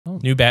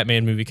New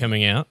Batman movie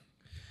coming out.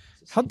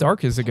 How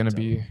dark is it going to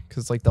be?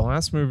 Because like the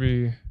last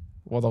movie,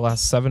 well, the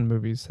last 7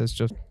 movies has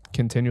just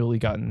continually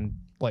gotten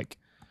like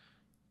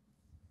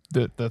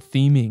the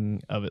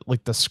theming of it,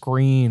 like the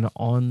screen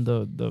on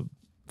the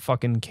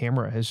fucking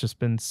camera has just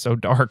been so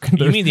dark.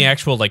 You mean the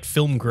actual like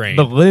film grain?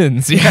 The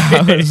lens,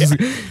 yeah.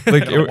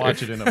 Like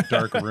watch it in a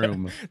dark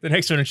room. The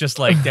next one is just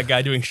like that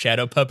guy doing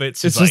shadow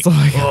puppets. It's just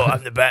like, oh,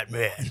 I'm the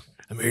Batman.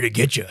 I'm here to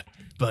get you,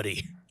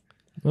 buddy.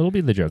 It'll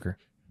be the Joker.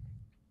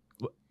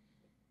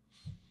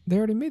 They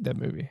already made that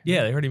movie.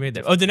 Yeah, they already made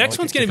that. Oh, the next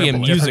one's going to be a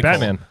musical.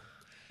 Batman.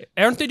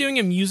 Aren't they doing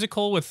a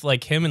musical with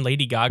like him and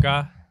Lady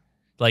Gaga?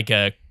 Like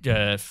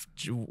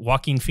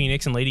Joaquin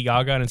Phoenix and Lady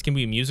Gaga, and it's going to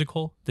be a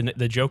musical?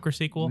 The Joker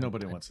sequel?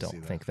 Nobody wants to see that. I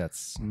don't think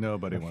that's...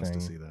 Nobody wants to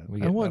see that.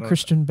 I want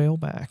Christian Bale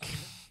back.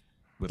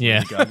 With Yeah.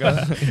 Lady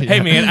Gaga. Hey,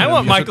 man, I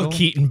want musical? Michael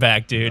Keaton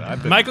back, dude.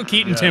 Michael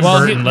Keaton, Tim Well,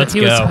 Burton, let's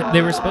go.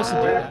 They were supposed to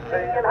do that.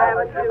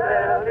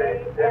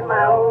 In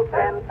my old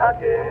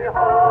Kentucky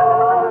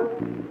home.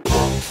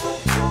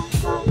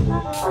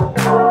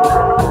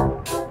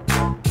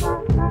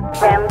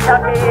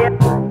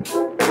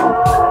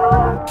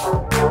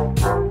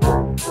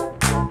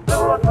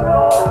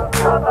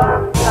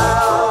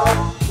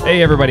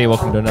 Hey everybody,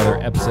 welcome to another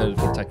episode of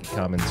Kentucky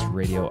Commons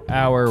Radio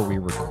Hour.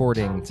 We're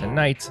recording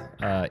tonight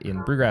in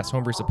Brewgrass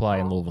Homebrew Supply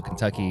in Louisville,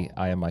 Kentucky.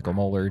 I am Michael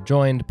Moeller,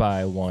 joined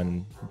by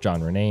one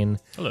John Renane.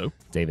 Hello.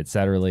 David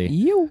Satterley.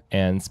 You.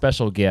 And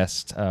special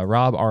guest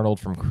Rob Arnold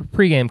from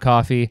Pregame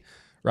Coffee.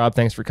 Rob,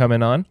 thanks for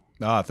coming on.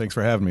 Thanks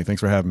for having me.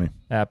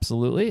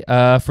 Absolutely.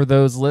 For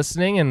those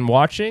listening and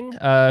watching,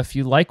 if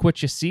you like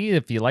what you see,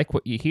 if you like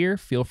what you hear,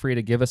 feel free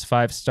to give us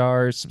 5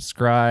 stars,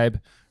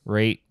 subscribe,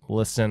 rate,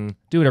 listen,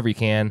 do whatever you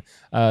can.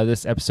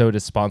 This episode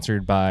is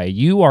sponsored by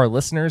you, our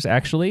listeners,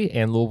 actually,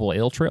 and Louisville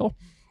Ale Trail.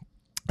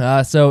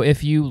 So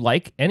if you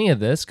like any of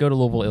this, go to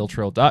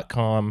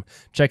LouisvilleAleTrail.com,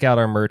 check out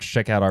our merch,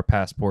 check out our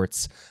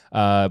passports.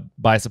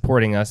 By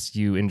supporting us,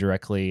 you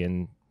indirectly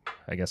and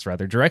I guess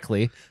rather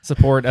directly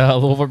support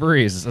Louisville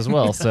Breweries as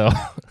well. So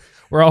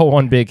we're all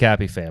one big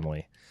happy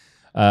family.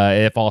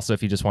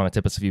 If you just want to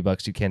tip us a few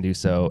bucks, you can do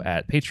so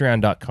at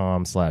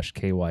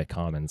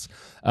patreon.com/KYCommons.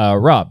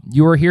 Rob,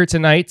 you are here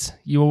tonight.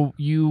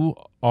 You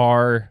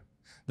are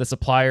the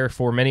supplier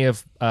for many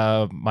of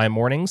my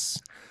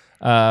mornings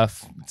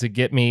to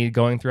get me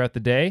going throughout the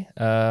day.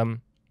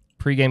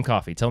 Pregame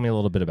Coffee. Tell me a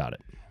little bit about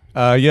it.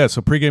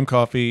 So Pregame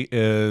Coffee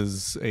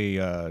is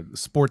a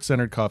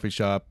sports-centered coffee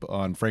shop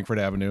on Frankfort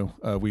Avenue.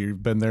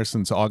 We've been there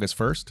since August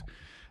 1st.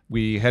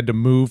 We had to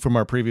move from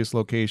our previous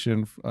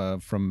location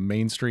from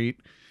Main Street.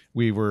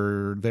 We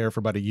were there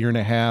for about a year and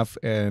a half,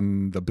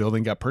 and the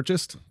building got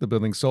purchased. The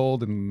building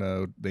sold,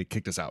 and they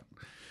kicked us out.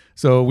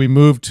 So we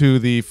moved to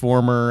the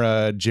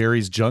former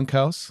Jerry's Junk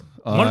House.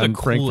 One of the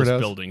Frankfort coolest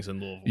House. buildings in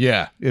Louisville.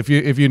 Yeah, if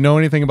you know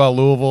anything about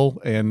Louisville,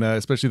 and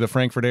especially the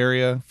Frankfort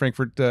area,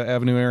 Frankfort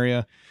Avenue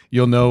area,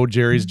 you'll know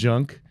Jerry's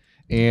Junk.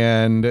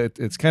 And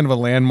it's kind of a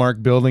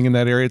landmark building in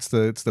that area. It's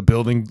the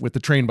building with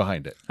the train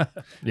behind it.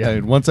 Yeah.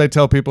 And once I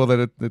tell people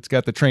that it's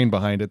got the train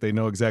behind it, they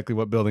know exactly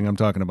what building I'm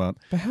talking about.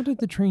 But how did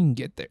the train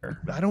get there?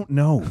 I don't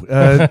know.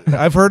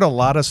 I've heard a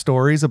lot of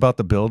stories about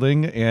the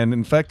building, and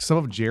in fact, some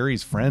of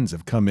Jerry's friends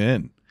have come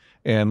in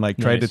and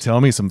tried to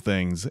tell me some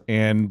things,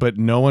 but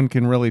no one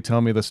can really tell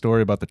me the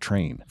story about the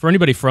train. For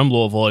anybody from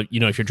Louisville,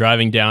 if you're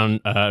driving down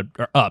or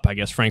up, I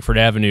guess, Frankfort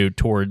Avenue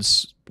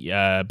towards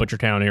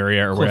Butchertown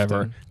area or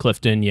whatever,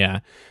 Clifton, yeah,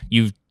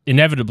 you've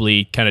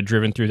inevitably kind of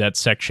driven through that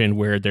section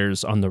where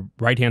there's on the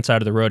right-hand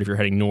side of the road, if you're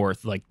heading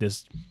north, like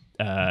this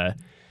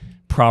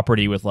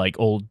property with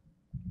old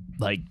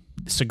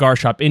cigar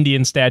shop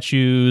Indian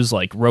statues,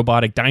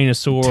 robotic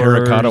dinosaurs,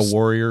 terracotta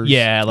warriors,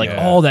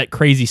 all that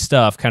crazy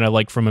stuff, kind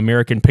of from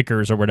American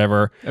Pickers or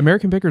whatever.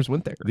 American Pickers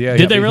went there. Yeah,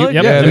 Did they really?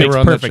 Yeah, that they makes were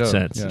on that perfect show.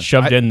 sense. Yeah.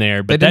 Shoved in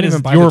there, but they that didn't is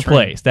even buy your the train.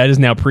 place. That is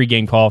now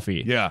Pregame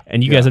Coffee. Yeah,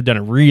 and you guys have done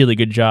a really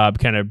good job,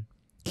 kind of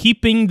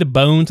keeping the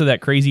bones of that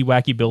crazy,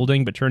 wacky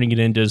building, but turning it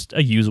into just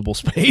a usable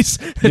space.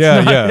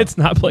 It's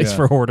not a place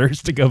for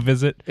hoarders to go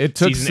visit. It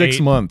took Season 6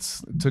 8.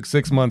 months. It took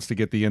 6 months to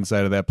get the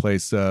inside of that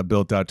place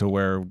built out to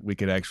where we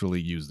could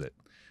actually use it.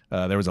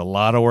 There was a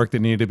lot of work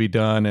that needed to be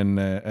done, and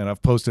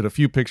I've posted a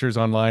few pictures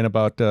online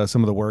about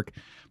some of the work.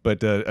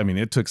 But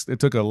it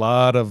took a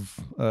lot of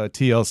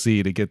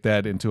TLC to get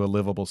that into a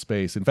livable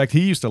space. In fact,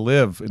 he used to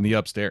live in the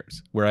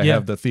upstairs where I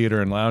have the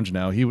theater and lounge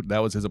now.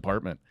 That was his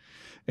apartment,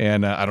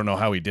 and I don't know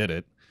how he did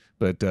it,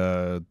 but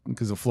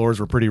because the floors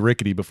were pretty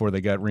rickety before they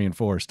got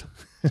reinforced.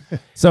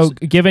 So,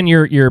 given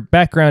your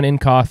background in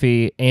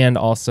coffee and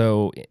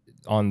also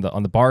on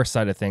the bar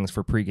side of things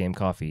for Pregame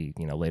Coffee,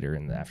 later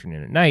in the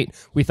afternoon and night,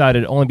 we thought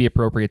it'd only be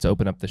appropriate to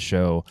open up the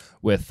show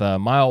with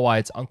Mile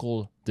Wide's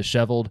Uncle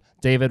Disheveled.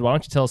 David, why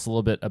don't you tell us a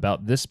little bit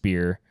about this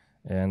beer,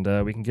 and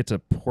we can get to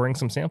pouring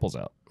some samples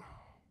out.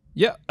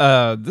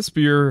 Yeah, this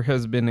beer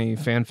has been a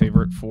fan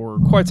favorite for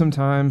quite some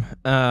time.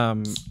 I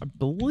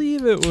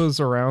believe it was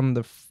around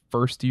the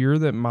first year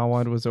that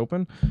Mawad was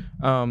open.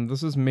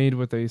 This is made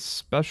with a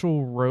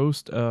special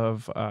roast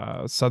of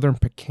Southern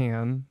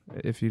Pecan.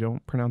 If you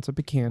don't pronounce it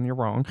pecan, you're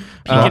wrong.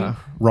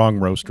 Wrong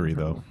roastery,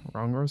 though.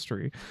 Wrong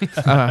roastery.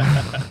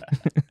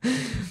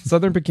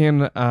 Southern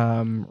Pecan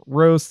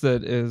roast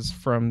that is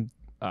from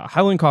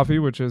Highland Coffee,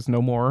 which is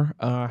no more.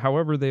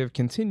 However, they have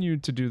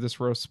continued to do this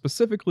roast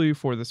specifically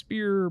for this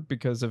beer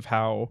because of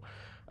how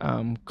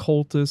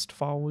cultist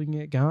following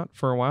it got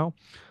for a while.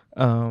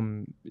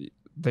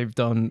 They've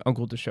done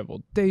Uncle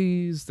Disheveled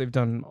Days. They've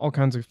done all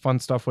kinds of fun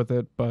stuff with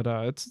it, but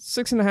it's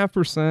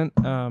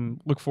 6.5%.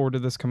 Look forward to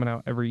this coming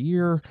out every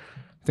year.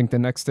 I think the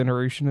next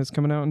iteration is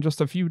coming out in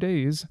just a few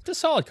days. It's a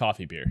solid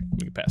coffee beer.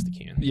 You can pass the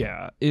can.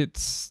 Yeah,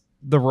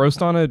 the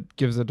roast on it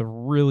gives it a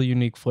really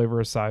unique flavor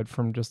aside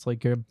from just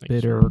like a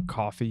bitter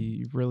coffee.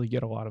 You really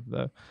get a lot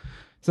of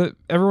so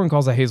everyone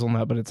calls it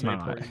hazelnut, but it's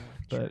not.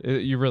 But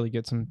you really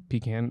get some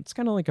pecan. It's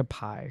kind of like a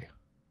pie.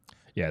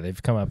 Yeah,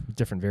 they've come up with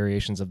different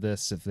variations of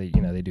this. If they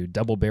do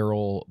double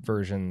barrel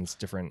versions,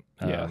 different.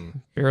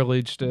 Barrel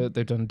aged it.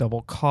 They've done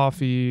double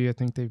coffee. I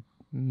think they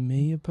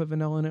may have put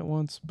vanilla in it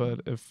once,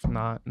 but if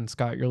not, and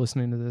Scott, you're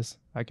listening to this,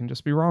 I can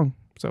just be wrong.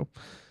 So.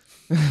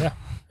 Yeah.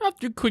 I'll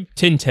do a quick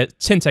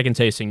 10-second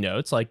tasting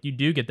notes. Like, you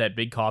do get that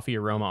big coffee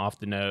aroma off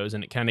the nose,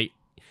 and it kind of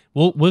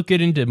we'll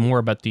get into more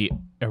about the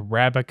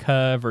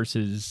Arabica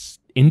versus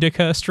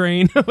Indica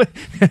strains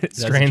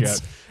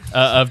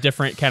of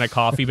different kind of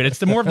coffee, but it's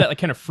the more of that like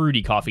kind of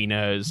fruity coffee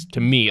nose to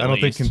me. I don't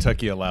think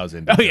Kentucky allows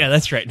Indica. Oh yeah,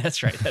 that's right.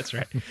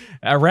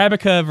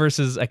 Arabica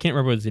versus, I can't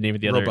remember what's the name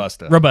of the other.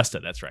 Robusta.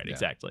 That's right,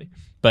 exactly.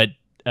 But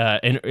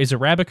and is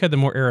Arabica the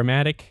more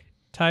aromatic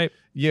type?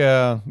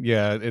 Yeah,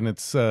 and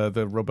it's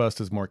the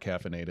Robusta is more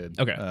caffeinated.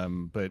 Okay,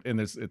 but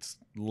it's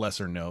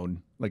lesser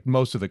known. Like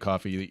most of the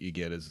coffee that you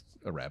get is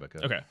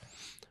Arabica. Okay,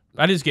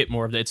 I just get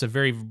more of that. It's a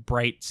very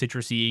bright,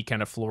 citrusy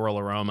kind of floral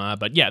aroma.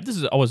 But yeah, this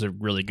is always a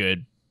really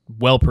good,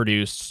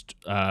 well-produced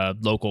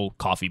local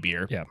coffee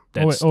beer. Yeah,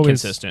 that's always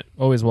consistent.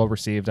 Always well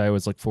received. I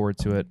always look forward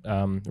to it.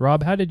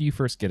 Rob, how did you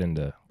first get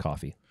into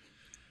coffee?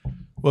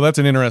 Well, that's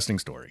an interesting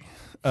story.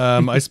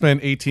 I spent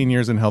 18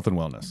 years in health and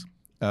wellness.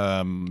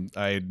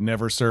 I had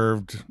never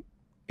served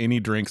any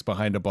drinks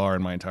behind a bar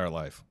in my entire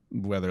life,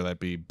 whether that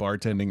be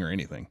bartending or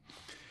anything.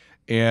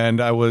 And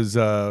I was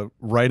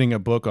writing a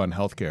book on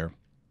healthcare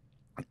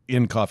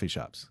in coffee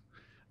shops.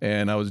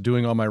 And I was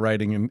doing all my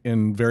writing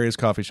in various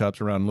coffee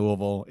shops around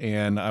Louisville,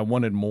 and I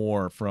wanted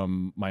more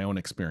from my own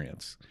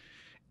experience.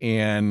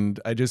 And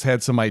I just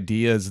had some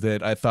ideas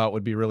that I thought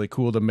would be really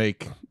cool to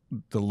make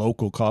the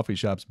local coffee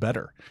shops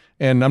better.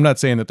 And I'm not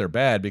saying that they're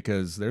bad,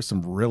 because there's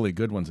some really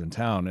good ones in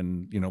town.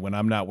 And, when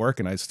I'm not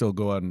working, I still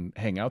go out and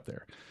hang out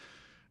there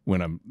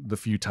the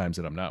few times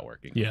that I'm not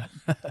working. Yeah.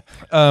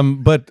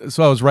 But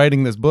so I was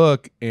writing this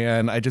book,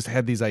 and I just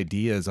had these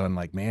ideas on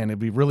like, man, it'd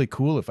be really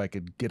cool if I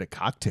could get a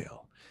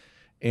cocktail.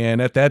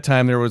 And at that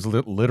time, there was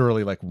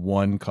literally like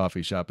one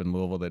coffee shop in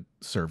Louisville that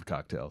served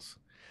cocktails.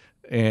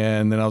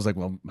 And then I was like,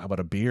 well, how about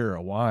a beer,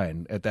 a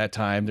wine? At that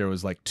time, there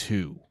was like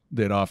two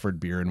that offered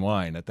beer and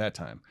wine at that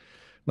time.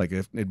 Like,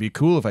 it'd be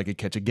cool if I could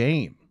catch a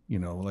game,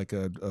 like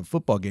a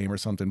football game or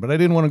something. But I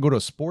didn't want to go to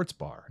a sports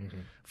bar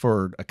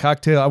for a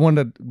cocktail.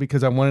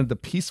 Because I wanted the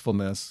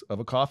peacefulness of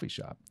a coffee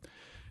shop.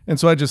 And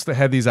so I just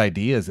had these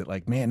ideas that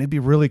like, man, it'd be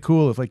really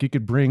cool if like you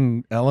could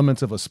bring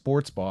elements of a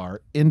sports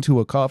bar into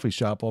a coffee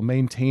shop while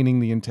maintaining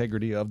the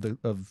integrity of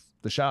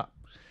the shop.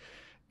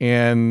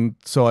 And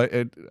so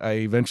I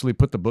eventually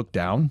put the book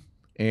down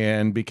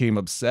and became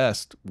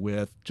obsessed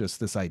with just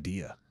this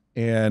idea.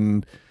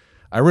 And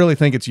I really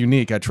think it's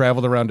unique. I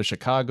traveled around to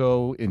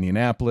Chicago,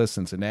 Indianapolis,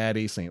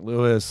 Cincinnati, St.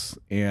 Louis,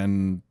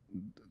 and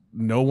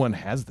no one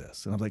has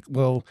this. And I'm like,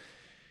 well,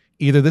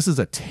 either this is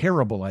a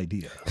terrible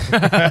idea,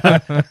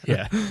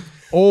 yeah,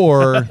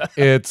 or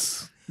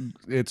it's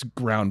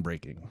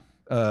groundbreaking.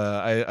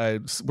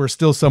 We're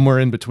still somewhere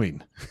in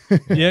between.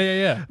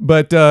 yeah.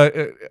 But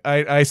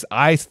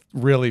I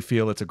really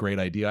feel it's a great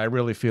idea. I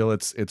really feel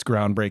it's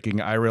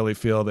groundbreaking. I really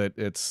feel that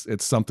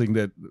it's something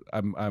that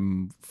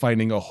I'm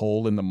finding a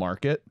hole in the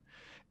market,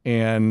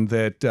 and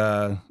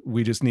that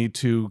we just need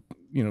to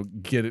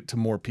get it to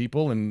more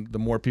people, and the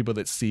more people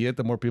that see it,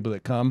 the more people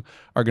that come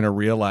are going to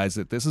realize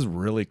that this is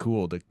really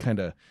cool to kind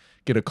of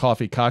get a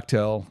coffee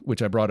cocktail,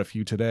 which I brought a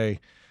few today.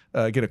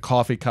 Get a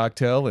coffee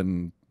cocktail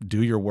and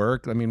do your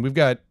work. I mean, we've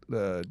got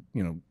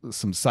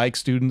some psych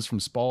students from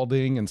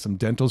Spalding and some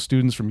dental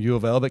students from U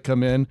of L that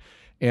come in,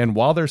 and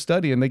while they're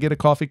studying, they get a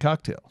coffee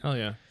cocktail. Oh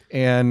yeah.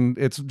 And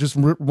it's just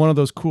one of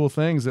those cool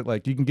things that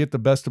like you can get the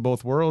best of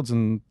both worlds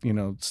and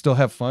still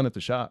have fun at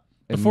the shop.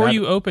 Before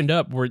you opened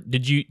up,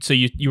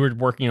 you were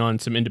working on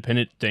some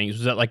independent things?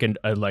 Was that like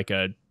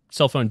a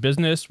cell phone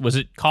business? Was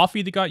it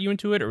coffee that got you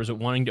into it, or was it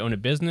wanting to own a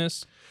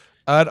business?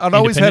 I'd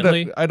always had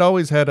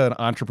an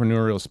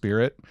entrepreneurial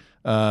spirit.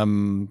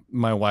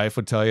 My wife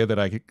would tell you that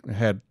I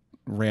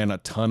ran a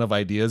ton of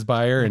ideas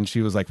by her, and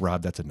she was like,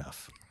 "Rob, that's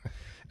enough."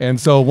 And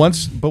so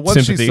once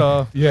Sympathy. she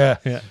saw,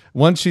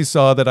 once she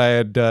saw that I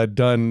had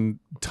done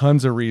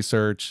tons of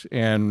research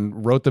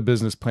and wrote the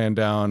business plan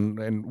down,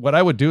 and what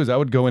I would do is I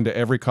would go into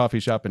every coffee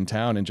shop in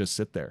town and just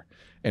sit there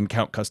and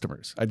count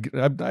customers.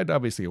 I'd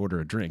obviously order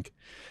a drink,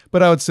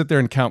 but I would sit there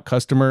and count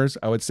customers.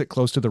 I would sit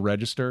close to the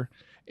register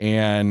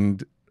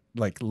and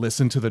like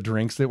listen to the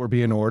drinks that were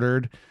being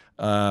ordered.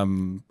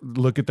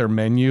 Look at their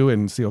menu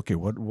and see, okay,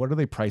 what are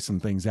they pricing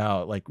things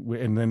out like,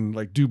 and then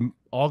like do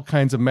all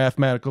kinds of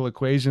mathematical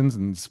equations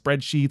and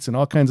spreadsheets and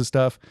all kinds of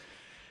stuff.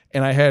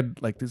 And I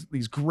had like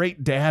these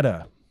great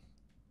data,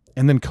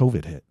 and then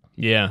COVID hit.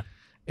 Yeah.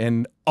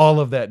 And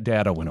all of that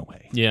data went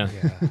away. Yeah.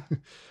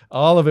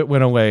 All of it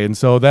went away. And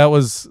so that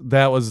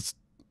was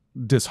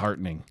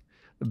disheartening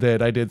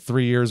that I did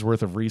 3 years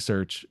worth of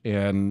research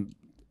and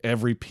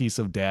every piece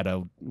of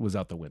data was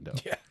out the window.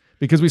 Yeah.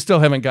 Because we still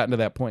haven't gotten to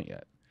that point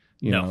yet.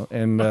 You know,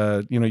 and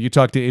you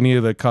talk to any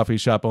of the coffee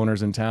shop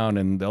owners in town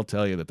and they'll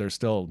tell you that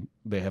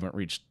they haven't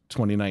reached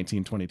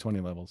 2019, 2020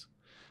 levels.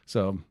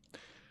 So,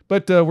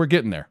 but we're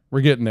getting there.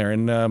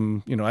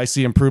 And, I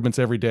see improvements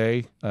every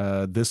day.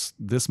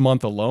 This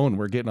month alone,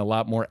 we're getting a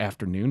lot more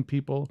afternoon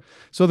people.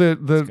 So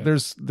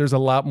there's a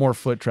lot more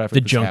foot traffic.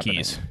 The that's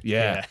junkies. happening.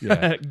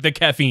 Yeah. The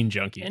caffeine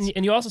junkies.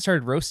 And you also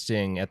started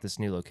roasting at this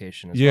new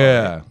location as well.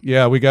 Yeah. Right?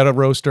 Yeah. We got a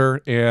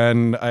roaster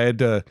and I had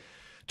to,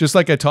 just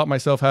like I taught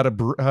myself how to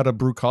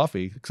brew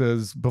coffee,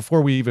 because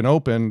before we even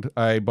opened,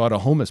 I bought a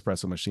home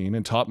espresso machine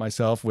and taught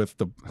myself with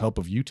the help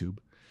of YouTube.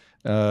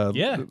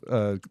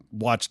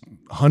 Watched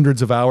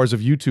hundreds of hours of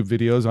YouTube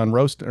videos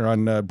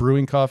on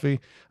brewing coffee.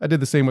 I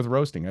did the same with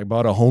roasting. I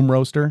bought a home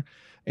roaster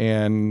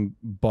and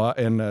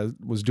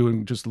was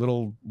doing just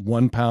little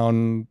 1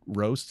 pound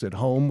roasts at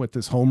home with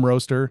this home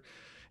roaster,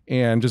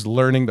 and just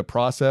learning the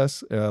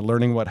process,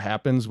 learning what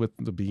happens with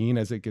the bean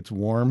as it gets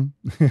warm,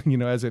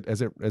 as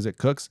it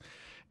cooks.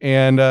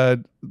 And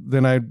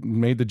then I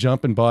made the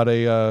jump and bought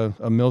a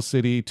Mill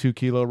City 2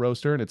 kilo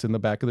roaster, and it's in the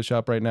back of the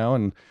shop right now.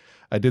 And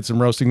I did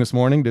some roasting this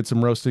morning,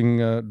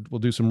 we'll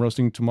do some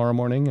roasting tomorrow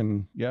morning.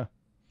 And yeah.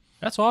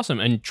 That's awesome.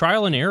 And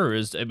trial and error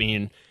is,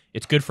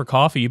 it's good for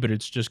coffee, but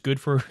it's just good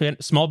for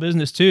small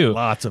business too.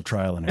 Lots of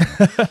trial and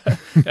error.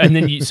 And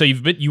then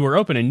you were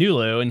open in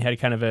Nulu and had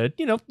kind of a,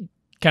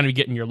 kind of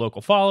getting your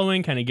local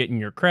following, kind of getting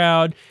your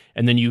crowd,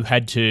 and then you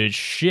had to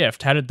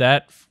shift. How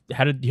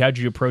did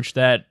you approach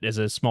that as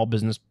a small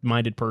business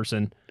minded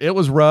person? It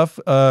was rough.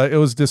 It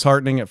was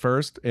disheartening at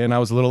first, and I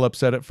was a little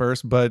upset at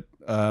first, but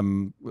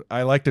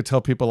I like to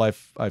tell people I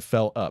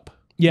fell up.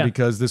 Yeah.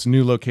 Because this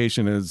new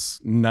location is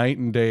night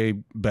and day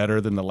better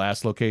than the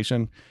last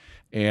location,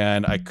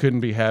 and I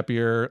couldn't be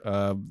happier.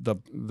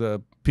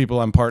 The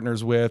people I'm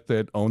partners with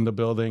that own the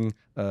building,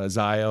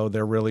 Zio,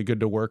 they're really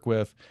good to work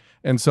with.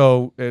 And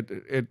so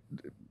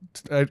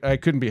I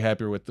couldn't be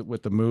happier with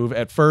the move.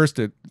 At first,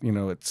 it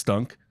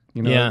stunk.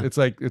 It's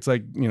like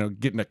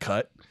getting a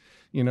cut,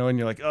 and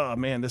you're like, oh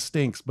man, this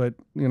stinks. But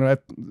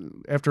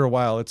after a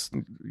while,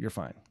 you're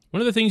fine. One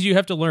of the things you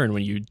have to learn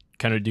when you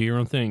kind of do your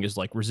own thing is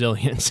like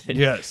resilience.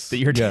 Yes.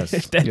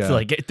 That's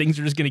like things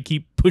are just going to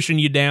keep pushing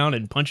you down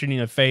and punching you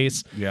in the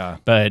face. Yeah.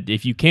 But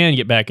if you can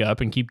get back up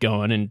and keep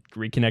going and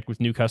reconnect with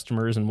new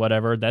customers and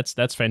whatever, that's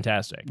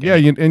fantastic. Yeah.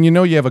 You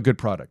have a good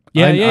product.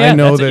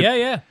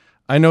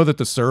 I know that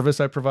the service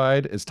I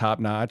provide is top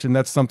notch, and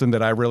that's something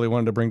that I really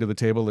wanted to bring to the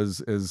table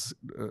is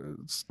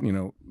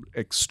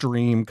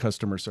extreme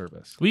customer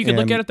service. Well, you could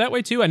look at it that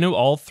way too. I know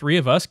all three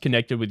of us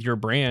connected with your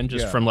brand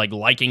just from like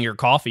liking your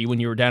coffee when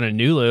you were down in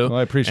Nulu. Well,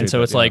 I appreciate. And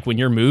so it's like when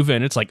you're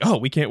moving, it's like, oh,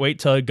 we can't wait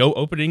to go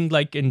opening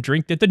and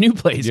drink at the new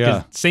place.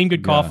 Yeah. Same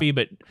good coffee,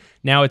 but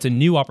now it's a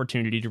new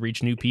opportunity to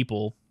reach new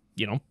people.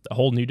 A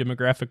whole new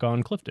demographic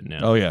on Clifton now.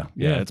 Oh yeah,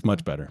 it's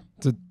much better.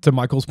 To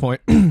Michael's point,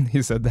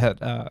 he said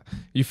that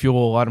you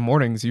fuel a lot of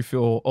mornings, you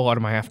fuel a lot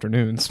of my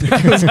afternoons.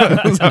 Because,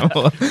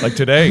 like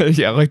today.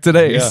 Yeah, like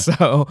today. Yeah.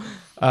 So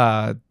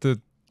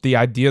the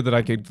idea that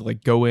I could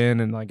like go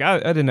in and like I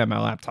didn't have my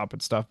laptop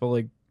and stuff, but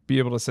like be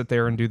able to sit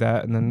there and do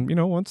that, and then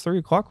once 3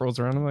 o'clock rolls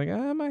around, I'm like,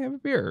 I might have a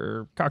beer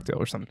or cocktail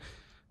or something.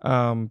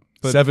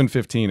 But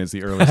 7:15 is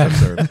the earliest I've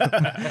served.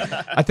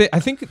 I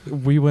think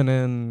we went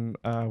in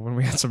when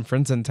we had some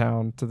friends in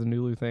town to the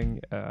Nulu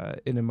thing,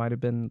 and it might have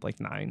been like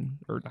 9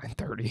 or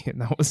 9:30,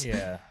 and that was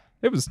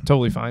it was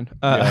totally fine.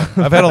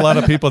 I've had a lot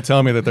of people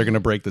tell me that they're going to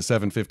break the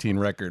 7:15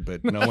 record,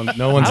 but no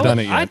one's done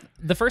it yet.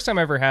 The first time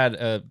I ever had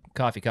a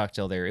coffee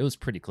cocktail there, it was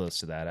pretty close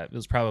to that. It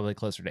was probably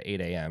closer to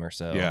 8 a.m. or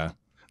so. Yeah,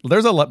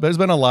 there's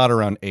been a lot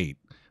around 8.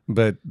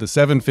 But the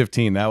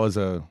 7:15, that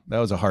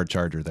was a hard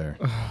charger there.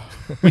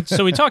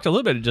 So we talked a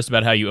little bit just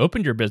about how you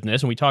opened your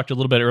business, and we talked a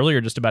little bit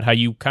earlier just about how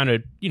you kind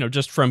of,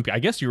 just from, I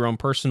guess, your own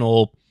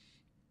personal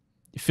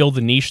fill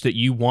the niche that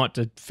you want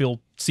to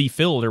see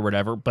filled or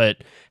whatever.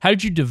 But how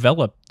did you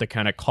develop the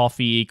kind of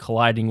coffee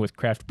colliding with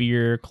craft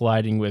beer,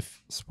 colliding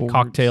with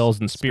cocktails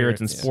and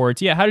spirits and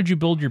sports? Yeah, how did you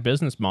build your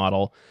business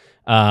model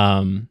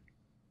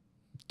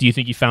do you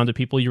think you found the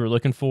people you were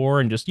looking for?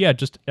 And just I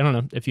don't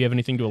know if you have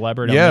anything to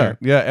elaborate on there.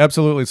 Yeah,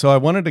 absolutely. So I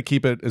wanted to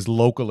keep it as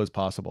local as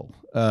possible.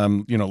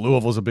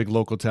 Louisville's a big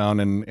local town,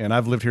 and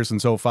I've lived here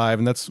since '05,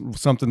 and that's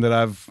something that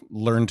I've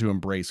learned to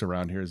embrace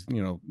around here is,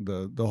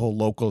 the whole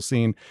local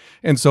scene.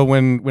 And so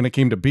when it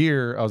came to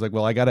beer, I was like,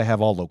 well, I got to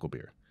have all local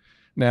beer.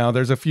 Now,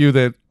 there's a few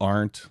that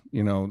aren't,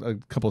 a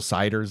couple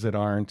ciders that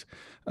aren't.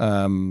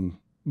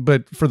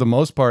 But for the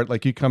most part,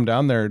 like you come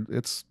down there,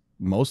 it's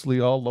mostly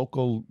all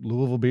local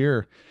Louisville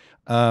beer.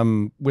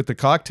 With the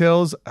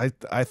cocktails,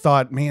 I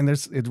thought, man,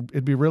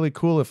 it'd be really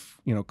cool if,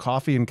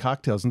 coffee and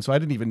cocktails. And so I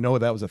didn't even know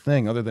that was a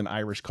thing other than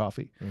Irish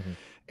coffee. Mm-hmm.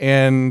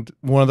 And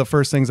one of the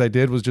first things I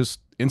did was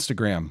just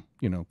Instagram,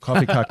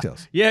 coffee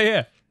cocktails.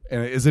 Yeah.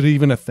 And is it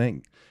even a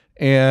thing?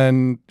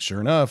 And sure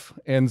enough.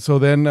 And so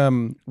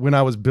then when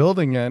I was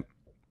building it,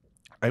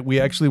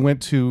 we actually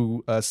went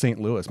to St.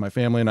 Louis. My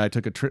family and I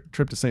took a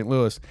trip to St.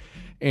 Louis,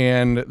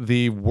 and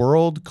the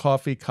World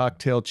Coffee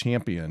Cocktail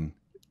Champion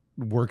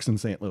works in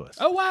St. Louis.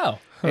 Oh, wow.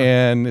 Huh.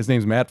 And his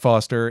name's Matt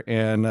Foster,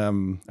 and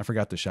I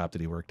forgot the shop that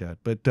he worked at,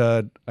 but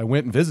I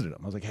went and visited him.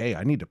 I was like, hey,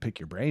 I need to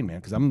pick your brain, man,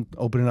 because I'm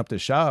opening up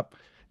this shop,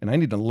 and I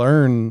need to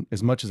learn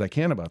as much as I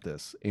can about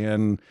this.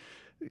 And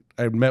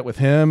I met with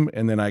him,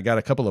 and then I got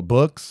a couple of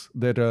books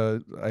that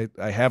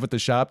I have at the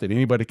shop that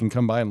anybody can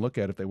come by and look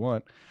at if they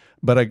want.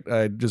 But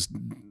I just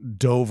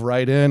dove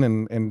right in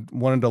and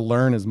wanted to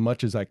learn as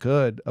much as I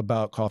could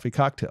about coffee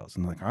cocktails.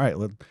 And like, all right,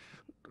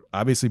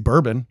 obviously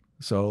bourbon.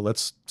 So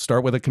let's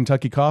start with a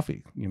Kentucky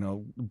coffee,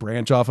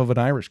 branch off of an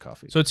Irish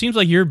coffee. So it seems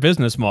like your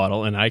business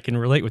model, and I can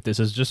relate with this,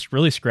 is just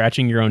really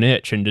scratching your own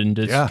itch and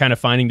just kind of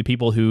finding the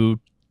people who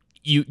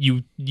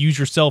you use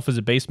yourself as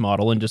a base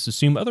model and just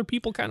assume other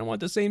people kind of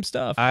want the same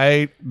stuff.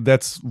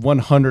 That's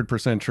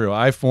 100% true.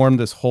 I formed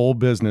this whole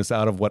business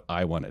out of what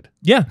I wanted.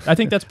 Yeah, I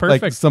think that's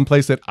perfect. Like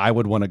someplace that I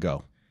would want to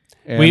go.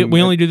 And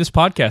we only do this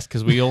podcast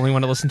because we only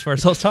want to listen to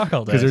ourselves talk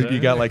all day. Because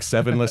you got like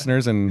 7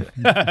 listeners, and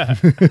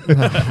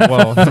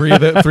well, three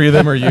of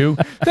them are you.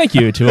 Thank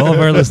you to all of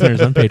our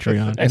listeners on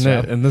Patreon.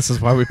 And this is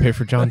why we pay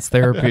for John's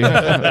therapy.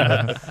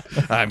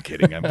 I'm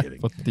kidding.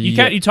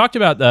 You talked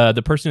about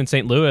the person in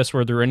St. Louis.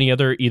 Were there any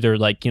other either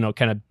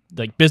kind of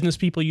like business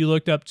people you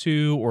looked up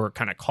to, or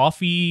kind of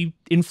coffee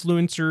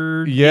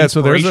influencer? Yeah,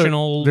 so there's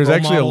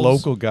actually a models?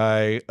 local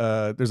guy.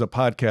 There's a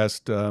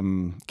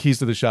podcast, Keys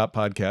to the Shop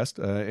podcast,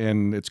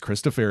 and it's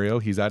Chris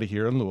DeFario. He's out of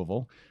here in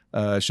Louisville.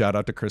 Shout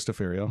out to Chris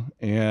DeFario.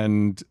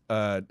 And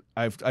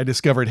I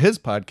discovered his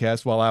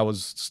podcast while I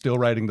was still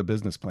writing the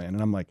business plan,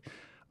 and I'm like,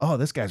 oh,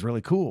 this guy's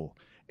really cool.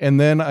 And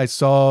then I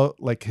saw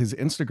like his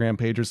Instagram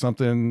page or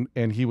something,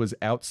 and he was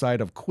outside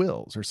of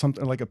Quills or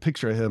something, like a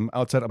picture of him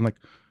outside. I'm like,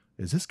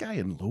 is this guy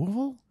in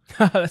Louisville?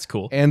 That's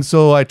cool. And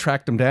so I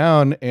tracked him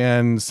down,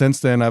 and since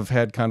then I've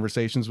had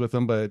conversations with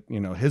him. But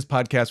his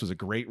podcast was a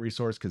great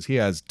resource because he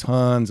has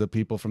tons of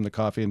people from the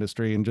coffee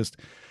industry, and just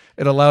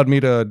it allowed me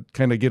to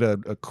kind of get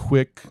a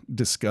quick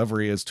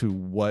discovery as to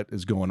what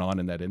is going on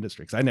in that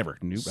industry, because I never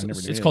knew.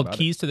 It's called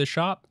Keys to the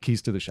Shop.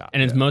 Keys to the Shop,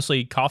 and it's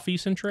mostly coffee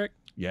centric.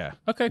 Yeah.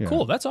 Okay. Yeah.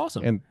 Cool. That's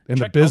awesome. And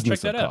the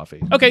business of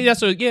coffee. Okay. Yeah.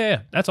 So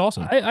that's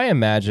awesome. I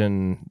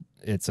imagine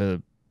it's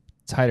a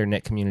tighter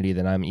knit community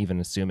than I'm even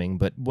assuming,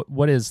 but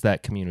what is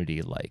that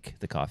community like,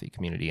 the coffee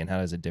community, and how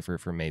does it differ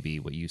from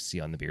maybe what you see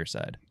on the beer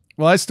side?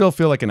 Well, I still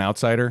feel like an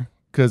outsider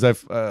because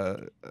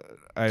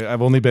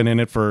I've only been in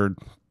it for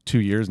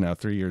 3 years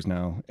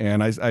now,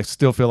 and I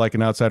still feel like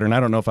an outsider, and I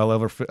don't know if I'll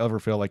ever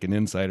feel like an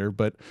insider.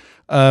 But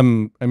I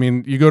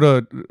mean,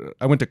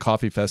 I went to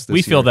Coffee Fest this year.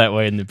 We feel that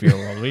way in the beer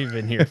world. We've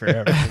been here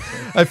forever.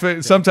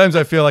 Sometimes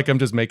I feel like I'm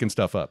just making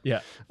stuff up. Yeah.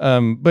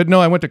 But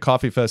no, I went to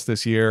Coffee Fest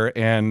this year,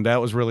 and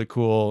that was really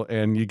cool.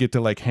 And you get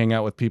to like hang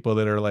out with people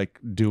that are like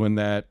doing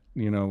that.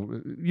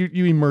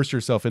 You immerse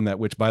yourself in that,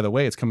 which, by the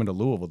way, it's coming to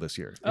Louisville this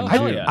year. Oh,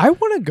 yeah. I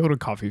want to go to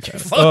Coffee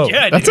Fest.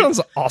 That sounds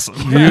awesome.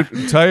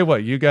 Tell you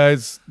what, you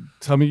guys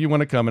tell me you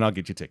want to come, and I'll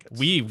get you tickets.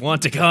 We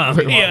want to come.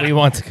 We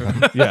want to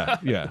come.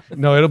 Yeah.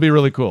 No, it'll be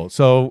really cool.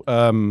 So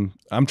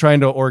I'm trying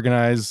to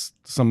organize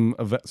some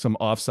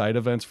off-site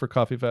events for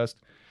Coffee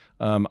Fest,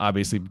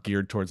 obviously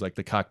geared towards like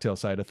the cocktail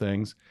side of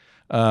things.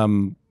 But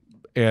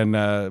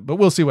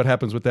we'll see what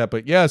happens with that.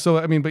 But yeah,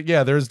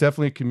 there's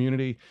definitely a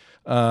community.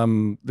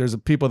 There's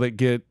people that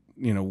get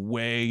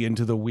way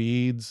into the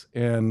weeds,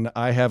 and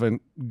I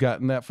haven't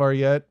gotten that far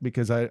yet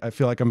because I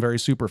feel like I'm very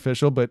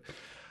superficial. But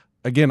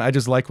again, I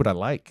just like what I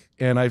like,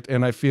 and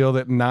I feel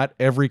that not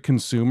every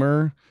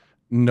consumer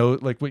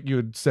like what you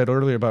had said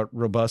earlier about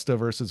Robusta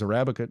versus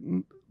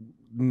Arabica.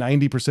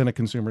 90% of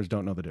consumers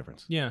don't know the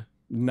difference. Yeah.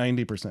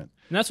 90%. And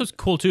that's what's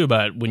cool too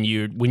about when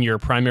your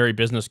primary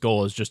business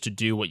goal is just to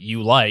do what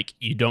you like.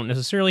 You don't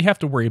necessarily have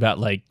to worry about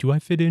like, do I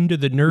fit into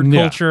the nerd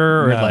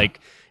culture, or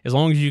like, as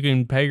long as you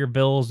can pay your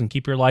bills and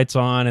keep your lights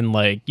on and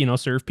like,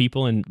 serve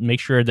people and make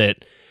sure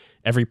that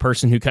every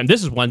person who comes.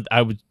 This is one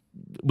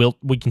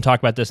we can talk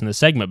about this in the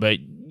segment, but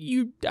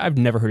I've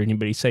never heard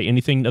anybody say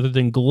anything other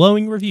than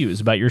glowing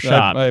reviews about your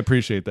shop. I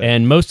appreciate that.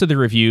 And most of the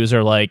reviews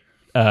are like,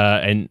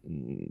 and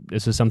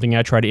this is something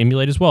I try to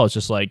emulate as well. It's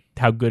just like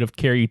how good of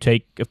care you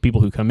take of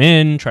people who come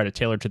in, try to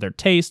tailor to their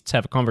tastes,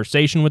 have a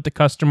conversation with the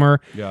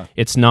customer. Yeah.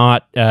 It's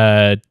not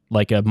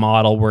like a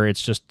model where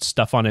it's just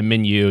stuff on a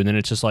menu and then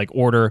it's just like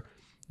order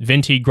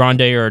venti,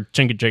 grande, or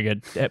chinga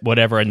chinga,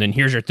 whatever, and then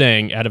here's your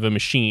thing out of a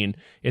machine.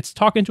 It's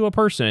talking to a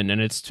person and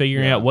it's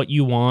figuring out what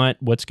you want,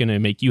 what's going to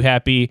make you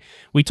happy.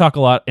 We talk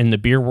a lot in the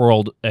beer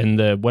world and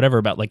the whatever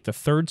about like the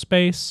third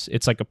space.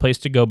 It's like a place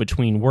to go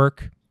between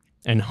work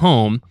and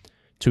home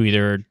to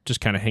either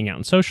just kind of hang out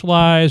and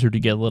socialize or to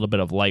get a little bit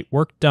of light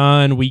work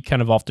done. We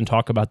kind of often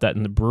talk about that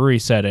in the brewery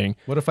setting.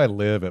 What if I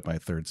live at my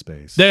third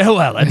space?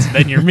 Well,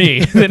 then you're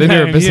me. Then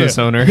you're a business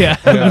owner. Yeah.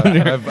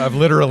 Yeah, I've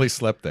literally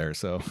slept there.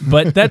 So,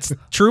 But that's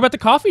true about the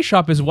coffee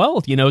shop as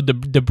well. You know,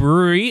 the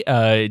brewery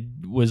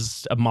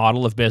was a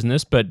model of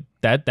business, but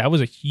that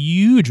was a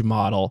huge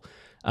model.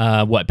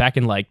 Back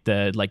in like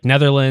the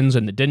Netherlands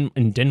and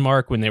in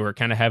Denmark when they were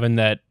kind of having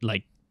that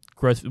like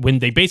growth when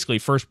they basically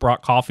first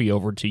brought coffee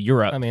over to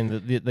Europe. I mean,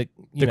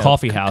 the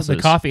coffee houses.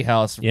 The coffee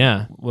house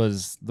Yeah.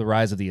 was the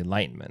rise of the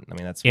Enlightenment. I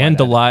mean, that's why and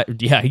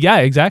that- yeah,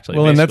 exactly.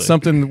 well, and that's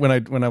basically.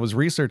 something when I was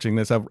researching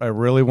this, I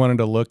really wanted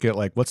to look at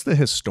like what's the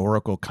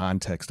historical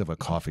context of a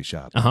coffee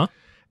shop. Uh-huh.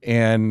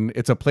 And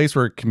it's a place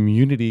where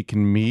community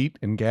can meet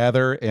and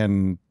gather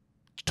and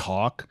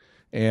talk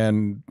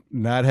and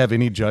not have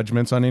any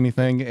judgments on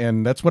anything.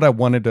 And that's what I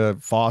wanted to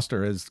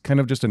foster is kind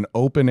of just an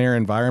open air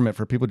environment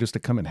for people just to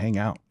come and hang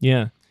out.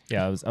 Yeah.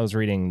 Yeah, I was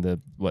reading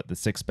the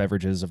 6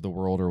 beverages of the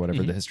world or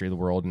whatever, the history of the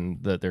world,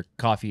 and their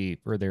coffee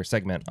or their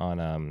segment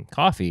on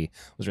coffee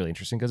was really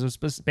interesting because it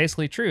was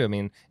basically true. I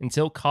mean,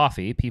 until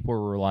coffee, people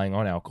were relying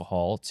on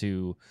alcohol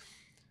to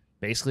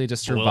basically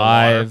just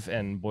survive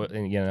and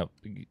you know,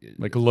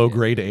 Like a low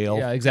grade ale.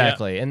 Yeah,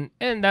 exactly. And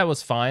that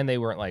was fine. They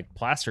weren't like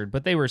plastered,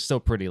 but they were still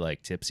pretty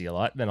like tipsy a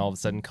lot. Then all of a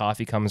sudden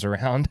coffee comes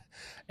around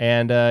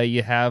and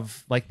you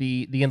have like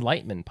the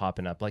Enlightenment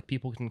popping up. Like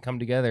people can come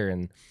together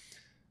and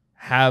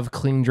have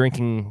clean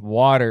drinking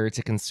water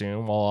to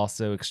consume while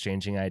also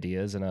exchanging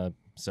ideas in a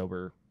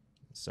sober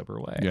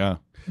way. Yeah.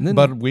 And then,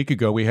 About a week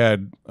ago, we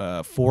had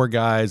 4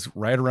 guys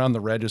right around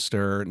the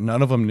register.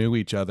 None of them knew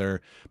each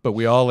other, but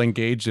we all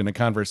engaged in a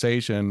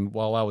conversation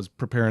while I was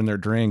preparing their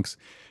drinks.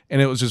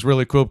 And it was just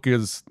really cool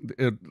because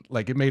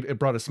it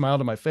brought a smile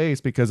to my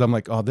face because I'm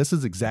like, oh, this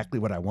is exactly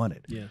what I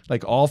wanted. Yeah.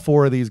 Like all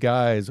 4 of these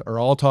guys are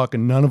all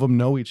talking. None of them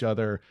know each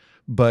other,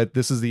 but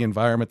this is the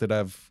environment that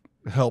I've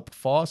helped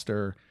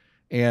foster.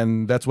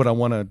 And that's what I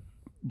want to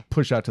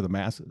push out to the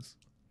masses.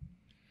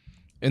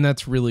 and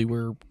that's really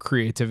where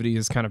creativity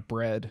is kind of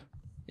bred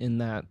in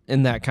that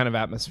kind of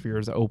atmosphere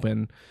is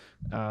open.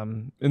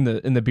 In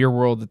the beer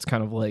world, it's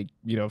kind of like,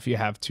 you know, if you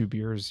have 2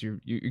 beers,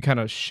 you kind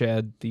of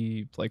shed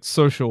the like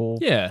social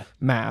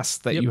mass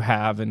that you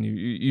have, and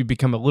you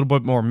become a little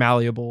bit more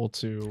malleable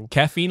to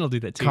caffeine will do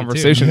that too.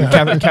 Conversation.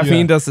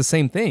 Caffeine does the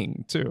same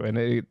thing too, and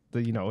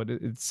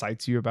it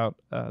cites you about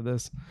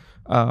this.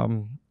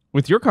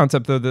 With your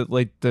concept though, that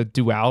like the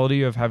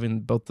duality of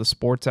having both the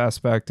sports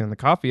aspect and the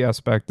coffee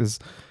aspect is,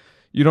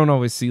 you don't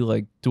always see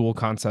like dual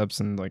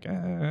concepts and like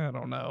I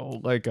don't know,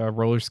 like a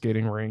roller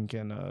skating rink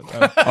and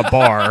a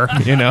bar,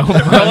 you know,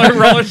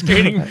 roller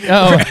skating,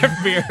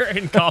 craft beer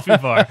and coffee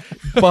bar.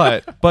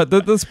 but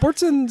the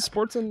sports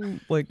and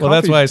like well,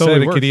 that's why I totally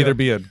said it works, could either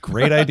be a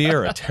great idea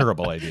or a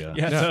terrible idea.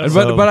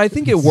 But I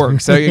think it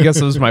works. I guess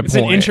that was my It's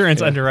point. an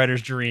insurance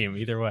underwriter's dream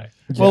either way.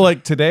 Well,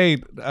 like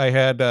today, I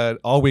had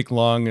all week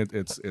long.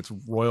 It's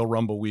Royal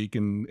Rumble week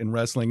in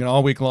wrestling, and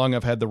all week long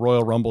I've had the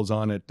Royal Rumbles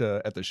on at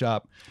the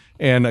shop.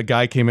 And a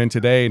guy came in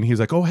today, and he's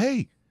like, "Oh,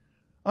 hey,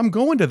 I'm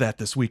going to that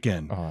this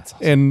weekend." Oh, that's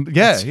awesome. And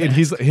yeah, and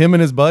him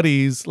and his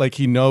buddies, like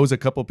he knows a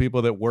couple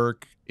people that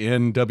work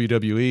in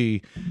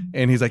WWE,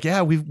 and he's like,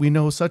 "Yeah, we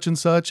know such and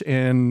such,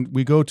 and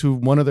we go to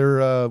one of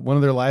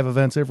their live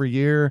events every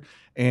year,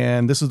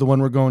 and this is the one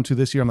we're going to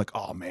this year." I'm like,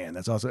 "Oh man,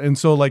 that's awesome!" And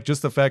so like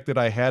just the fact that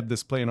I had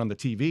this playing on the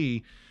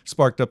TV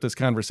sparked up this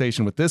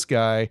conversation with this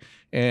guy,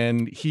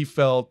 and he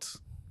felt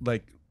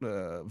like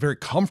very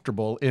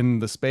comfortable in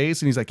the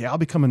space, and he's like, "Yeah, I'll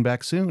be coming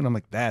back soon." And I'm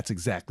like, "That's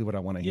exactly what I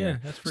want to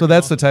hear." that's So pretty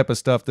that's awesome. the type of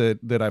stuff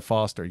that I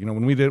foster. You know,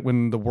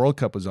 when the World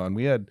Cup was on,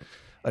 we had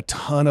a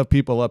ton of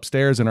people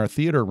upstairs in our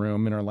theater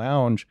room, in our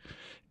lounge,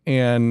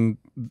 and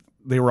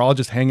they were all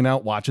just hanging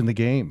out watching the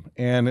game.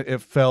 And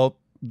it felt,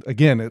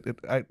 again,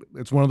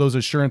 it's one of those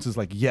assurances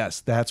like,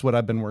 yes, that's what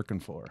I've been working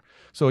for.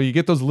 So you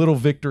get those little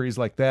victories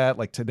like that,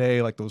 like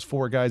today, like those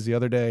 4 guys the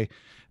other day.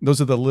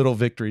 Those are the little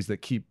victories that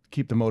keep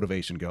the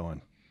motivation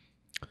going.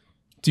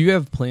 Do you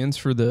have plans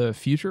for the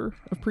future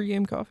of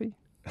Pregame Coffee?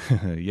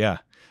 Yeah.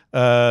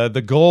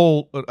 The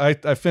goal, I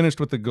finished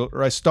with the goal,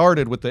 or I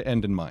started with the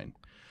end in mind.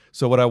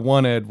 So what I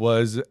wanted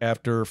was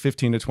after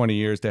 15 to 20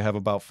 years to have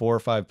about 4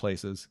 or 5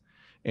 places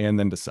and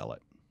then to sell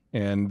it.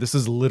 And this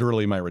is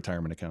literally my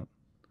retirement account.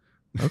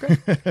 Okay.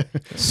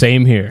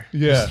 Same here.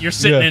 Yeah. You're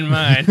sitting in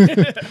mine.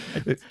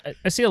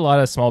 I see a lot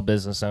of small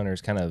business owners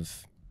kind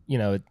of, you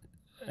know,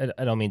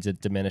 I don't mean to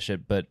diminish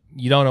it, but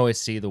you don't always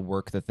see the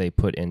work that they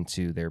put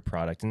into their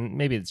product. And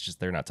maybe it's just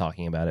they're not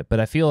talking about it.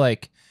 But I feel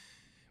like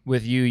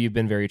with you, you've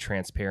been very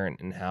transparent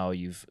in how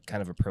you've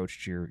kind of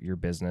approached your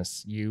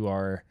business.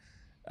 You're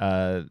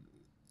a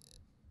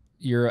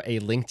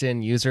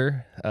LinkedIn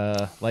user,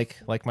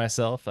 like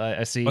myself.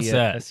 I see. What's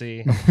that? I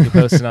see you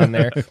posting on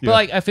there. But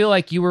like, I feel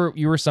like you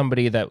were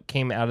somebody that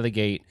came out of the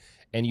gate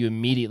and you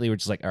immediately were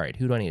just like, all right,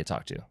 who do I need to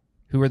talk to?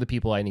 Who are the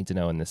people I need to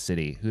know in this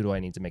city? Who do I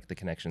need to make the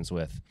connections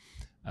with?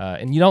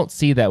 And you don't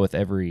see that with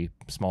every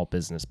small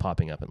business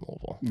popping up in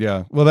Louisville.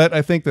 Yeah. Well,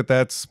 I think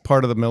that's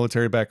part of the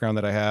military background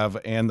that I have,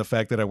 and the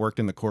fact that I worked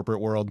in the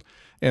corporate world.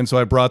 And so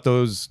I brought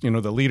those, the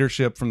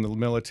leadership from the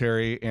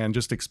military and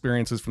just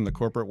experiences from the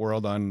corporate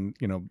world on,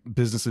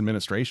 business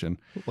administration.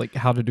 Like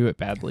how to do it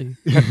badly.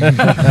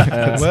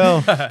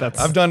 Well,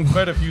 I've done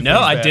quite a few No,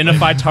 things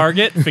identify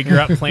target, figure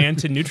out plan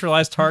to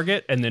neutralize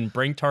target, and then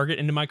bring target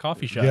into my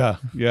coffee shop. Yeah.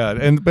 Yeah.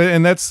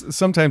 And that's,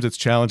 sometimes it's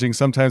challenging.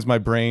 Sometimes my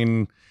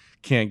brain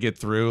can't get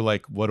through,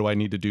 like, what do I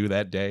need to do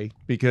that day?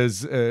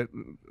 Because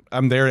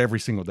I'm there every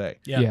single day.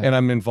 Yeah. And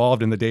I'm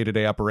involved in the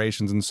day-to-day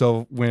operations. And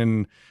so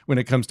when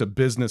it comes to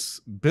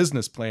business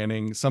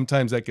planning,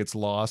 sometimes that gets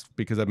lost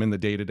because I'm in the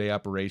day-to-day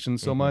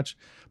operations so much.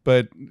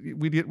 But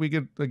we get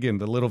again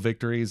the little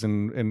victories,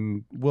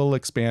 and we'll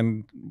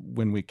expand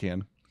when we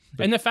can.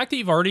 And the fact that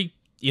you've already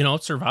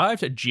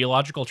survived a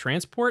geological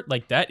transport,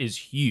 like, that is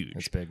huge.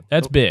 That's big.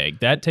 That's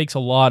big. That takes a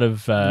lot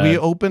of We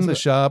opened the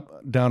shop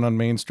down on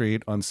Main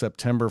Street on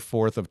September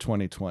 4th of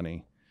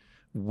 2020,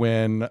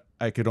 when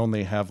I could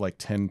only have like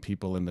 10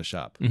 people in the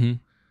shop.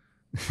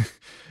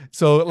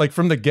 So like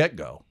from the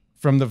get-go,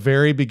 from the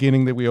very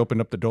beginning that we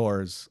opened up the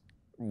doors,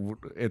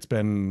 it's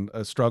been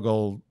a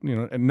struggle,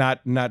 and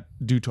not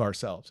due to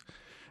ourselves.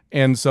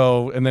 And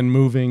then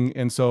moving.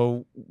 And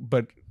so,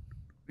 but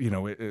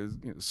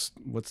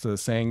what's the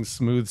saying?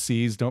 Smooth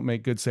seas don't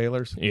make good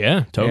sailors.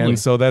 Yeah, totally. And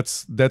so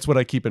that's what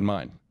I keep in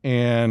mind,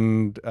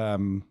 and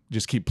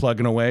just keep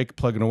plugging away,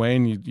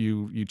 and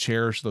you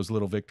cherish those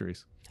little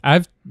victories.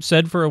 I've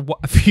said for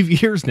a few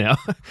years now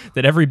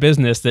that every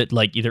business that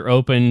like either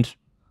opened,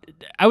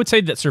 I would say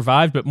that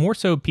survived, but more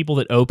so people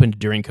that opened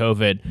during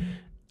COVID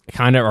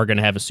kind of are going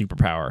to have a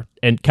superpower,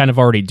 and kind of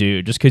already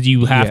do, just because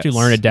you have to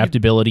learn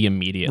adaptability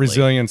immediately.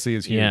 Resiliency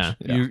is huge. Yeah.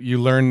 You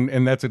learn,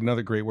 and that's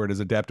another great word, is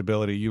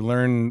adaptability. You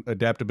learn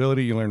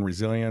adaptability, you learn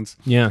resilience.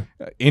 Yeah.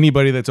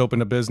 Anybody that's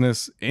opened a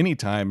business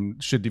anytime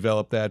should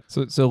develop that.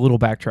 So a little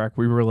backtrack.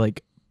 We were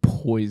like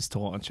poised to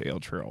launch Ale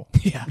Trail.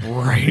 Yeah.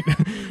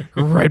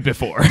 right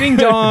before. Ding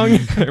dong.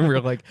 And we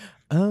were like,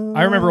 oh.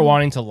 I remember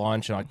wanting to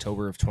launch in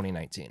October of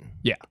 2019.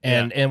 Yeah.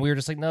 And we were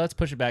just like, no, let's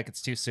push it back.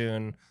 It's too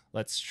soon.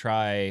 Let's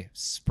try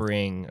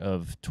spring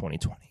of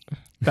 2020.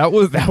 That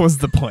was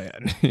the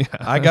plan. Yeah.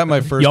 I got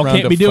my first Y'all round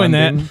can't of be doing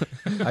funding.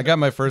 I got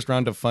my first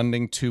round of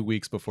funding 2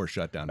 weeks before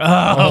shutdown.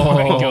 Oh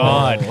my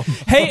God.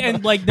 Hey,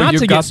 and like, not you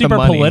to got get the super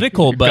money.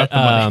 political, You but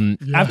got the money.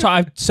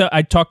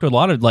 I talked to a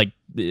lot of like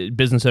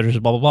business owners,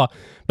 blah blah blah,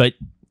 but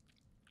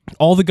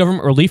all the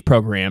government relief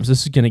programs,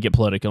 this is going to get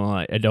political,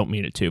 and I don't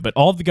mean it to, but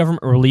all of the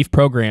government relief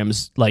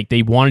programs, like,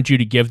 they wanted you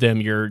to give them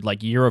your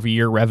like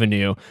year-over-year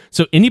revenue.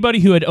 So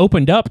anybody who had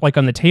opened up like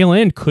on the tail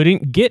end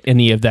couldn't get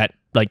any of that,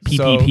 like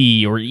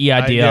PPP or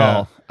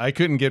EIDL. I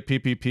couldn't get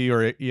PPP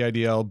or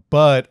EIDL,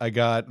 but I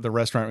got the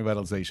Restaurant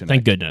Revitalization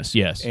Thank Act. goodness,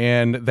 yes.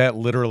 And that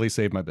literally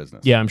saved my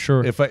business. Yeah, I'm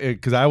sure.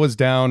 Because I was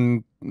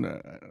down,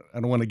 I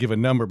don't want to give a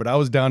number, but I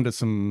was down to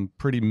some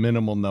pretty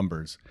minimal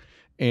numbers.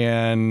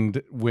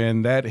 And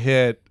when that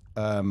hit,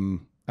 I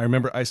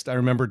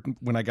remember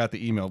when I got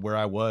the email where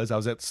I was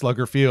at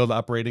Slugger Field,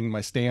 operating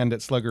my stand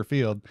at Slugger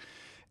Field,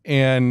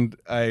 and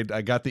I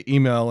got the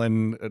email,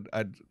 and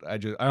I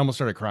almost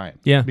started crying.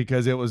 Yeah,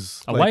 because it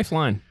was a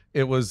lifeline.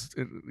 It was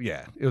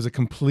a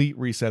complete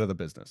reset of the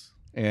business,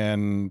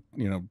 and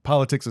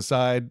politics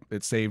aside,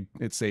 it saved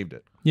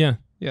it. Yeah.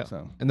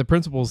 So. And the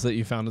principles that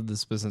you founded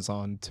this business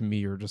on, to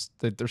me, are just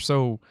they're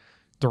so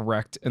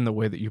direct in the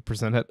way that you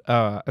present it.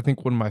 I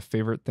think one of my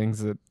favorite things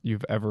that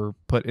you've ever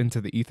put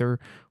into the ether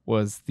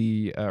was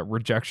the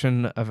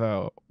rejection of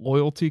a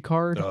loyalty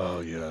card. Oh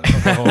yeah.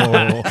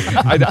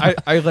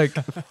 I like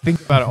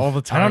think about it all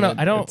the time.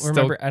 I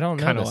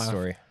don't know this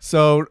story.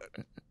 So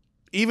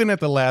even at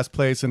the last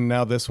place and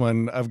now this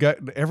one, I've got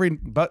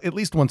at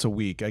least once a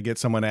week, I get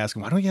someone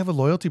asking, why don't you have a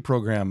loyalty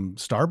program?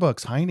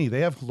 Starbucks, Heine,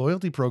 they have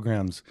loyalty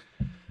programs.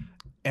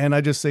 And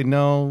I just say,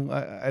 no,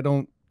 I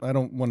don't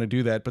want to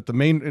do that. But the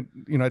main,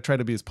 I try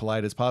to be as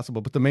polite as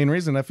possible. But the main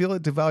reason, I feel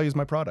it devalues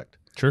my product.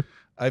 Sure.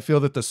 I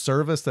feel that the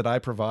service that I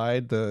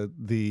provide,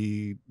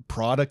 the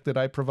product that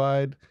I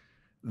provide,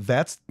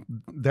 that's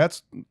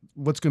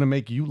what's going to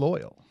make you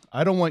loyal.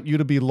 I don't want you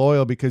to be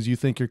loyal because you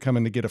think you're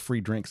coming to get a free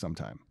drink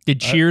sometime.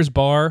 Did Cheers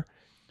Bar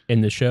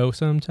in the show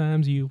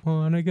Sometimes You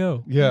Want to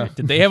Go? Yeah.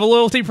 Did they have a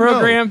loyalty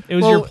program? No. It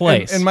was your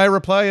place. And my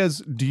reply is,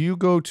 do you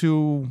go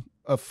to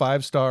a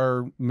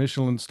 5-star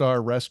Michelin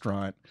star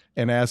restaurant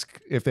and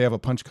ask if they have a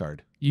punch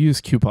card? You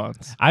use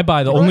coupons. I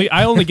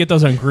only get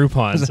those on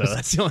Groupon, so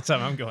that's the only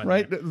time I'm going.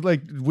 Right? There.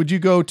 Like, would you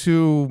go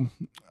to,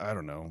 I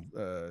don't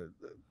know,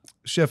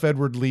 Chef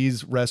Edward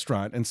Lee's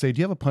restaurant and say, do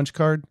you have a punch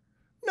card?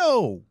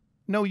 No,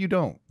 you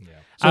don't. Yeah.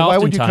 So why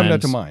would you come down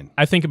to mine?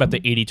 I think about the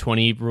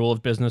 80-20 rule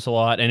of business a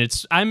lot, and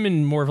I'm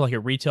in more of like a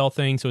retail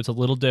thing, so it's a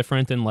little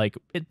different than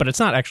but it's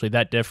not actually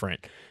that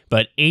different.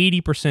 But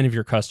 80% of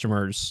your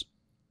customers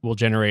will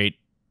generate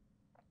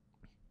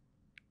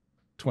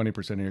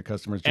 20% of your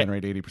customers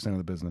generate 80% of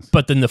the business.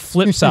 But then the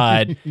flip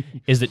side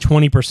is that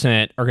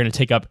 20% are going to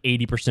take up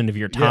 80% of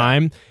your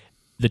time. Yeah.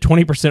 The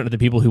 20% are the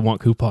people who want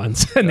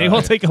coupons, and they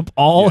will take up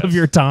all of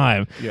your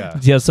time.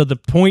 Yeah. So the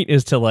point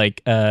is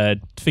to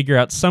figure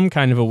out some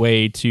kind of a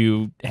way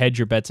to hedge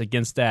your bets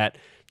against that,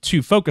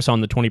 to focus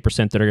on the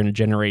 20% that are going to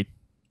generate,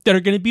 that are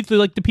going to be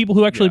the people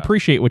who actually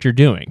appreciate what you're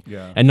doing,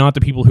 and not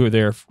the people who are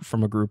there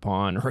from a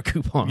Groupon or a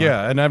coupon.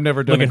 Yeah, and I've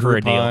never done a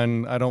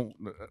Groupon.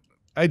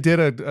 I did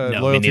a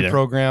loyalty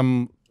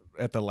program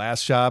at the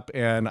last shop,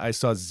 and I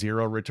saw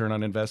zero return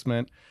on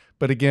investment.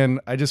 But again,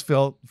 I just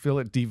feel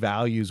it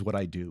devalues what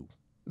I do.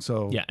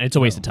 So yeah, it's a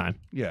waste of time.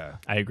 Yeah,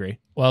 I agree.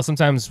 Well,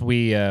 sometimes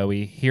we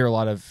hear a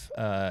lot of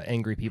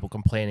angry people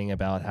complaining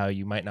about how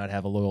you might not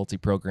have a loyalty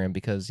program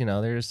because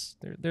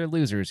they're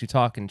losers who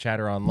talk and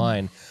chatter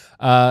online.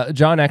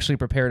 John actually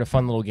prepared a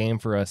fun little game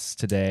for us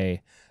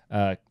today.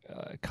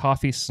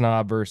 Coffee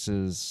snob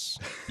versus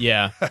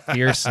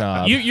beer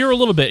snob. You're a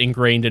little bit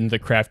ingrained in the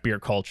craft beer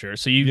culture,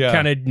 so you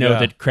kind of know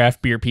that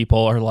craft beer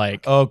people are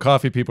like, oh,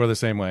 coffee people are the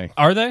same way.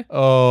 Are they?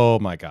 Oh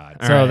my god!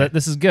 So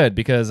this is good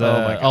because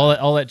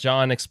I'll let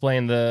John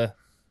explain the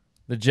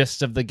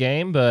gist of the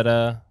game, but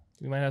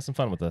we might have some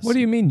fun with this. What do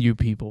you mean, you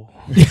people?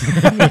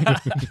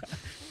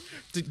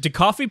 Do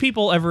coffee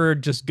people ever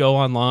just go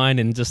online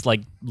and just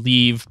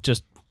leave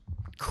just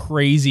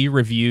crazy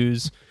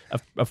reviews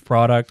of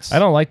products? I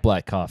don't like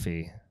black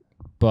coffee,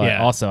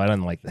 but also I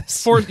don't like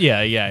this.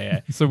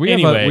 Yeah. So we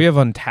have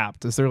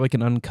Untapped. Is there like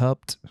an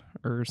Uncupped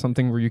or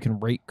something where you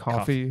can rate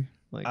coffee?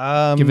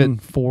 Give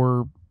it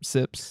 4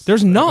 sips.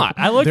 There's not.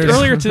 I looked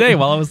earlier today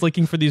while I was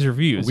looking for these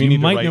reviews. You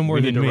might know more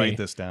than me. We need to write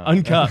this down.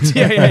 Uncupped.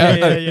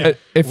 Yeah.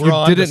 If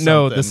you didn't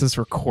know, this is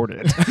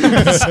recorded.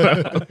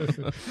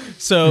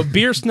 So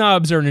beer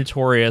snobs are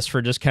notorious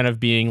for just kind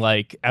of being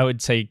I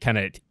would say kind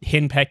of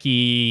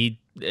henpecky,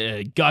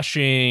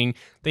 gushing.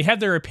 They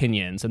have their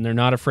opinions, and they're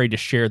not afraid to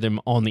share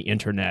them on the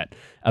internet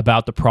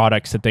about the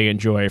products that they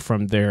enjoy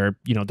from their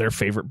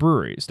favorite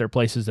breweries, their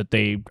places that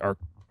they are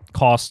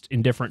cost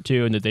indifferent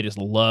to, and that they just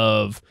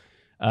love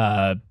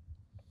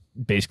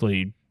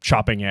basically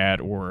shopping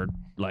at or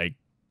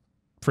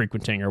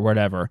frequenting or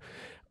whatever.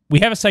 We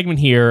have a segment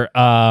here.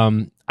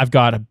 I've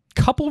got a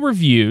couple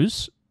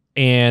reviews,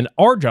 and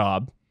our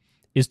job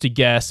is to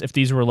guess if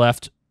these were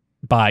left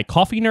by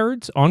coffee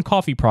nerds on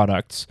coffee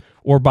products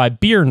or by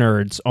beer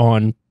nerds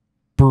on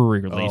brewery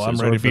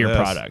releases or beer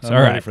products. I'm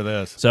ready for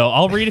this. So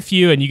I'll read a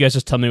few, and you guys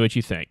just tell me what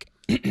you think.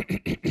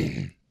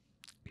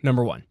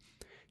 Number 1.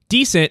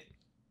 Decent,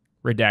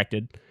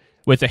 redacted,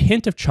 with a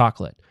hint of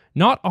chocolate.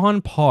 Not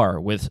on par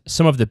with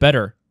some of the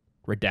better,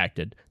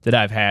 redacted, that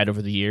I've had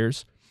over the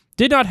years.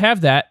 Did not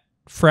have that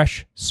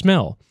fresh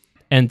smell.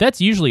 And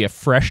that's usually a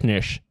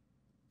freshness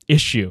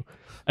issue.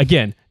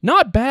 Again,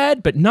 not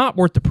bad, but not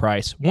worth the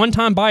price.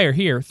 One-time buyer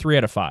here, 3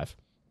 out of 5.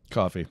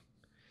 Coffee.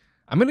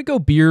 I'm going to go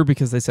beer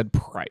because they said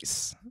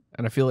price.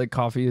 And I feel like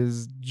coffee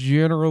is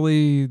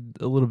generally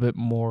a little bit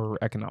more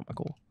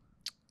economical.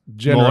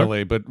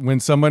 Generally, but when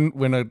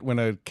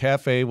a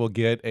cafe will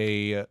get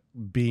a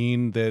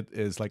bean that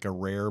is like a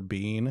rare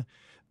bean,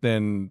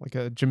 then like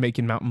a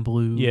Jamaican Mountain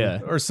Blue,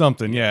 or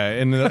something,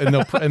 and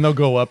they'll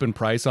go up in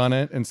price on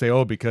it and say,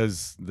 oh,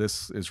 because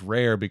this is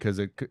rare because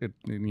it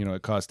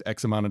cost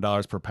X amount of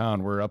dollars per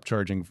pound, we're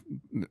upcharging.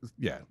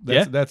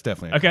 That's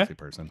definitely a coffee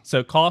person.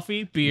 So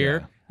coffee, beer.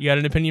 Yeah. You got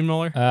an opinion,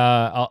 Mueller?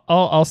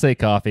 I'll say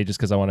coffee just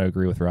because I want to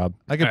agree with Rob.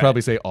 I could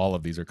probably say all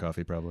of these are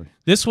coffee, probably.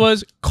 This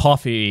was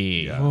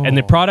coffee, and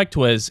the product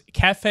was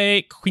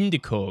Cafe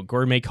Quindico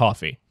Gourmet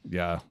Coffee.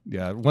 Yeah.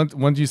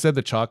 Once you said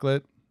the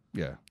chocolate,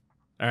 All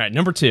right,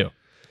 number 2.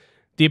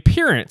 The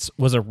appearance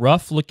was a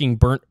rough-looking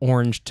burnt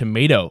orange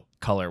tomato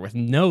color with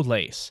no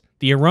lace.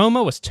 The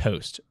aroma was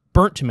toast,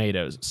 burnt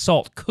tomatoes,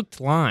 salt, cooked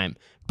lime,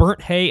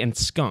 burnt hay, and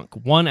skunk.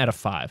 1 out of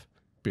 5.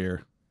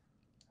 Beer.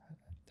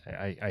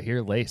 I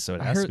hear lace, so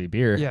it has to be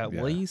beer. Yeah,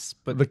 lace,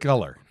 but the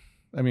color.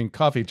 I mean,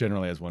 coffee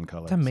generally has one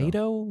color.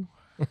 Tomato.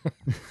 So.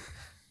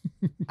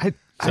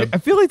 I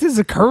feel like this is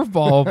a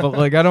curveball, but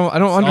I don't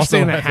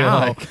understand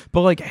how.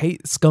 But hey,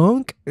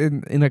 skunk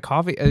in a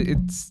coffee,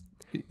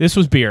 This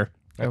was beer.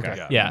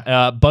 Okay.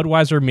 Yeah.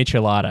 Budweiser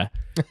Michelada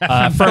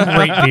from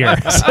Rate Beer.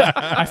 So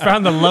I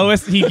found the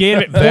lowest. He gave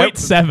it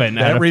 0.7.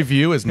 That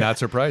review is not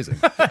surprising.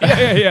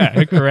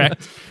 Yeah,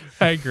 correct.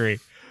 I agree.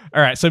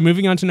 All right, so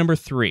moving on to number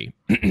 3.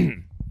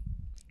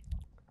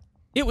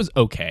 It was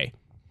okay.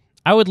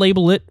 I would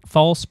label it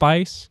fall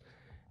spice,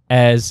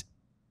 as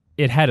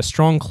it had a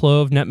strong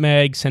clove,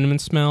 nutmeg, cinnamon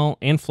smell,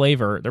 and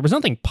flavor. There was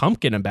nothing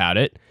pumpkin about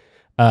it.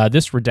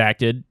 This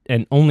redacted,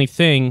 and only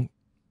thing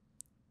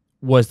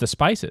was the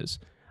spices.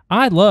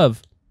 I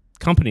love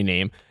company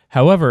name.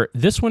 However,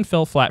 this one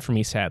fell flat for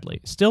me, sadly.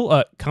 Still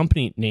a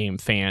company name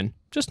fan,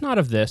 just not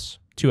of this.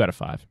 2 out of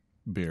 5.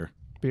 Beer.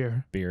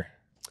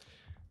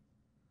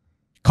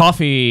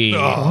 Coffee.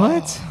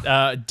 What?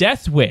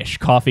 Death Wish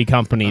Coffee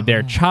Company.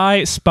 Their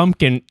chai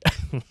spunkin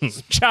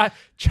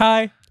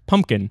chai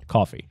pumpkin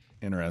coffee.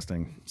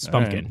 Interesting.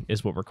 Spunkin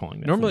is what we're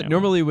calling it.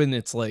 Normally when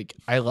it's like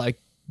I like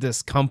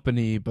this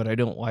company, but I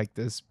don't like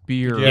this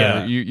beer.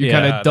 Yeah. You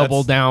kind of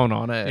double down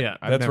on it. Yeah.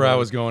 That's where I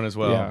was going as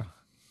well. Yeah.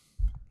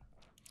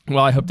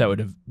 Well, I hope that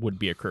would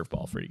be a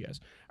curveball for you guys.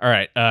 All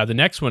right, the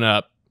next one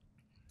up,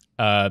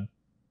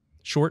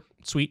 short,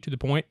 sweet, to the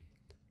point.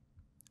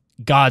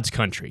 God's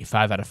Country,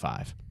 5 out of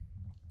 5.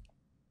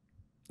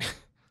 I'm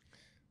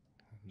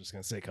just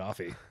gonna say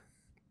coffee.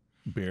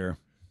 Beer.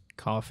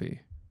 Coffee.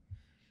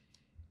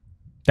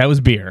 That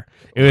was beer.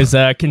 It was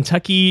a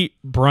Kentucky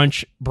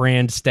Brunch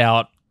brand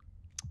stout,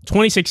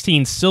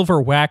 2016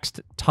 silver waxed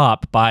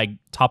top by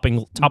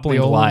Toppling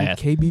Goliath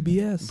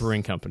KBBS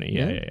Brewing Company.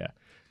 Yeah.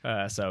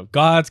 So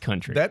God's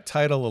Country. That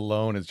title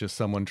alone is just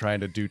someone trying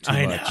to do too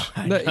much.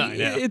 I know.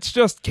 It's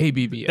just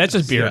KBBS. That's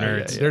just beer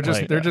Yeah,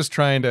 nerds. They're just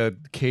trying to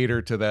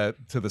cater to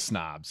the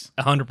snobs.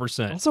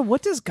 100%. Also,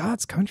 what does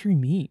God's Country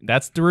mean?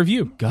 That's the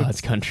review. God's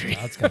Country.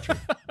 God's country.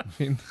 I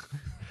mean,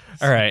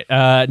 All right.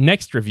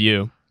 Next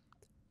review.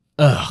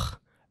 Ugh.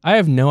 I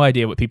have no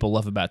idea what people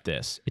love about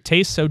this. It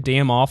tastes so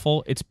damn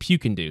awful. It's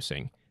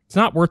puke-inducing. It's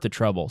not worth the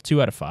trouble.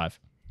 2 out of 5.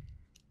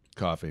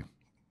 Coffee.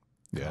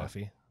 Yeah.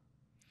 Coffee.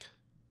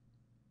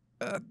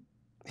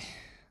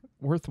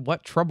 worth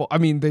what trouble? I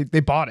mean, they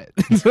bought it,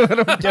 so I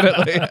don't get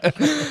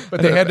it.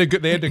 But they had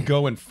to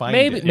go and find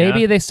it.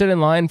 Maybe they stood in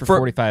line for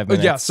 45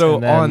 minutes. Yeah. So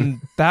and then-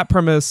 on that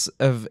premise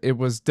of it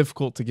was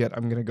difficult to get,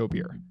 I'm gonna go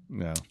beer.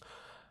 No.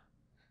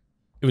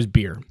 It was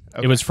beer.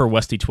 Okay. It was for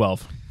Westy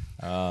 12.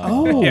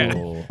 Oh. Yeah.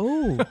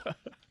 Oh,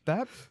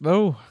 that.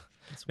 Oh,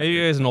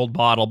 Maybe it was an old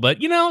bottle, but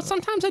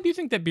sometimes I do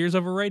think that beer's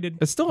overrated.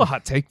 it's still a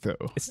hot take though.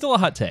 It's still a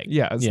hot take.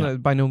 Yeah, it's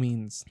not by no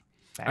means.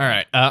 All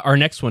right. Our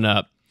next one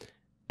up.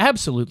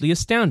 Absolutely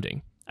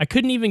astounding. I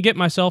couldn't even get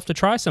myself to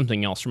try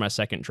something else for my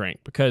second drink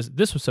because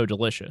this was so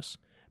delicious.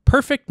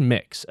 Perfect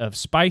mix of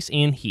spice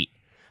and heat.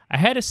 I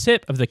had a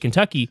sip of the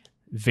Kentucky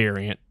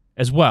variant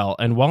as well,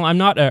 and while I'm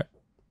not a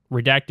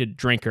redacted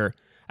drinker,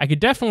 I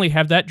could definitely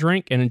have that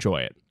drink and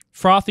enjoy it.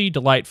 Frothy,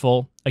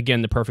 delightful.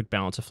 Again, the perfect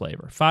balance of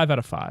flavor. 5 out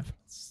of 5.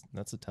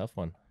 That's a tough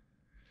one.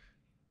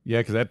 Yeah,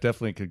 because that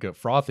definitely could go.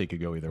 Frothy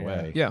could go either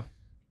way. Yeah,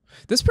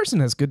 this person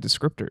has good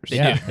descriptors.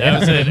 Yeah. That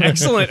was an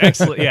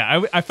excellent.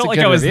 Yeah, I felt like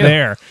good I was review.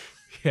 there.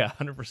 Yeah,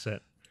 100%.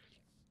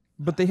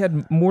 but they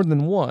had more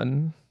than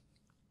one.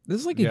 This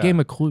is like a game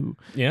of Clue.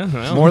 Yeah,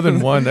 well. More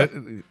than one.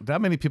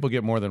 That many people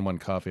get more than one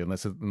coffee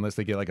unless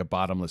they get like a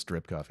bottomless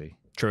drip coffee.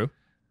 True.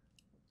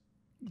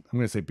 I'm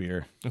gonna say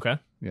beer. Okay,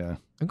 Yeah.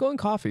 I'm going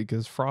coffee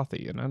because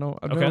frothy, and I've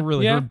Okay. never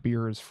really Yeah. heard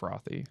beer is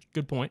frothy.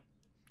 good point.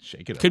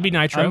 Shake it. Could be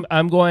nitro.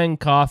 I'm going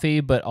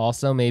coffee, but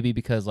also maybe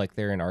because like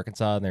they're in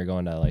Arkansas and they're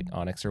going to like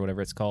Onyx or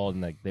whatever it's called,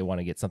 and like they want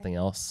to get something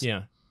else.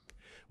 Yeah.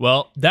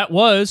 Well, that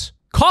was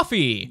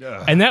coffee,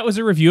 Ugh. and that was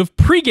a review of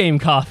Pregame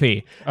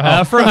Coffee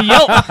from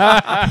Yelp.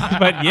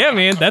 But yeah,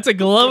 man, that's a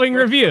glowing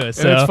review.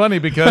 So And it's funny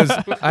because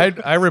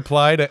I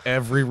reply to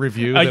every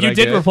review. That you I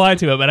did get. reply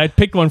to it, but I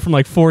picked one from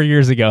like 4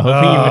 years ago,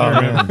 hoping you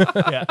would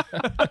remember. Yeah,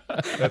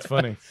 That's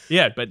funny.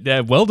 yeah, but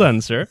well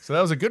done, sir. So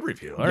that was a good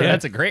review. All Yeah, right.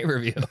 that's a great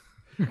review.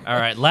 All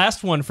right,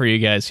 last one for you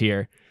guys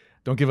here.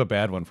 Don't give a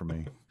bad one for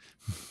me.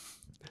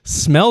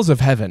 Smells of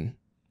heaven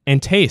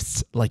and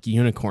tastes like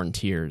unicorn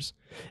tears.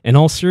 In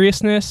all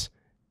seriousness,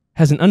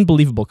 has an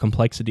unbelievable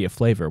complexity of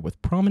flavor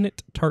with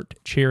prominent tart,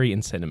 cherry,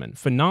 and cinnamon.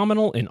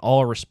 Phenomenal in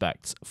all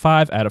respects.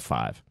 5 out of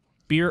 5.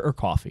 Beer or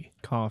coffee?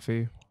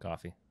 Coffee.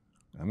 Coffee.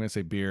 I'm gonna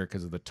say beer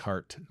because of the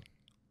tart.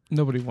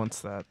 Nobody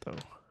wants that though.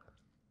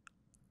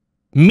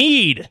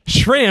 Mead,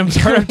 Shrimp's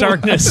Heart of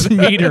Darkness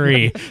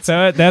Meadery.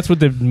 So that's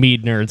what the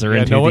mead nerds are Yeah,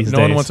 into no one these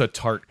days. wants a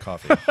tart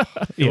coffee.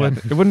 It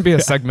wouldn't be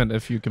a segment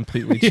if you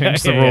completely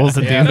changed the yeah, rules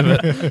yeah. at the end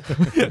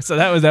of it. So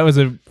that was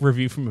a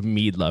review from a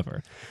mead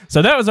lover.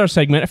 So that was our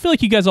segment. I feel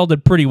like you guys all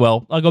did pretty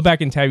well. I'll go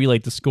back and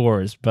tabulate the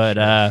scores, but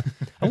a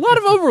lot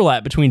of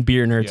overlap between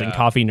beer nerds and Yeah,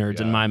 coffee nerds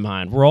in yeah. my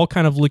mind. We're all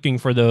kind of looking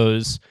for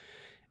those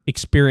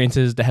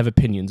experiences to have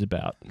opinions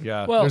about.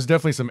 Yeah, Well- there's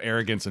definitely some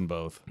arrogance in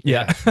both.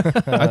 Yeah.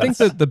 I think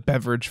that the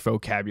beverage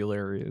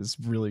vocabulary is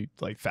really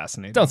like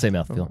fascinating. Don't say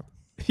mouthfeel.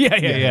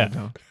 yeah.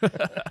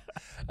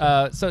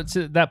 No. So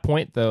to that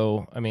point,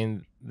 though, I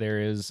mean, there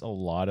is a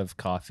lot of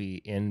coffee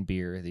in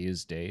beer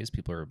these days.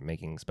 People are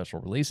making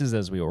special releases,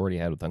 as we already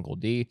had with Uncle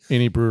D.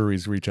 Any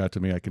breweries reach out to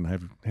me, I can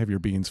have your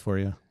beans for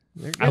you.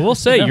 I will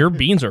say your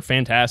beans are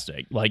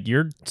fantastic. Like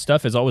your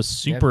stuff is always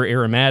super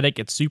aromatic.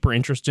 It's super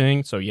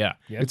interesting. So yeah,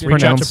 It's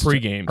reach out to pronounced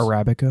Pregames.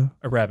 Arabica.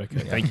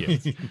 Arabica. Thank you.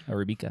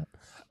 Arabica.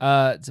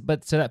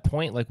 But to that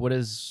point, like,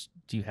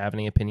 do you have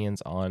any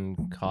opinions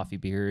on coffee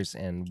beers,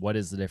 and what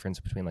is the difference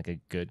between like a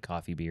good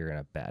coffee beer and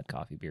a bad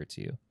coffee beer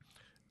to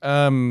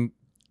you?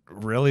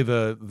 Really,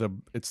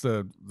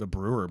 the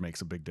brewer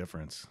makes a big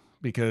difference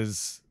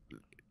because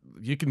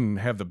you can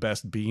have the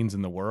best beans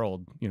in the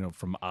world,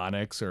 from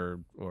Onyx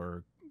or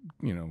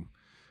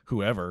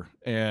whoever,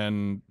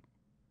 and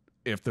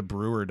if the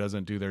brewer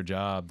doesn't do their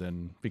job,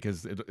 then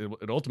because it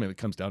ultimately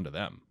comes down to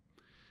them.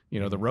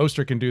 The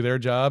roaster can do their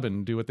job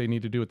and do what they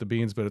need to do with the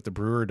beans, but if the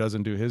brewer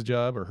doesn't do his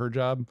job or her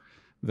job,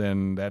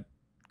 then that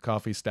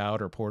coffee,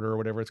 stout or porter or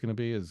whatever it's going to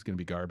be is going to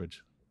be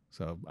garbage.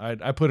 So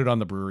I put it on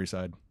the brewery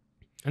side.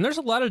 And there's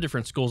a lot of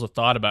different schools of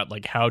thought about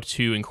like how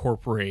to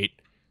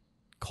incorporate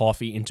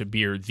coffee into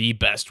beer the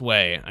best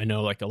way. I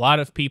know like a lot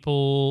of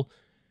people,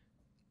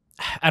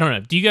 I don't know.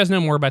 Do you guys know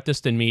more about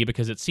this than me?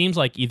 Because it seems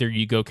like either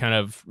you go kind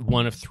of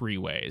one of three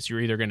ways. You're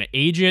either going to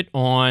age it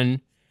on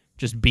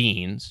just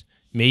beans.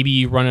 Maybe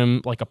you run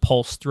them like a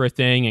pulse through a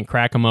thing and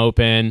crack them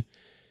open.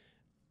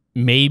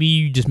 Maybe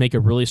you just make a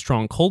really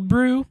strong cold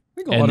brew.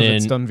 I think a lot of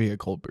it's done via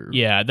cold brew.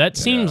 Yeah, that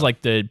seems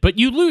like but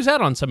you lose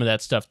out on some of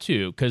that stuff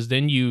too, because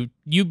then you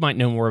might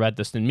know more about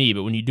this than me,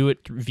 but when you do it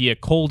via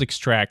cold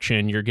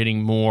extraction, you're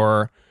getting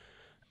more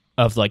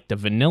of like the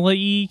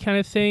vanilla-y kind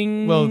of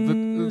thing.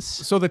 Well,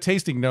 so the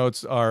tasting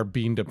notes are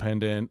bean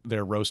dependent,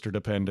 they're roaster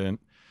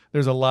dependent.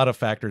 There's a lot of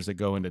factors that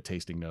go into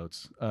tasting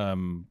notes.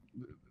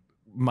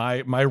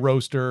 My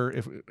roaster,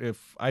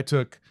 if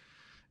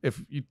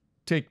you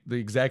take the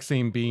exact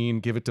same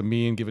bean, give it to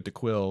me and give it to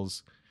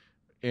Quills,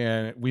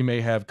 and we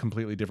may have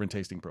completely different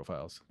tasting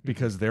profiles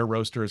because their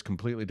roaster is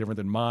completely different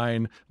than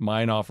mine.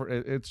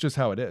 It's just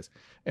how it is.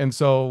 And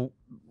so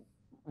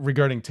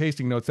regarding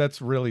tasting notes, that's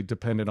really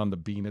dependent on the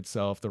bean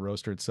itself, the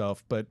roaster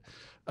itself. But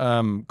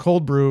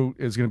cold brew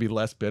is going to be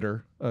less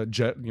bitter.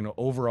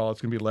 Overall,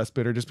 it's going to be less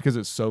bitter just because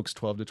it soaks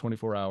 12 to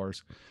 24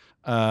 hours.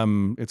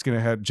 It's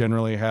going to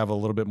generally have a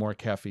little bit more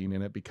caffeine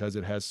in it because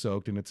it has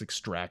soaked and it's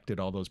extracted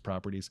all those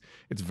properties.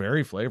 It's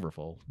very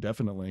flavorful,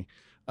 definitely.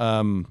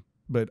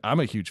 But I'm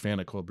a huge fan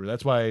of cold brew.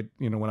 That's why,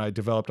 when I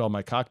developed all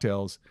my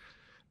cocktails,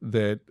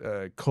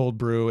 that cold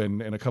brew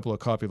and a couple of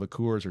coffee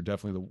liqueurs are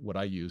definitely what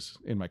I use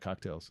in my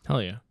cocktails.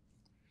 Hell yeah.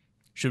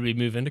 Should we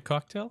move into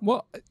cocktail?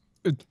 Well,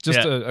 just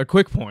a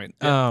quick point.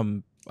 Yeah.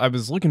 I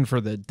was looking for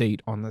the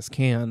date on this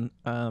can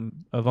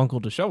of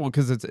Uncle Disheveled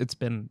because it's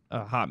been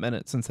a hot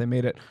minute since they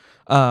made it.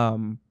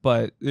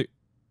 But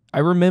I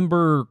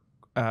remember,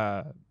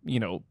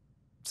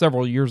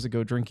 several years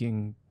ago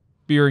drinking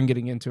beer and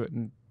getting into it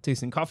and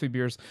tasting coffee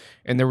beers,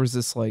 and there was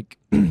this like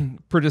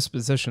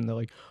predisposition that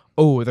like,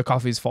 oh, the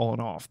coffee's fallen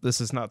off. This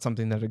is not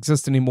something that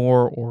exists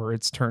anymore, or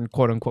it's turned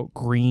quote unquote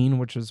green,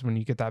 which is when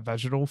you get that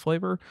vegetal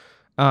flavor.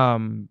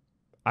 And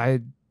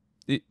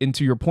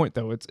to your point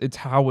though, it's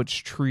how it's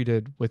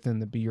treated within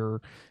the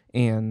beer,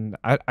 and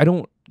I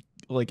don't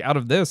like out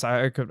of this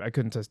I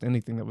couldn't taste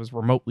anything that was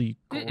remotely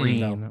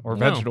green or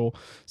vegetal.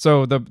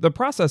 So the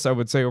process I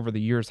would say over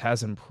the years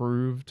has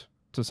improved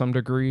to some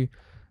degree.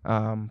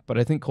 But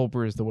I think cold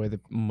brew is the way that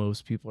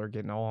most people are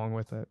getting along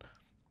with it.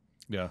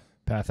 Yeah.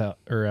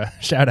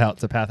 Shout out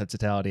to Path of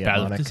Totality.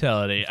 Path of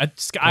Totality.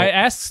 I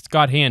asked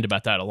Scott Hand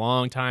about that a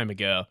long time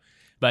ago,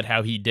 about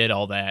how he did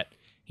all that.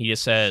 He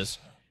just says,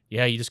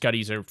 yeah, you just got to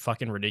use a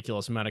fucking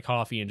ridiculous amount of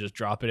coffee and just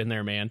drop it in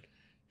there, man.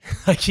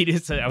 Like he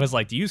just said, I was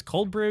like, do you use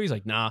cold brew? He's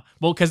like, nah.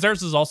 Well, because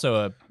theirs is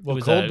also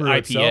cold brew IPA.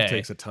 itself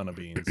takes a ton of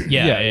beans.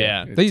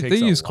 Yeah. They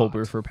use cold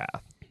brew for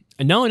Path.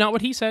 No, not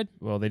what he said.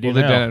 Well, they do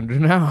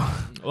now.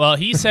 Well,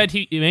 he said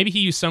maybe he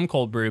used some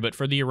cold brew, but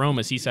for the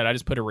aromas, he said I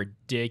just put a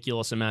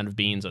ridiculous amount of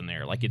beans in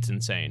there, like it's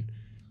insane.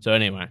 So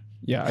anyway,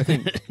 yeah, I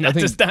think not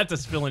to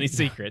spill any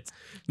secrets.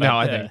 But, no,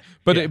 I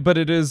think, but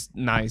it is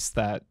nice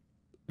that,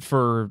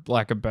 for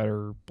lack of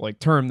better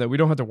term, that we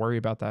don't have to worry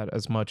about that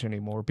as much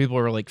anymore. People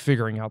are like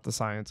figuring out the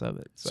science of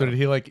it. So did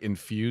he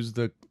infuse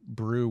the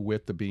brew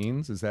with the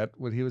beans? Is that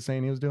what he was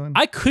saying he was doing?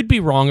 I could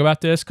be wrong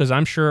about this because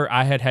I'm sure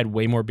I had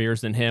way more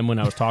beers than him when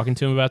I was talking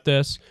to him about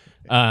this.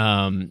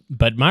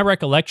 But my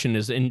recollection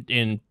is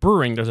in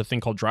brewing, there's a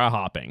thing called dry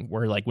hopping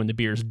where when the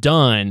beer's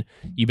done,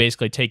 you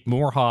basically take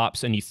more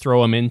hops and you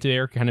throw them into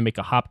there, kind of make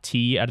a hop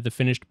tea out of the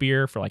finished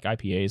beer for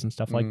IPAs and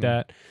stuff like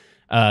that.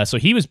 So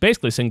he was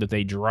basically saying that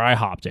they dry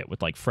hopped it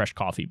with fresh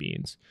coffee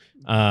beans.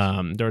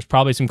 There was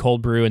probably some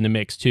cold brew in the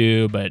mix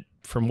too, but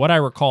from what I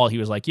recall, he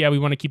was like, yeah, we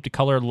want to keep the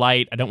color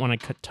light. I don't want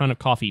a ton of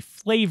coffee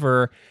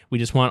flavor. We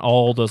just want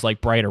all those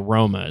bright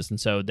aromas. And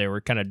so they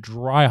were kind of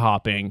dry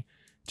hopping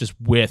just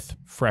with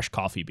fresh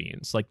coffee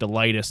beans, the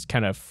lightest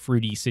kind of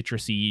fruity,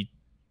 citrusy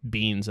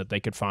beans that they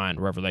could find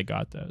wherever they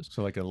got those.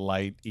 So a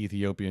light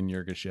Ethiopian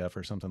Yirgacheffe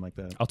or something like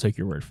that. I'll take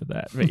your word for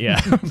that. But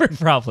yeah,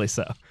 probably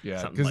so.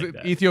 Yeah, because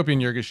Ethiopian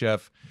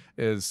Yirgacheffe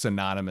is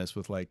synonymous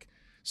with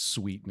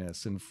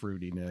sweetness and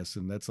fruitiness,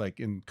 and that's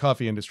in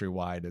coffee industry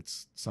wide,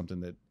 it's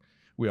something that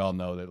we all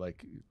know that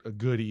a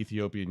good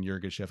Ethiopian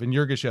Yirgacheffe, and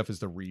Yirgacheffe is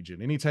the region.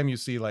 Anytime you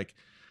see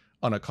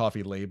on a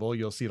coffee label,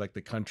 you'll see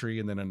the country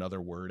and then another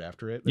word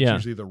after it. That's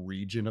usually the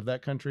region of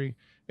that country.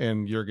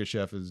 And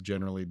Yirgacheffe is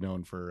generally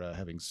known for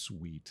having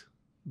sweet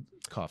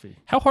coffee.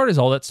 How hard is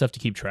all that stuff to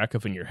keep track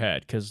of in your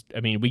head? Because,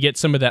 we get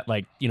some of that,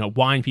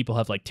 wine people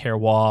have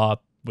terroir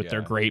with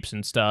their grapes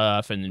and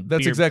stuff. And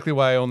that's exactly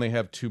why I only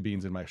have 2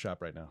 beans in my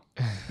shop right now,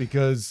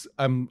 because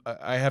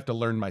I have to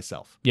learn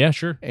myself. Yeah,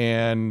 sure.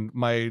 And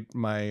my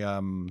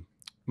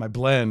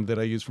blend that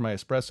I use for my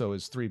espresso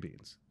is 3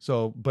 beans.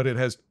 So, but it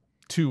has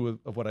 2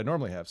 of what I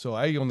normally have. So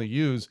I only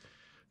use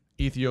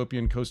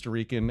Ethiopian, Costa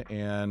Rican,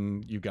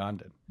 and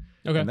Ugandan.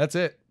 Okay. And that's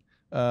it.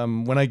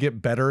 When I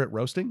get better at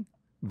roasting,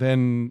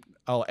 then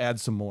I'll add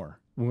some more.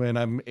 When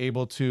I'm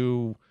able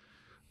to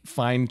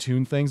fine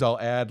tune things, I'll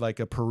add like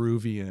a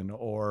Peruvian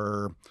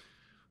or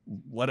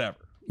whatever.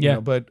 Yeah.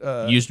 But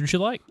Use what you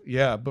like.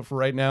 yeah, but for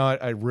right now,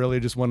 I really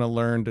just want to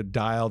learn to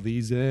dial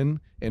these in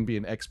and be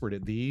an expert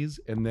at these,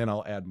 and then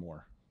I'll add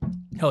more.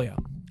 Hell yeah.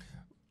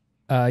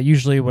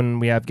 Usually when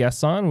we have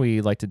guests on,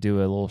 we like to do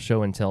a little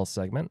show and tell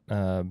segment.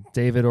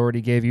 David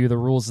already gave you the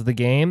rules of the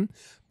game,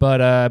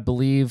 but I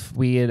believe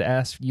we had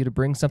asked you to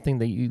bring something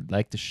that you'd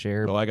like to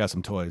share. Oh, I got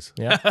some toys.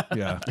 Yeah.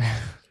 Yeah.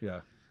 Yeah.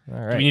 All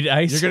Do right. we need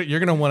ice? You're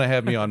gonna want to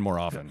have me on more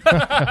often.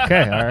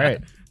 Okay. All right.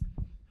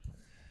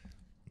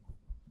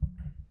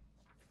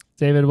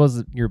 David, what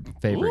was your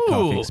favorite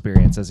coffee Ooh.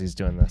 experience as he's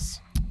doing this?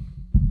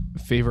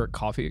 Favorite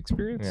coffee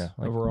experience Yeah,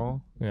 like-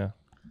 overall? Yeah.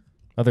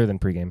 Other than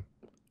pregame.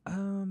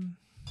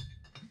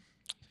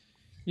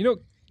 You know,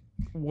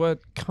 what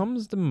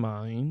comes to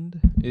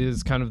mind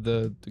is kind of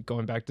the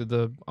going back to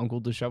the Uncle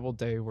Disheveled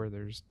day where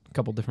there's a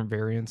couple different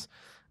variants.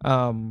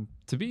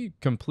 To be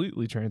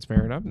completely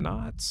transparent, I'm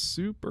not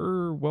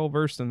super well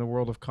versed in the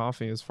world of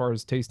coffee as far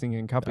as tasting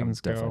and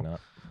cuppings Definitely go.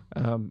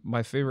 not.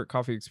 My favorite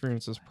coffee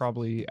experience was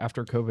probably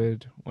after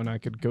COVID when I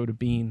could go to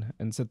Bean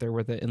and sit there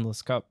with an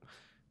endless cup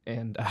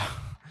and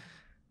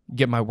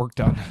get my work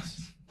done.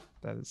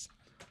 That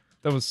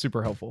was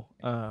super helpful.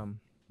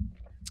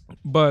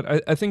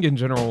 But I think in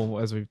general,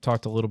 as we've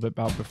talked a little bit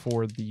about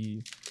before,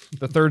 the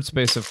third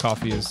space of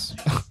coffee is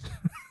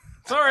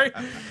Sorry.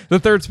 the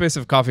third space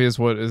of coffee is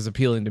what is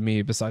appealing to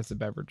me besides the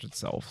beverage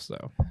itself.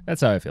 So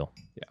That's how I feel.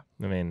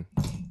 Yeah. I mean,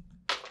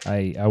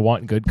 I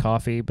want good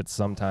coffee, but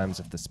sometimes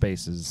if the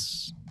space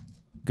is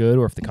good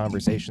or if the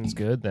conversation's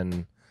good,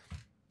 then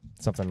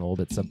something a little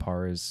bit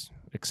subpar is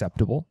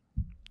acceptable.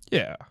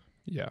 yeah.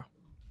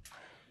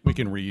 We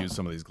can reuse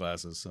some of these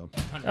glasses. So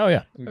Oh,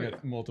 yeah. we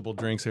got multiple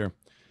drinks here.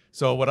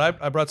 So what I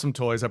brought some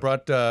toys. I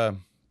brought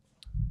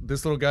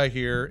this little guy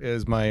here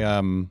is my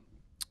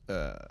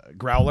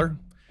growler,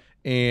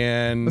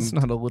 and That's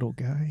not a little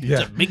guy. yeah,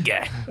 It's a big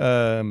guy.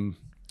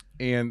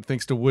 and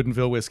thanks to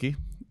Woodinville whiskey.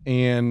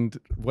 And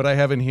what I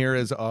have in here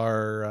is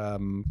our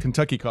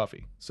Kentucky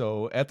coffee.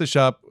 So at the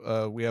shop,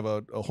 we have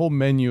a whole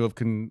menu of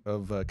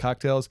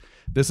cocktails.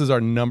 This is our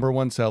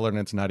 #1 seller, and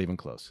it's not even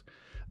close.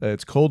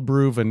 It's cold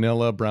brew,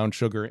 vanilla, brown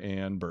sugar,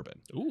 and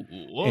bourbon. Ooh,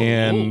 whoa,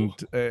 And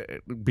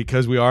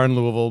because we are in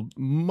Louisville,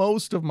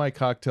 most of my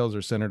cocktails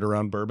are centered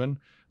around bourbon.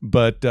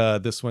 But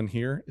this one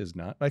here is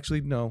not.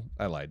 Actually, no,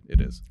 I lied. It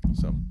is.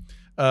 So,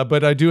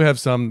 but I do have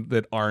some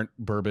that aren't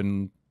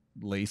bourbon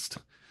laced.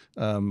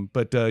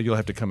 But you'll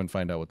have to come and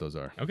find out what those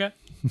are. Okay.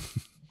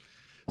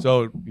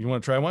 So you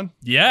want to try one?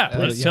 Yeah.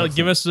 Let's yeah.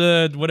 give us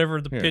whatever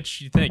the Here.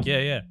 pitch you think.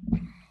 Yeah.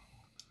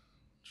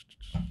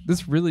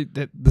 This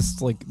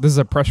is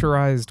a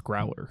pressurized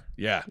growler.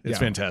 Yeah, it's Yeah.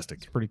 fantastic.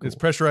 It's pretty cool. It's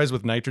pressurized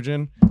with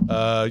nitrogen.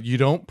 You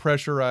don't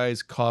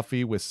pressurize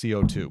coffee with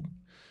CO2.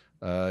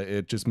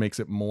 It just makes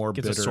it more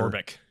Gets bitter.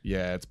 ascorbic.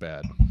 Yeah, it's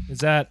bad. Is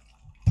that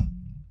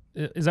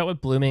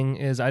what blooming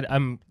is?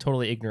 I'm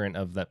totally ignorant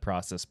of that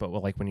process, but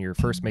like when you're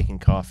first making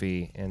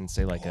coffee and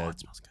say like It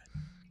smells good.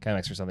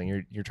 Chemex or something,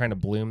 you're trying to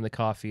bloom the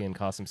coffee and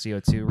cause some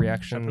CO2 Should I put a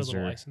reactions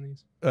little or ice in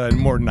these?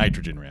 More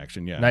nitrogen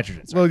reaction. Yeah,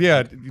 nitrogen. Sorry. Well,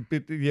 yeah,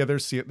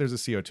 there's a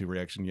CO2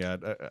 reaction. Yeah,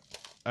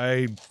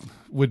 I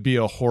would be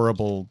a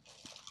horrible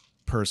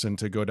person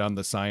to go down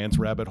the science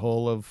rabbit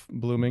hole of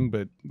blooming,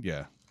 but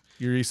yeah,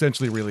 you're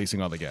essentially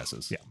releasing all the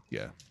gases.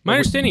 Yeah. My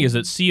understanding is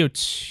that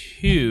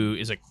CO2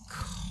 is a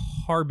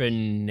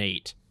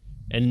carbonate,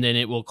 and then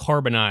it will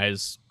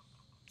carbonize,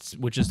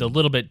 which is a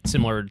little bit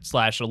similar /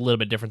 a little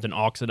bit different than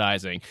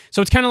oxidizing.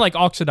 So it's kind of like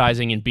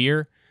oxidizing in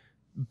beer,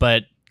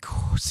 but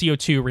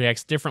CO2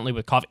 reacts differently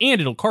with coffee,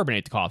 and it'll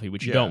carbonate the coffee,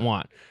 which you Yeah. don't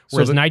want. So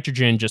Whereas the-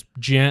 nitrogen just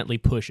gently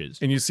pushes.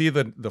 And you see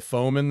the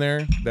foam in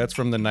there? That's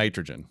from the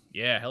nitrogen.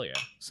 Yeah, hell yeah.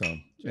 So,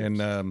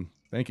 and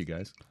thank you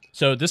guys.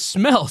 So this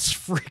smells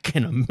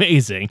freaking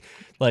amazing.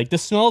 Like,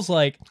 this smells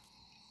like,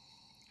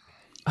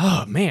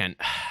 oh man.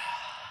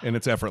 And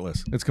it's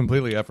effortless. It's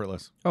completely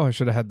effortless. Oh, I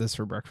should have had this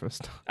for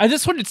breakfast.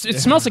 This one, it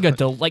smells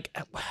like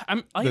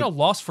I'm at a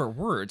loss for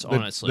words,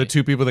 honestly. The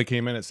two people that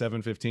came in at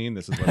 7:15,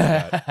 this is what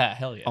they got.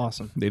 Hell yeah.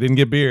 Awesome. They didn't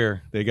get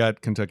beer. They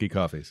got Kentucky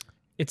coffees.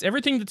 It's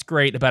everything that's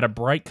great about a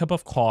bright cup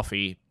of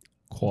coffee,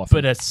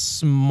 but a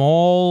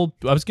small.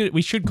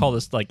 We should call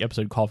this like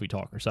episode coffee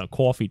talk or something.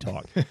 Coffee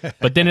talk.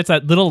 But then it's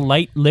that little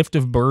light lift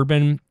of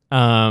bourbon.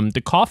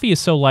 The coffee is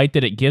so light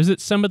that it gives it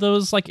some of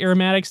those like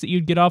aromatics that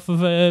you'd get off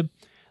of a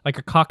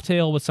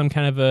cocktail with some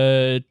kind of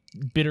a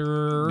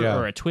bitter Yeah.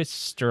 or a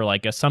twist or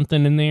like a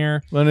something in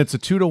there. Well, and it's a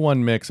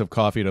 2-to-1 mix of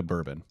coffee to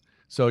bourbon.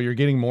 So you're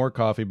getting more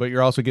coffee, but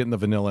you're also getting the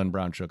vanilla and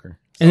brown sugar.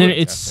 And then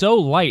it's so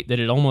light that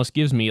it almost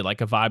gives me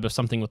like a vibe of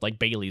something with like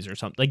Bailey's or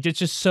something. Like, it's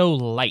just so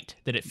light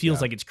that it feels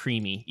like it's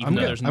creamy, even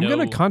though there's no... I'm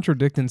going to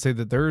contradict and say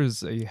that there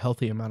is a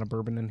healthy amount of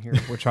bourbon in here,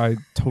 which I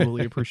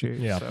totally appreciate.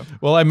 Yeah. So.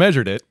 Well, I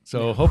measured it,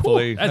 so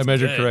hopefully I that's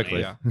measured good, correctly.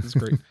 Yeah, it's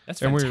great.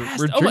 That's And we're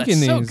fantastic. Oh, drinking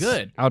that's so these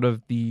good. out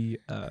of the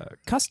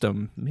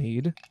custom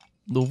made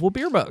Louisville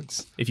beer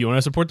mugs. If you want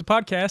to support the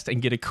podcast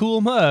and get a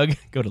cool mug,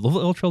 go to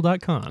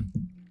LouisvilleIltrail.com.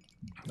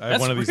 I have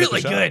That's one of these at the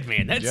really shop. good,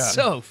 man. That's Yeah.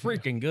 so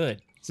freaking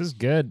good. This is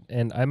good,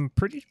 and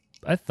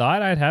I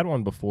thought I'd had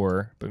one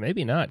before, but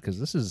maybe not because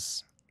this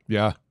is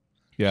Yeah,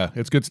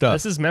 it's good stuff.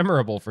 this is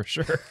memorable for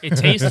sure. It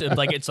tastes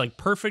like it's like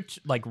perfect,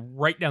 like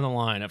right down the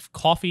line of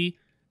coffee,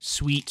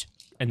 sweet,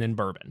 and then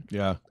bourbon.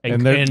 Yeah, And-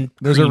 and, and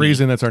there's a creamy.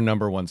 reason that's our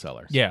number one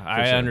seller. Yeah,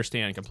 I sure.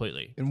 understand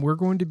completely. And we're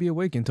going to be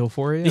awake until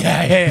 4 a.m.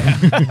 Yeah.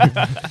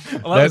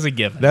 Well, that was a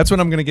given. That's when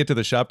I'm going to get to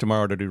the shop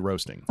tomorrow to do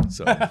roasting.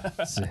 So,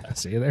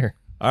 See you there.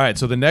 all right.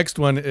 So the next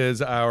one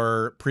is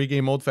our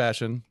pregame old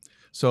fashioned.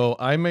 So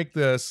I make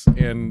this,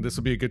 and this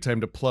will be a good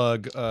time to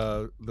plug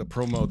the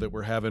promo that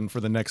we're having for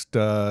the next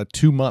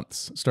 2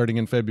 months, starting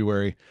in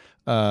February.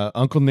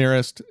 Uncle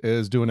Nearest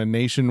is doing a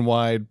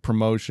nationwide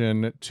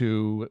promotion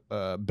to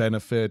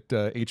benefit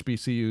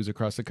HBCUs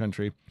across the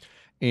country.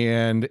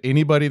 And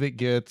anybody that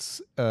gets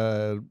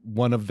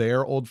one of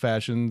their old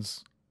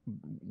fashions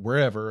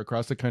wherever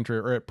across the country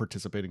or at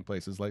participating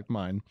places like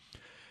mine,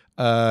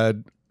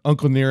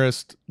 Uncle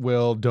Nearest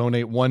will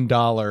donate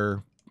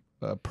 $1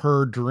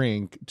 per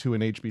drink to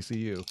an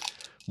HBCU.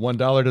 $1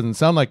 doesn't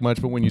sound like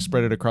much, but when you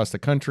spread it across the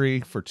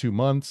country for 2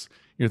 months,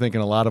 you're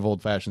thinking a lot of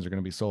old fashions are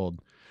going to be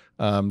sold.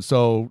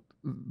 So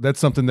that's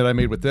something that I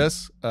made with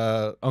this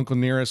Uncle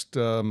Nearest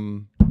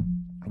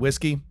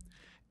whiskey,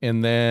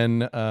 and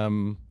then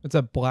It's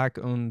a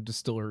black-owned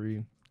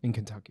distillery in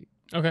Kentucky.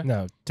 Okay.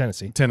 No,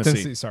 Tennessee.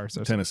 Tennessee. Sorry.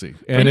 Tennessee.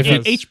 And And if you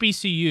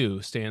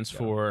HBCU stands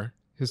for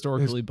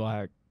Historically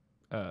black.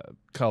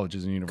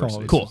 colleges and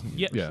universities. cool.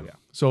 Yeah. Yeah.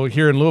 So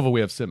here in Louisville, we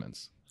have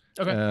Simmons.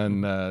 Okay.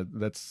 And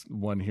that's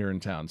one here in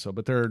town. So,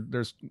 but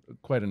there's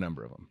quite a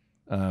number of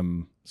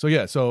them.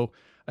 So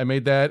I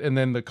made that, and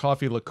then the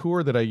coffee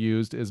liqueur that I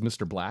used is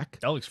Mr. Black.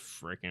 That looks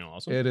freaking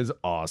awesome. It is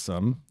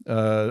awesome.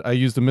 I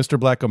used the Mr.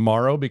 Black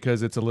Amaro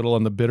because it's a little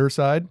on the bitter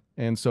side,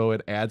 and so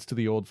it adds to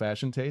the old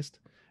fashioned taste.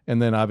 And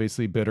then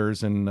obviously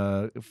bitters, and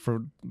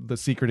for the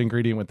secret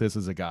ingredient with this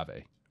is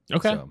agave.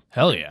 Okay. So,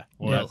 Hell yeah.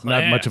 Well,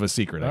 not much of a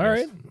secret. All I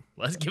guess. right.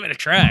 Let's give it a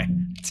try.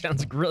 It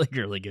sounds really,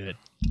 really good.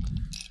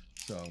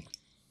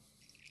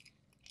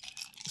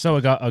 So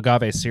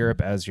Agave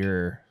syrup as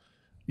your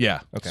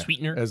yeah, okay.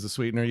 Sweetener. as the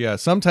sweetener. Yeah,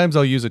 sometimes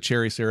I'll use a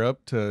cherry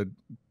syrup to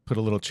put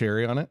a little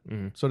cherry on it,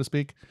 so to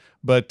speak.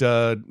 But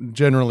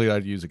generally,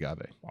 I'd use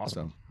agave.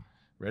 Awesome. So,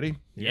 ready?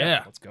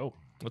 Yeah. Let's go.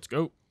 Let's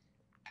go.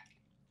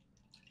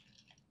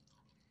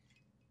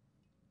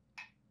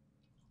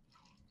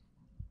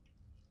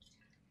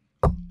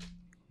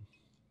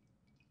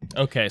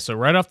 Okay, so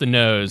right off the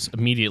nose,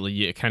 immediately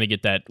you kind of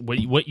get that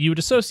what you would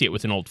associate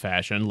with an old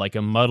fashioned, like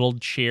a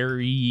muddled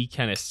cherry,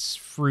 kind of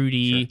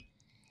fruity. Sure.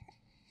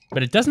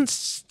 But it doesn't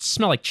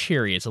smell like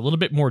cherry. It's a little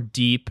bit more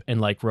deep and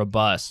like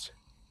robust.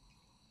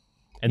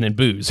 And then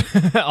booze,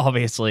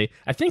 obviously.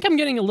 I think I'm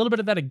getting a little bit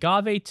of that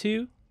agave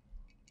too.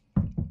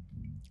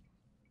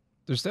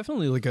 There's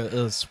definitely like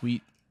a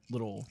sweet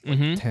little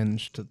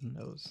tinge to the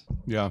nose.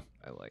 Yeah.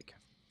 I like.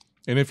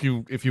 And if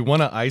you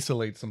want to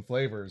isolate some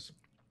flavors,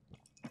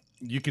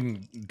 you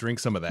can drink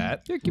some of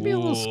that. Yeah, give me a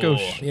little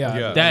skosh.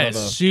 Yeah. That is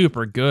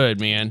super good,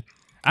 man.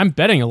 I'm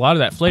betting a lot of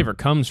that flavor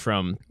comes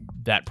from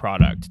that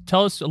product.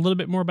 Tell us a little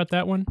bit more about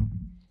that one.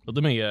 But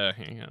let me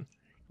hang on.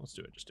 Let's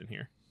do it just in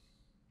here.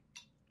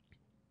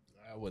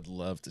 I would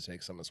love to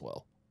take some as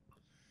well.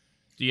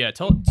 Yeah,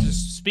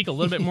 just speak a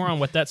little bit more on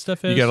what that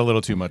stuff is. You got a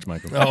little too much,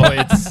 Michael. Oh,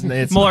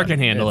 it's Muller not. can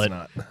handle It's it.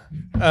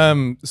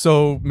 not.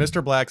 So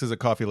Mr. Black's is a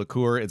coffee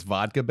liqueur. It's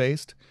vodka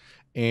based,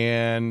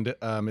 and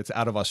it's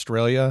out of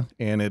Australia,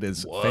 and it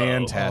is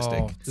fantastic.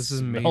 Oh, this is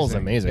amazing. Smells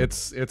amazing.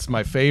 It's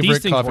my These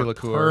favorite things coffee work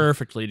liqueur.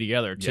 perfectly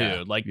together too.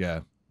 Yeah, Like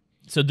yeah.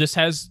 So this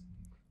has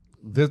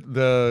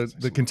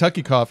The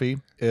Kentucky coffee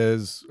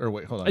is, or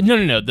wait, hold on.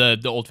 no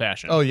the old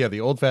fashioned. Oh yeah,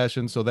 the old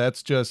fashioned. So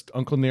that's just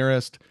Uncle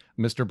Nearest,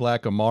 Mr.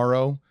 Black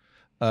Amaro,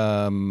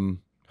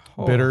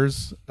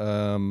 bitters,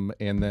 and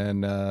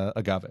then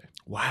agave.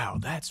 Wow,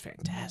 that's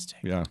fantastic.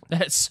 Yeah,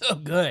 That's so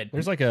good.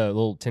 There's like a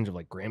little tinge of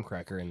like graham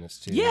cracker in this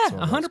too. Yeah,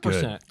 That's what it was.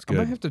 100%. it's I might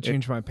good. have to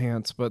change my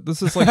pants, but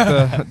this is like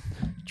the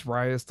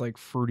driest, like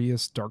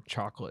fruitiest dark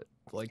chocolate.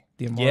 Like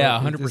the Amaro.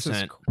 Yeah, This is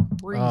 100%.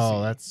 crazy.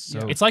 Oh, that's so.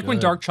 It's like when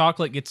good. dark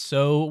chocolate gets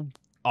so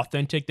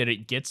authentic that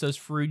it gets those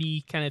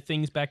fruity kind of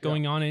things back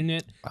going on in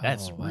it.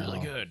 That's Oh, really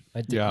wow. good.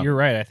 I did, Yeah. You're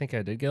right. I think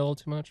I did get a little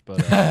too much,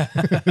 but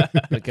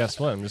but guess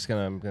what?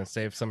 I'm gonna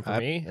save some for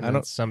me and I then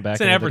don't- some back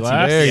It's an into the effort to-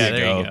 glass. There, Yeah, you there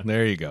you go. go.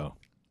 There you go.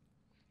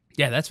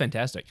 Yeah, that's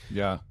fantastic.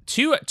 Yeah.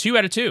 Two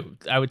out of two.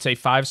 I would say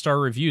 5-star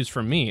reviews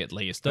from me at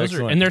least. Those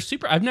Excellent. are, and they're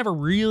super. I've never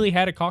really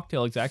had a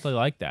cocktail exactly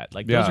like that.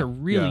 Like those Yeah, are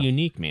really yeah.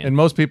 unique, man. And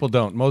most people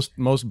don't.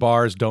 Most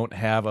bars don't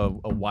have a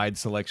wide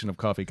selection of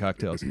coffee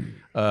cocktails.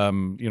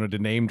 To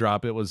name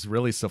drop, it was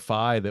really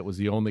Safai that was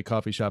the only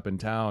coffee shop in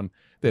town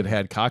that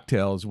had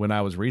cocktails when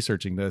I was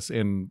researching this.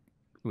 And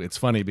it's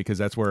funny because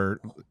that's where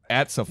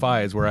at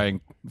Safai is where I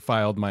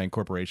filed my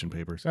incorporation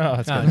papers. Oh,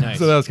 that's Oh, good. nice.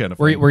 So that was kind of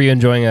Were funny. you, were you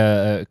enjoying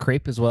a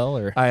crepe as well,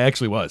 or I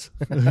actually was.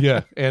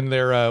 Yeah, and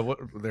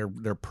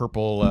their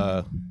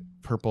purple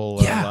purple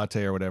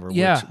latte or whatever,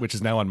 which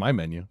is now on my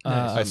menu.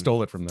 I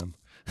stole it from them.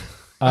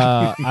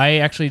 I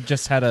actually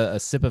just had a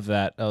sip of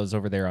that. I was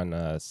over there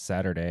on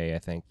Saturday, I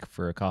think,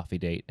 for a coffee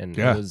date, and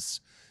it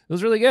was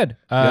really good.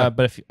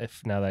 But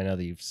if now that I know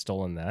that you've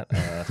stolen that,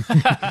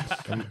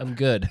 I'm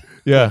good.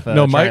 Yeah, with,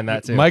 no, Mike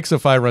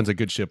Safai runs a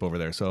good ship over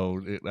there,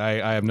 so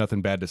I have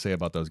nothing bad to say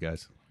about those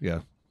guys. Yeah.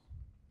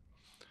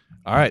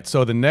 All right,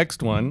 so the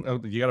next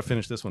one, you got to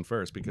finish this one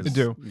first because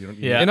You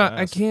don't, and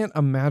I can't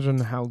imagine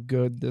how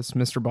good this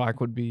Mr. Black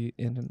would be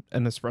in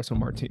an espresso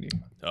martini.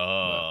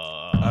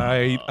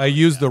 I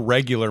use the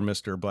regular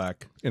Mr.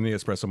 Black in the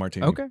espresso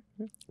martini. Okay.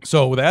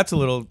 So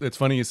it's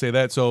funny you say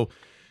that. So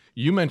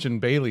you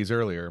mentioned Bailey's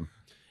earlier.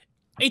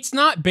 It's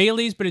not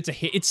Bailey's, but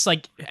it's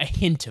like a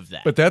hint of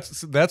that. But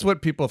that's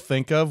what people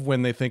think of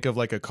when they think of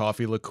like a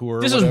coffee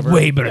liqueur. This or is whatever.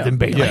 way better than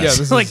Bailey's. Yeah,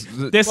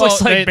 this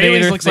looks like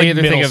Bailey's. Looks like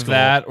either middle think of school.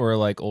 that or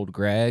like old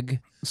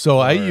Greg. So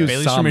I use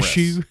Bailey's from a Somras.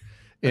 shoe.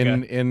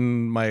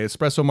 In my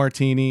espresso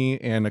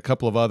martini and a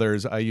couple of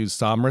others, I use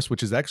Somras,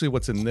 which is actually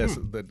what's in this.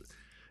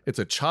 It's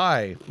a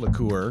chai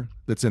liqueur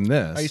that's in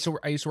this. I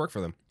used to work for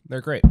them.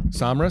 They're great.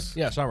 Somras?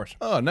 Yeah, Somers.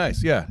 Oh,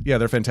 nice. Yeah,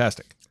 they're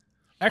fantastic.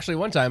 Actually,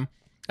 one time,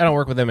 I don't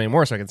work with them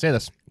anymore, so I can say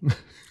this.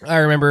 I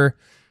remember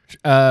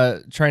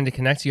trying to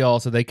connect you all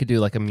so they could do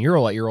like a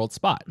mural at your old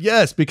spot.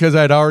 Yes, because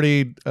I'd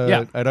already.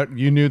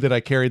 You knew that I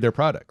carried their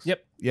products.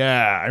 Yep.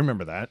 Yeah, I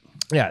remember that.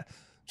 Yeah.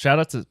 Shout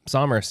out to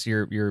Somers,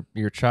 your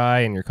chai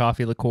and your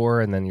coffee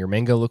liqueur, and then your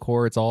mango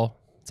liqueur. It's all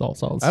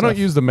solid. I don't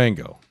use the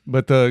mango,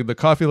 but the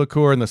coffee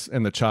liqueur and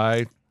the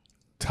chai,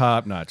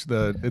 top notch.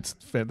 They're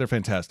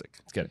fantastic.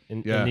 It's good.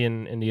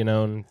 Indian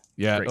owned.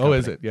 Yeah. Great Oh, company.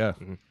 is it? Yeah.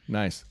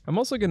 Nice. I'm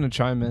also going to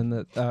chime in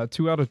that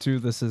 2 out of 2.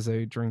 This is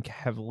a drink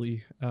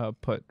heavily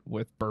put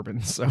with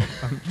bourbon. So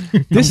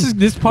This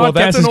podcast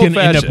that's is an going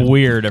to end up old-fashioned.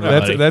 weird.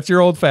 Everybody. That's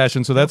your old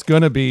fashioned. So that's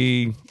going to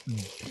be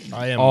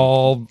I am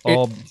all.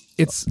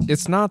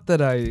 it's not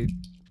that I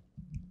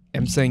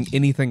am saying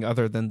anything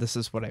other than this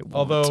is what I want.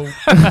 Although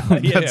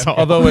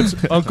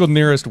it's Uncle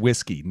Nearest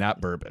whiskey,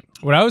 not bourbon.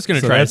 What I was going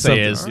to So try to that's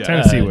say something. is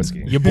Tennessee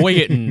whiskey. Your boy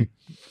getting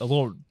a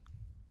little,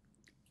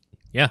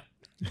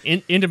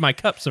 into my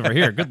cups over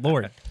here. Good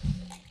Lord.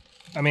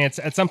 I mean,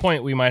 at some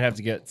point we might have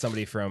to get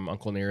somebody from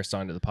Uncle Nearest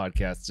onto the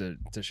podcast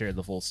to share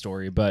the full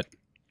story. But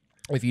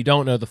if you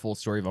don't know the full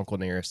story of Uncle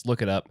Nearest,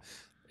 look it up.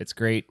 It's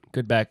great,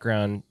 good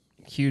background,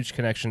 huge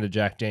connection to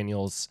Jack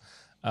Daniel's,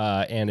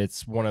 and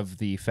it's one of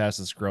the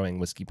fastest growing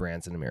whiskey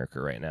brands in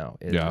America right now.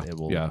 It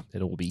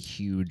will be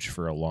huge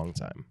for a long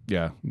time.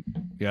 Yeah.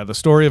 The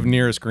story of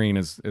Nearest Green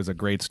is a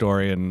great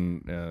story,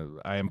 and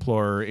I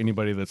implore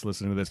anybody that's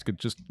listening to this to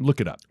just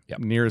look it up. Yep.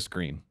 Nearest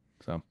Green.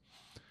 So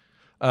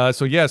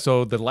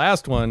the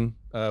last one,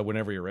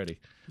 whenever you're ready,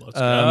 Let's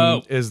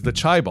go. is the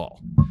chai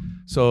ball.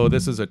 So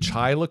this is a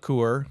chai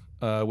liqueur,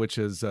 which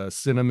is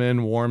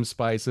cinnamon, warm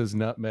spices,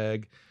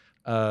 nutmeg,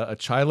 a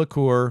chai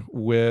liqueur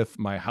with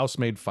my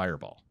house-made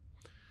Fireball.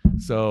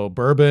 So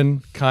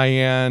bourbon,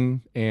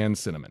 cayenne, and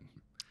cinnamon.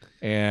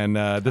 And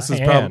this is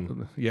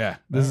probably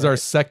this is our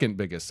second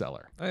biggest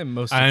seller. I'm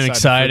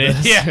excited.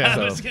 for this. Yeah,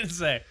 So- I was going to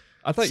say.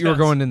 I thought you were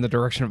going in the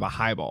direction of a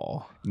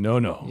highball. No.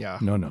 Yeah.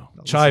 No.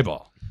 Chai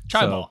ball.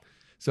 Chai ball.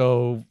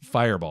 So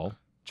Fireball.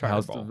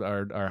 Fireball.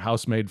 Our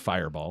house-made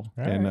Fireball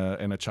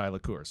and a chai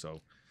liqueur. So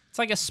It's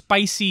like a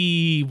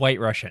spicy White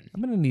Russian.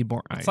 I'm gonna need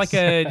more ice. It's like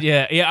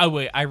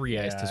I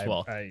re-iced as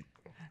well.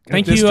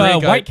 Thank This you,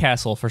 drink, White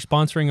Castle, for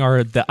sponsoring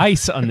the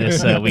ice on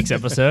this week's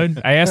episode.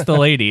 I asked the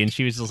lady, and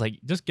she was just like,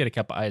 "Just get a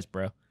cup of ice,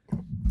 bro."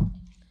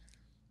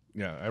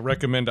 yeah, I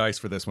recommend ice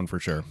for this one for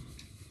sure.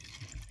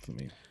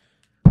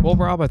 Well,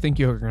 Rob, I think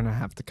you're gonna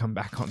have to come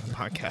back on the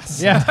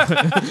podcast.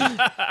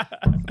 Yeah.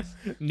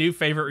 New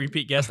favorite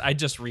repeat guest. I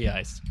just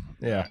re-iced.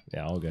 Yeah,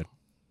 all good.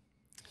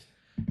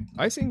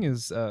 Icing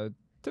is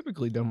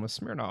typically done with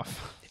Smirnoff.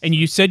 And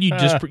you said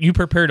you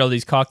prepared all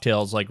these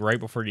cocktails like right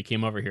before you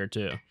came over here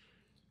too.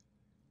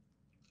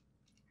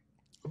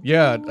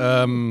 Yeah,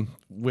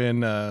 when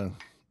That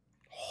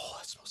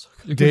smells so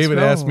good. David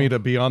asked me to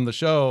be on the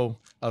show,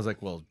 I was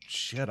like, well,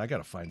 shit, I got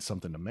to find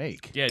something to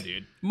make. Yeah,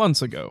 dude.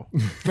 Months ago.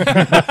 This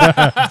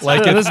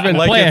has been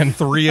at planned.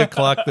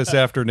 3:00 this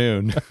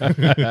afternoon.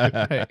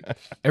 Hey,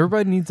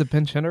 everybody needs a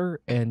pinch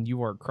hitter, and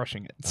you are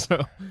crushing it.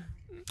 So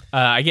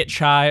I get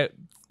chai,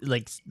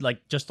 like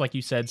just like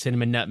you said,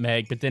 cinnamon,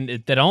 nutmeg, but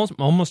then that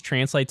almost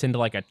translates into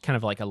like a kind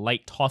of like a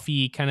light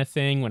toffee kind of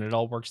thing when it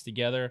all works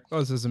together.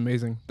 this is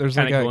amazing. There's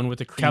Kind like of a going with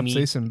the creamy.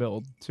 capsaicin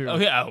build too. Oh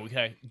yeah,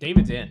 okay.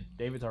 David's in.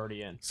 David's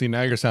already in. See,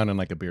 now you're sounding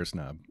like a beer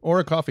snob or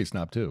a coffee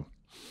snob too.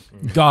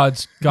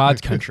 God's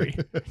country,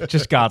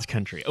 just God's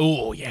country.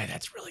 Oh yeah,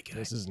 that's really good.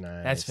 This is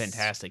nice. That's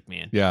fantastic,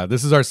 man. Yeah,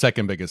 this is our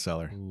second biggest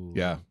seller. Ooh.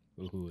 Yeah.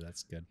 Ooh,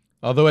 that's good.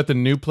 Although at the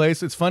new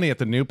place, it's funny, at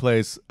the new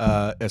place,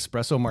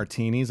 espresso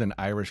martinis and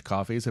Irish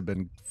coffees have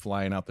been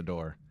flying out the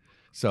door.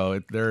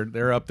 So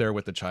they're up there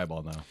with the chai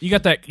ball now. You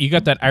got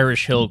that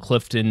Irish Hill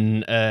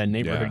Clifton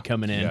neighborhood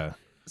coming in.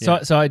 Yeah.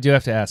 So I do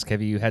have to ask: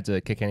 have you had to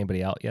kick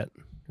anybody out yet,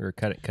 or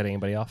cut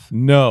anybody off?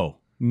 No,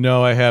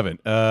 I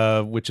haven't.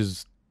 Which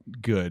is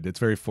good. It's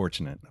very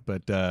fortunate.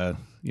 But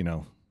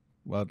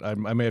Well, I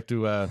may have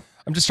to.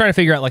 I'm just trying to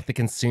figure out like the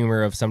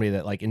consumer of somebody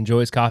that like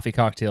enjoys coffee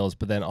cocktails,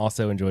 but then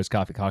also enjoys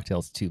coffee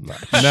cocktails too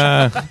much.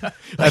 Nah,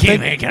 Hey,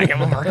 man, can I get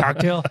one more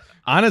cocktail?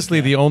 honestly,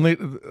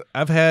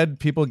 I've had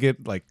people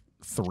get like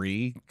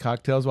 3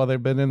 cocktails while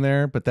they've been in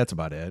there, but that's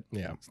about it.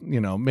 Yeah.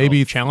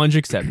 Maybe Challenge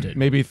accepted.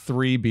 maybe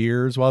 3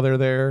 beers while they're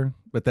there,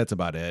 but that's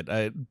about it.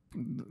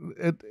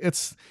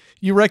 It's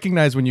you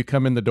recognize when you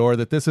come in the door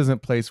that this isn't a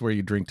place where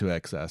you drink to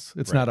excess.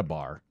 It's not a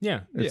bar.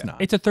 Yeah. It's not.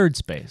 It's a third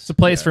space. It's a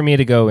place for me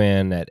to go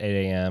in at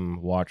 8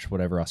 a.m., watch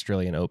whatever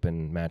Australian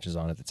Open matches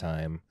on at the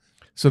time.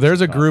 So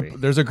there's a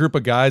Coffee. group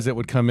of guys that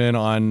would come in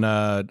on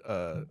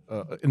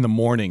in the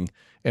morning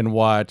and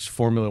watch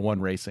Formula One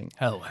racing.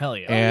 Hell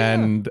yeah.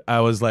 And I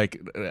was like,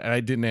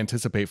 I didn't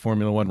anticipate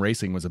Formula One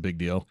racing was a big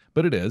deal,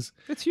 but it is.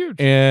 It's huge.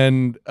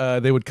 And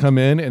they would come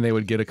in and they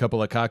would get a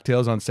couple of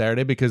cocktails on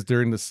Saturday because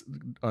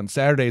on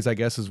Saturdays, I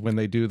guess, is when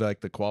they do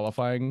like the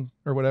qualifying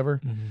or whatever.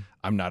 Mm-hmm.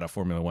 I'm not a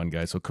Formula One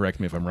guy, so correct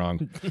me if I'm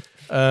wrong.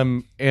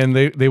 And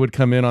they would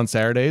come in on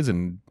Saturdays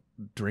and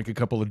drink a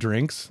couple of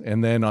drinks.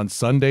 And then on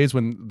Sundays,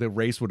 when the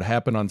race would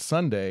happen on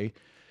Sunday,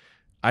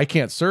 I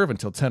can't serve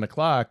until 10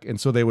 o'clock. And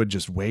so they would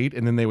just wait.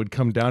 And then they would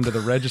come down to the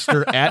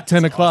register at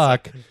 10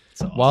 o'clock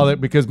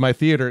because my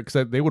theater,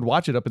 because they would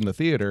watch it up in the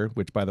theater,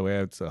 which by the way,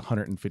 it's a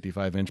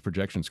 155-inch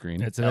projection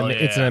screen. It's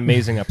an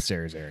amazing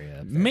upstairs area.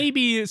 up there.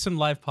 Maybe some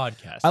live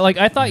podcasts.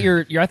 I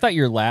thought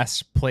your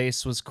last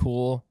place was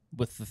cool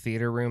with the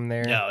theater room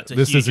there. No, it's a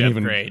This huge isn't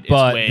even- upgrade.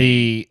 But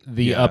It's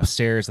the Yeah.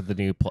 upstairs at the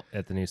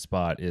new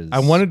spot is. I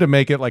wanted to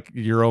make it like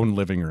your own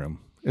living room.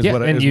 Is Yeah,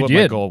 what, and is you what my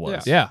did. goal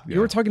was. Yeah. You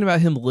were talking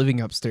about him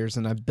living upstairs,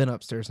 and I've been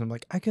upstairs, and I'm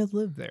like, I could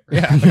live there.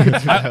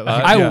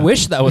 I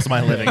wish that was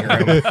my living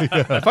room.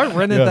 If I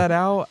rented that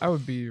out, I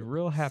would be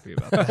real happy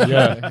about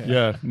that.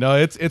 yeah. No,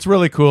 it's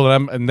really cool,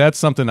 and that's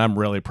something I'm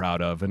really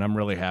proud of, and I'm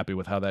really happy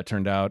with how that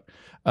turned out.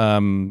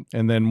 And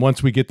then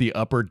once we get the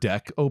upper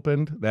deck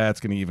opened, that's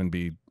going to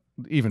be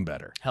even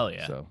better. Hell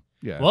yeah. So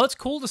yeah. Well, it's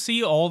cool to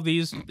see all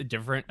these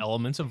different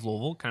elements of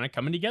Louisville kind of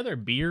coming together.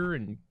 Beer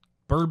and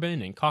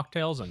bourbon and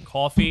cocktails and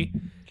coffee.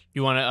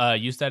 You want to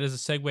use that as a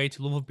segue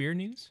to Louisville beer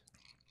news?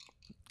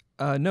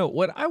 No,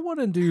 what I want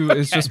to do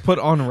is just put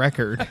on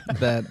record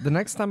that the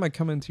next time I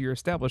come into your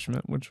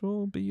establishment, which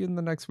will be in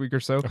the next week or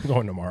so. I'm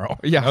going tomorrow.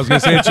 Yeah, I was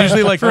going to say it's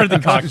usually like For the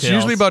it's cocktails.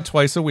 usually about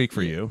twice a week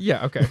for you.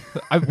 Yeah, okay.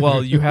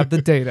 Well, you have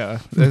the data.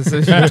 You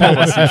told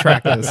us to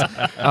track this.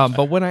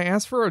 But when I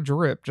ask for a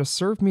drip, just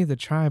serve me the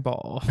chai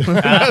ball.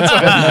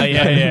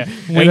 Yeah.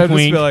 And Wink, I'd just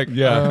wink. be like,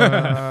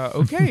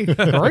 okay,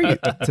 great.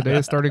 Today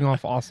is starting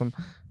off awesome.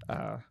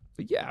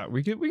 But yeah,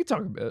 we could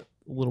talk a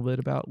little bit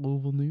about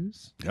Louisville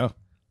news. Yeah.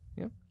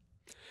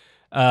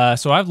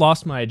 So I've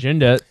lost my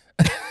agenda.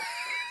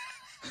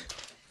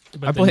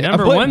 But blame- the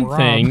number blame one Rob.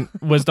 thing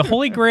was the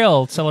Holy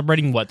Grail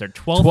celebrating what, their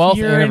 12th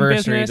year anniversary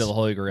in to the business?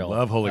 Holy Grail.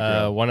 Love Holy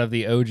Grail. One of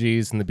the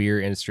OGs in the beer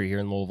industry here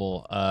in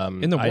Louisville.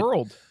 In the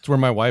world. It's where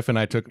my wife and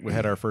I we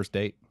had our first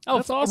date. Oh,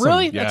 That's awesome.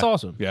 Really? Yeah. That's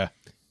awesome. Yeah.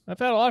 I've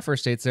had a lot of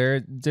first dates there.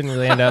 It didn't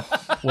really end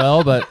up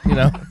well, but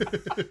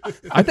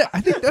I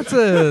think that's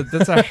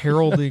a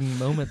heralding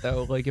moment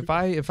though. Like if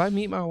I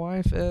meet my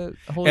wife at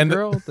Holy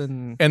Grail,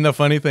 then And the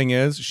funny thing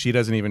is, she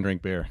doesn't even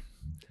drink beer.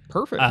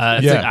 perfect.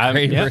 Yeah.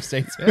 great yeah. first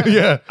dates.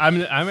 Yeah. I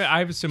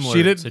have a similar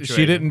She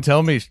situation. didn't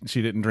tell me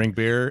she didn't drink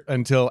beer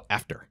until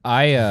after.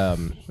 I Like,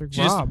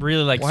 She just Rob,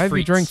 really likes why have you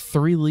freaks. drank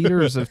 3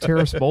 liters of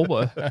Terrace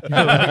Bulba?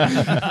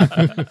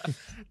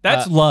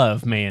 That's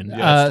love, man.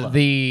 That's love.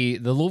 the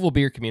Louisville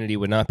beer community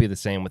would not be the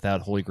same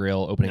without Holy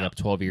Grail opening up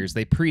 12 years.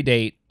 They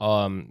predate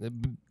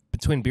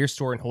between Beer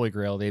Store and Holy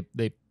Grail. They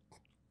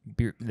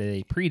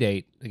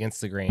predate Against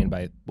the Grain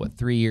by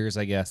 3 years,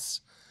 I guess.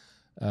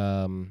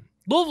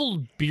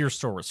 Louisville Beer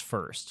Store was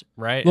first,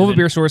 right? Louisville And then-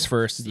 Beer Store's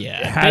first.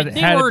 Yeah. had They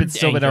had were it been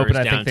still been open,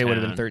 I anchors think they would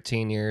have been downtown.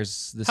 13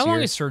 years this How year.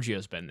 long has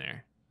Sergio's been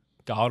there?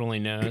 God only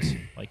knows.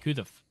 Like who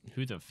the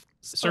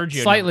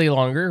Sergio? Slightly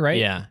longer, right?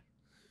 Yeah.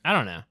 I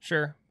don't know.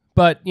 Sure.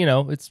 But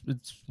it's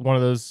one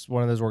of those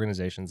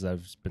organizations that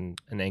has been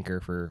an anchor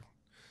for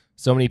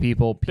so many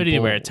people. But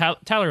anyway,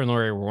 Tyler and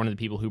Lori were one of the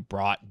people who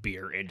brought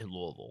beer into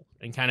Louisville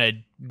and kind of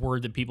were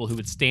the people who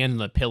would stand on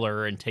the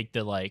pillar and take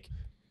the like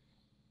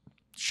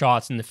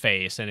shots in the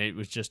face. And it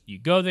was just, you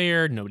go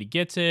there, nobody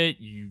gets it.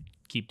 You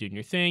keep doing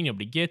your thing,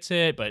 nobody gets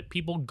it, but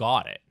people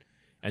got it.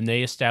 And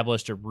they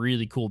established a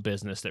really cool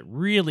business that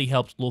really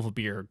helped Louisville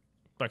beer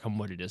become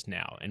what it is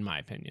now, in my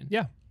opinion.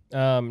 Yeah.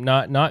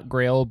 Not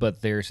Grale,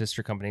 but their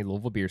sister company,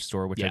 Louisville Beer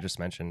Store, which I just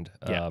mentioned.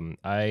 Yeah.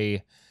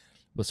 I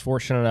was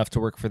fortunate enough to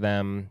work for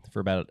them for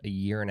about a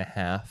year and a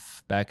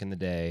half back in the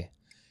day.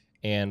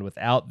 And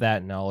without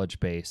that knowledge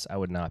base, I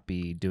would not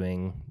be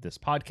doing this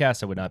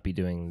podcast. I would not be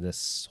doing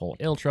this whole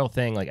ale trail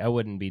thing. Like I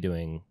wouldn't be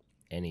doing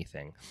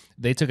anything.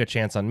 They took a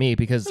chance on me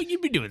because So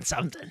you'd be doing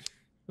something.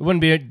 I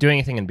wouldn't be doing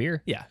anything in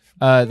beer. Yeah.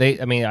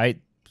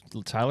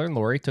 Tyler and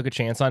Lori took a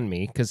chance on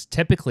me because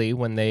typically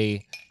when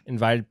they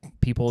invited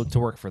people to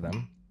work for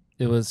them,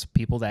 it was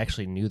people that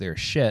actually knew their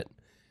shit.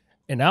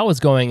 And I was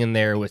going in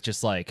there with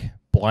just like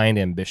blind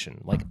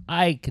ambition. Like,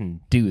 I can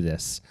do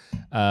this.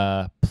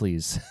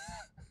 Please.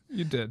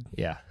 You did.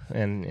 Yeah,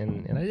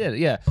 and I did.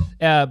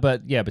 Yeah,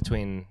 but yeah,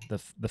 between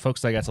the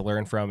folks I got to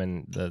learn from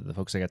and the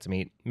folks I got to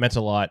meet, meant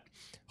a lot.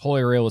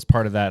 Holy Grail was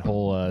part of that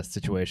whole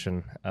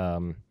situation.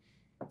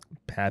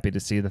 Happy to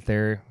see that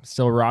they're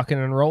still rocking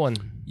and rolling.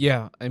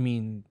 Yeah, I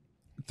mean,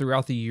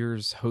 throughout the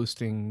years,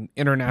 hosting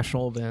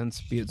international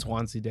events, be it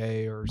Swansea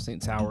Day or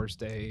St. Sour's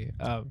Day.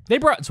 They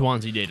brought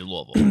Swansea Day to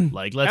Louisville.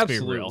 Like, let's be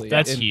real. Absolutely.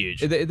 That's And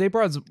huge. They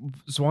brought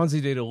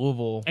Swansea Day to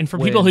Louisville. And for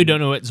people who don't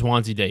know what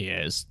Swansea Day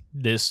is,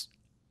 this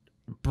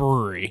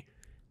brewery,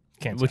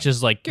 which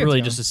is like really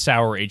Cantillon. just a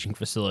sour aging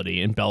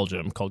facility in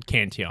Belgium called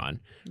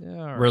Cantillon,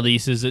 Yeah,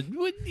 releases it.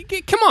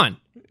 Come on.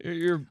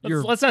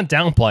 Let's not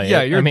downplay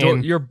yeah,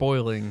 it. you're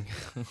boiling.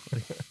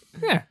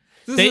 Yeah.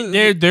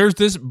 There's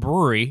this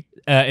brewery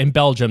in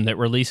Belgium that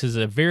releases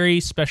a very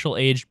special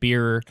aged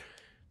beer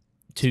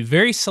to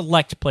very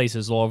select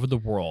places all over the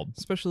world.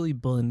 Especially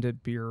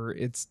blended beer.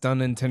 It's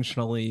done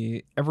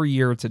intentionally. Every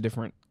year it's a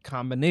different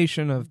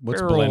combination of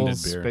What's barrels, blended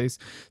beer? space.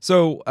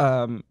 So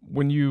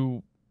when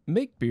you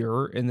make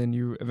beer and then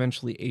you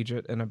eventually age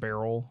it in a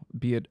barrel,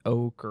 be it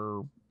oak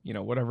or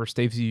whatever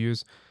staves you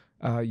use,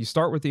 you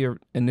start with the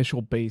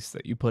initial base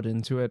that you put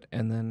into it,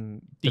 and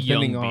then The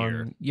depending young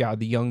on beer.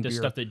 the young The beer,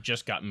 stuff that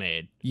just got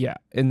made. yeah,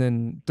 and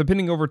then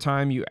depending over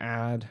time, you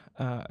add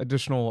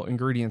additional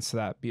ingredients to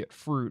that, be it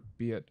fruit,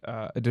 be it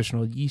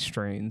additional yeast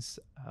strains.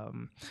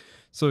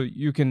 So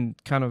you can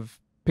kind of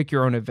pick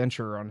your own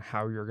adventure on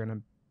how you're going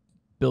to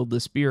build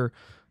this beer.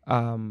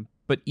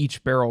 But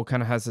each barrel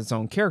kind of has its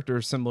own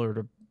character, similar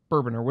to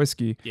bourbon or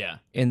whiskey. Yeah.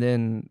 And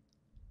then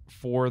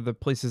for the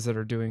places that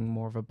are doing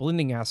more of a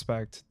blending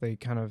aspect, they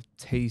kind of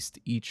taste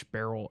each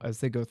barrel as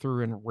they go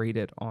through and rate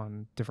it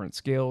on different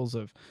scales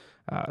of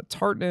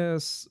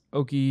tartness,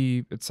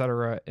 oaky,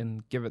 etc.,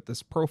 and give it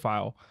this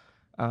profile.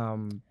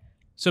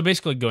 So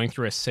basically going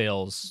through a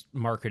sales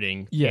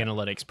marketing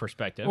analytics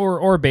perspective.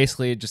 or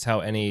basically just how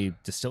any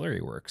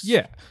distillery works.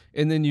 Yeah,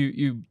 and then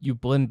you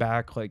blend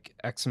back like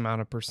X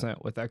amount of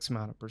percent with X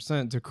amount of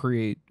percent to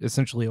create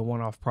essentially a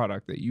one-off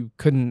product that you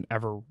couldn't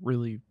ever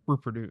really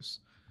reproduce.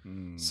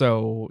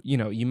 So,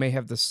 you may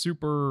have the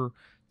super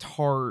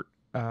tart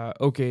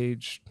oak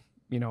aged,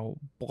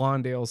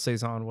 blonde ale,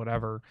 saison,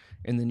 whatever,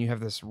 and then you have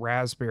this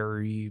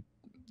raspberry,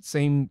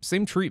 same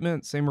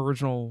treatment, same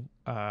original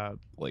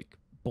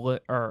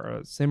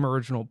same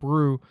original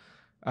brew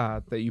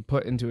that you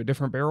put into a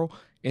different barrel,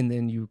 and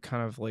then you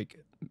kind of like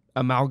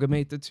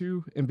amalgamate the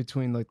two in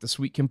between like the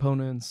sweet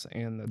components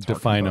and the tart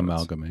Define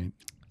components. amalgamate.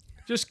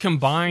 Just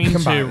combine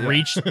to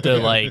reach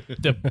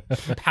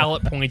the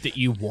palate point that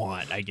you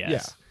want, I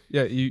guess.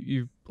 Yeah,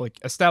 you like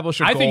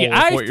establish a I goal think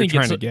with what you're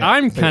trying to get.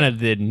 I'm But kind of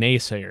the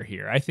naysayer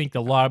here. I think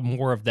a lot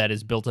more of that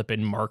is built up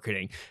in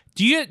marketing.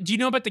 Do you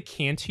know about the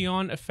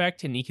Cantillon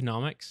effect in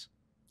economics?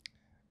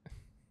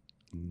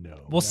 No.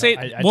 We'll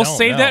don't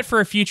save know. that for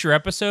a future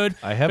episode.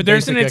 I have but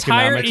there's an basic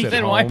entire economics at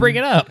Then why home. bring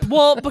it up?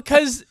 well,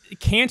 because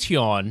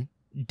Cantillon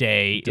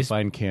Day is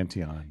Define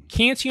Cantillon.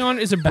 Cantillon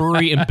is a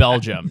brewery in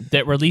Belgium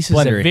that releases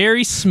Blendery. a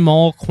very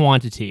small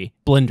quantity,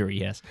 blendery,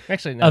 yes,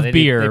 Actually, no, of they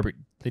beer.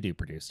 They do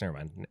produce. Never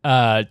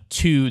mind.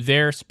 To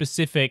their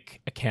specific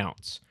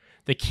accounts.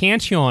 The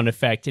Cantillon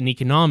effect in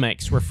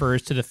economics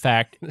refers to the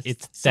fact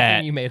it's Something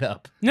that you made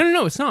up.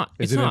 no, it's not.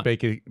 Is It's it not.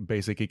 in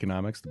Basic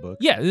Economics, the book?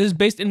 Yeah, this is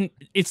based in.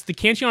 It's the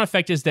Cantillon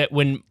effect is that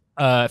when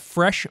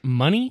fresh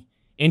money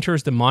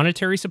enters the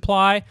monetary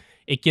supply,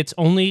 it gets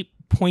only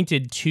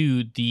pointed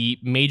to the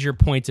major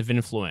points of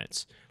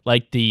influence,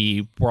 like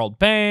the World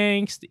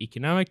Banks, the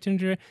economic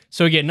tender.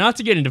 So again, not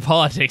to get into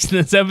politics in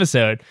this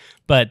episode,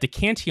 but the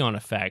Cantillon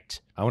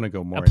effect I want to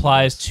go more.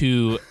 applies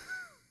to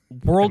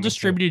world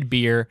distributed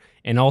beer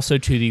and also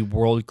to the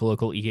world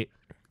global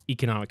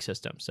economic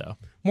system. So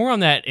more on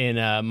that in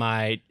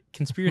my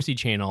conspiracy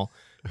channel.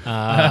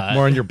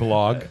 More on your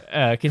blog.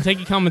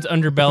 Kentucky Commons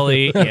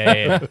Underbelly.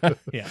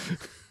 Yeah.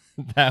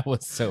 That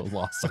was so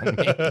lost on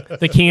me.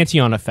 The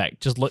Cantillon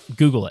effect. Just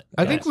Google it.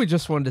 I think we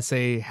just wanted to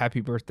say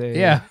happy birthday.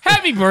 Yeah.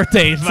 Happy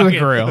birthday, fucking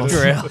Grale.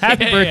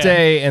 Happy Yeah.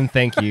 birthday and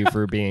thank you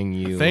for being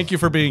you. Thank you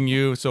for being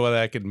you so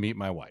that I could meet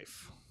my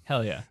wife.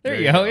 Hell yeah. There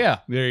you go. Yeah.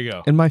 There you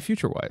go. And my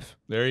future wife,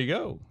 There you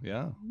go.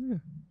 Yeah.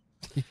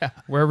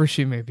 wherever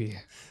she may be.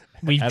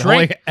 We At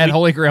drank.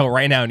 Holy Grail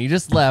right now, and you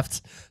just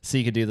left so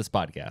you could do this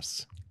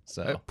podcast.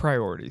 So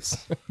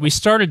Priorities. We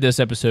started this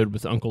episode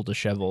with Uncle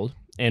Disheveled,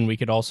 and we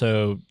could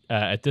also,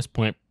 at this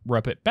point,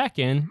 rub it back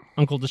in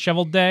Uncle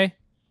Disheveled Day.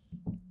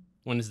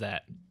 When is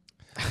that?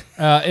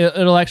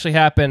 it'll actually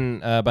happen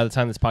by the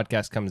time this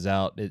podcast comes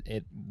out.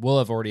 It will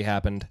have already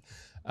happened.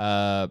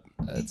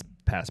 It's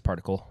past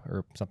particle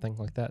or something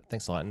like that.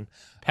 Thanks a lot.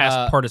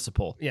 Past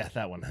participle. Yeah,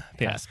 that one.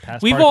 Yeah.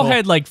 Past We've particle. all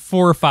had like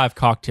 4 or 5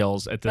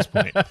 cocktails at this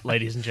point,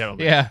 ladies and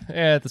gentlemen. Yeah,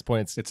 at this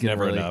point, it's It's getting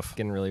never really, enough.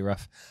 Getting really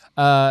rough.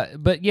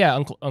 But yeah,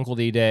 Uncle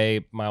D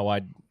Day, mile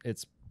wide.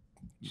 It's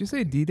Did you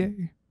say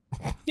D-Day?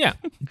 Yeah.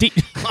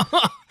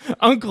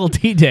 Uncle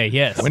D-Day,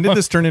 yes. When did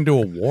this turn into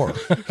a war?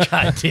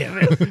 God damn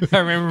it. I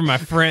remember my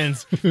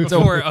friends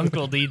before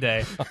Uncle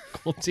D-Day.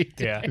 Uncle D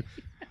Day. Yeah.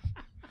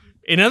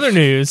 In other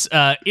news,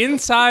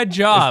 Inside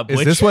Job.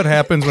 Is this what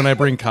happens when I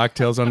bring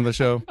cocktails onto the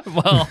show?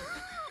 Well,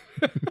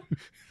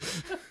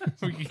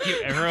 we can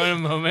give everyone a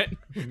moment.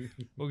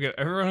 We'll give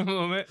everyone a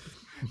moment.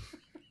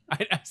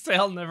 I say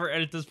I'll never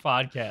edit this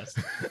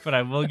podcast, but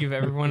I will give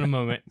everyone a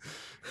moment.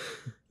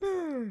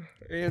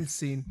 And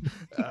scene.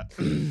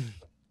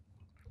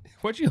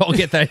 What'd you all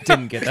get that I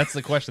didn't get? That's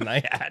the question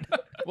I had.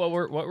 What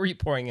were you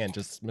pouring in?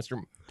 Just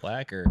Mr.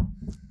 Black or?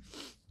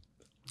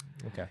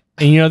 Okay.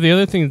 And the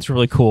other thing that's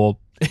really cool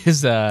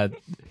is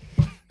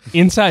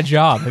Inside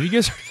Job. Have you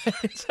guys heard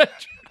that Inside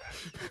Job?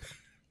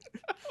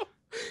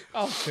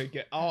 I'll pick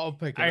it. I'll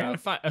pick it I up. gotta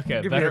find,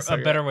 okay, Give me a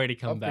second. better way to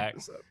come I'll pick back.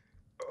 this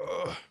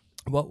up.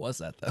 What was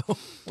that though?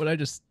 What I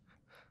just?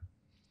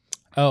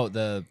 Oh,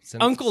 the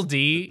Uncle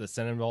D. the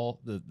Cinnabon,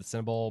 the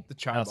Cinnabon, The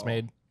chai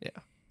housemaid. Yeah.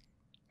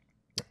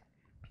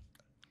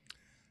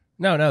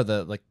 No,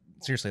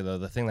 seriously though,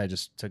 the thing that I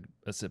just took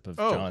a sip of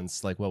Oh.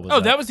 John's, like, what was Oh,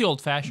 that? that was the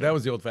old fashioned. That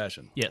was the old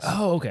fashioned. Yes.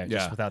 Oh, okay, Yeah,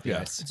 just without the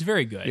yeah. ice. It's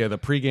very good. Yeah, the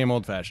pregame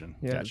old fashioned.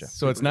 Yeah, Gotcha.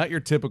 So it's not your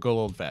typical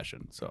old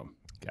fashioned. So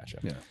Gotcha.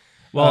 yeah.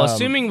 Well, Um,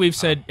 assuming we've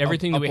said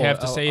everything I'll that we pull have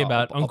it. to say I'll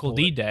about pull Uncle it.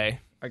 D Day.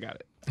 I got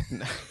it.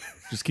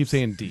 Just keep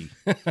saying D.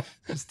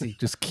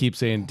 Just keep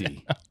saying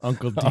D.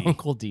 Uncle D.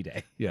 Uncle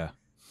D-Day. Yeah.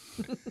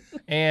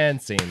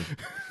 And scene.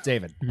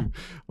 David.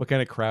 What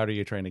kind of crowd are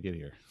you trying to get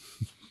here?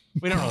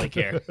 We don't really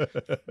care.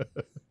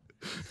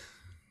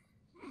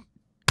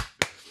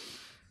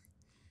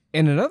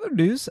 And in other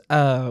news,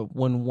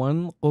 when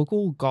one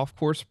local golf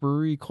course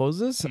brewery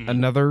closes,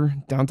 another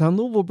downtown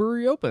Louisville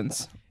brewery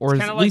opens. Or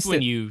It's at kind of like least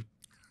when it- you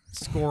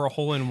score a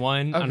hole in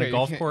one on Okay, a you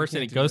golf can't- course you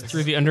and can't it do goes this.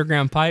 through the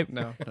underground pipe.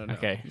 No.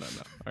 Okay. No.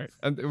 All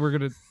right. We're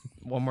going to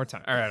one more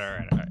time. All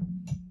right.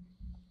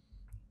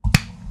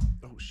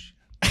 Oh shit.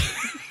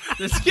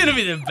 This is gonna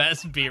be the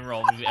best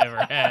B-roll we've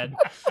ever had.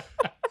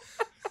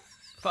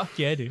 Fuck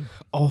yeah, dude.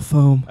 All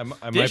foam.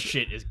 This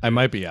shit is good, I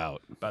might be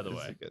out. by the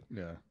way.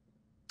 Yeah.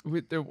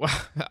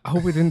 I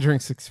hope we didn't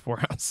drink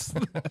 64 ounce.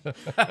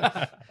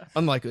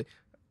 Unlikely.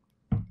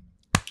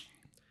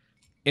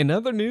 In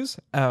other news,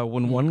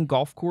 when one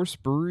golf course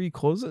brewery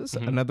closes,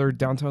 another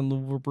downtown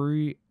Louisville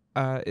brewery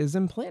is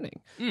in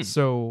planning.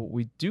 So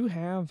we do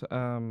have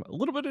a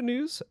little bit of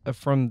news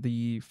from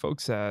the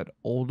folks at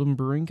Oldham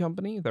Brewing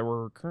Company that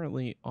were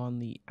currently on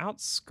the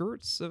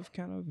outskirts of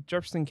kind of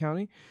Jefferson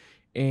County.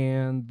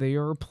 And they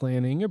are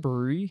planning a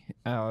brewery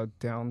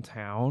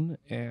downtown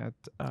at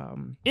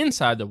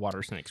Inside the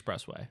Waterston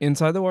Expressway.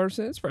 inside the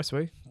Waterston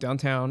Expressway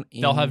downtown.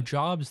 They'll have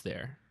jobs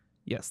there.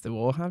 Yes, they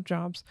will have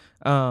jobs.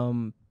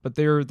 But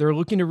they're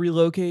looking to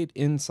relocate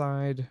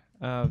inside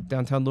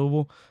downtown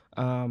Louisville.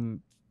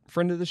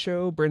 Friend of the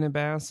show, Brandon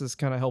Bass, is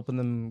kind of helping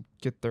them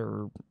get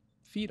their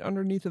feet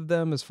underneath of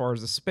them as far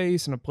as a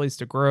space and a place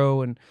to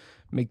grow and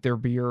make their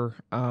beer.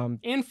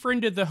 And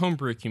friend of the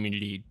homebrew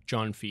community,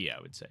 John Fee, I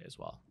would say as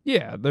well.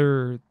 Yeah,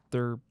 they're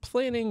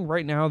planning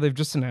right now. They've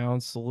just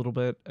announced a little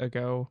bit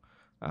ago,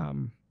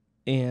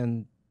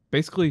 and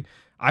basically,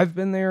 I've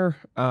been there.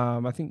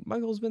 I think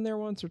Michael's been there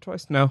once or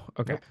twice. No,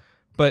 okay. Nope.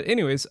 But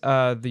anyways,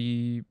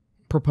 the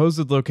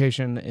proposed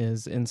location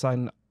is inside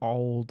an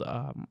old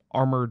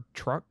armored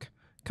truck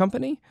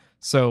company.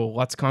 So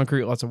lots of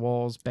concrete, lots of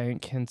walls,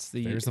 bank. Hence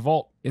the There's the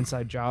vault.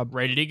 inside job.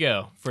 Ready to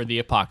go for the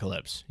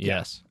apocalypse.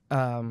 Yes.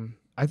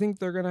 I think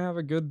they're gonna have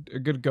a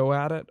good go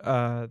at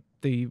it.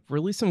 They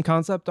released some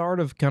concept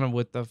art of kind of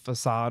what the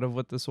facade of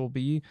what this will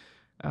be.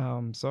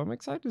 So I'm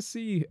excited to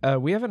see.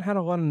 We haven't had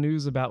a lot of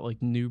news about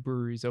like new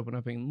breweries open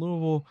up in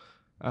Louisville,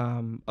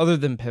 other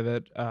than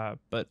Pivot.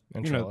 But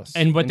And you know, Trellis.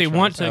 And what they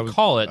want Trellis. to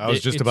call it. I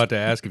was just it's- about to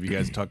ask if you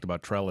guys talked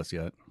about Trellis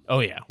yet. Oh,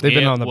 yeah. They've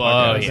been on the Whoa,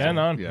 podcast. yeah. Been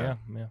on. Yeah.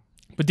 Yeah.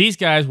 But these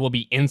guys will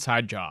be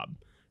Inside Job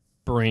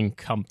Brewing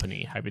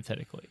Company,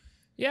 hypothetically.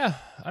 Yeah,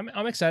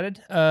 I'm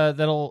excited.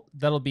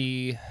 That'll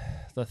be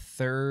the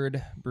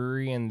third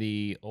brewery in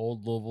the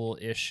Old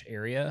Louisville-ish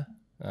area,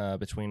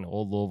 between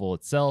Old Louisville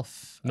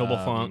itself, Noble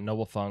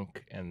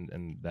Funk.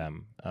 and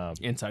them.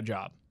 Inside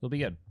Job. It'll be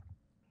good.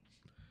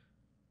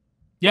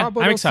 Yeah, Rob,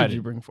 what I'm else did excited.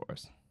 you bring for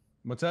us?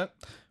 What's that?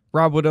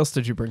 Rob, what else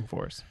did you bring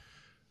for us?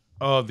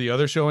 Oh, the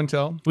other show and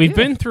tell. We've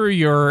been through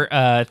your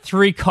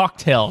 3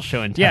 cocktail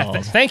show and Yeah,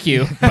 tells. thank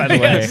you. By the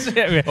way,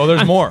 Yes. Oh,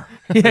 there's more.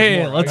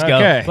 Yeah, let's go.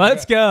 Okay.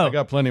 Let's go. I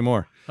got plenty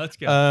more. Let's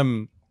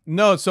go.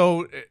 No,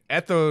 so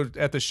at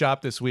the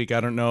shop this week,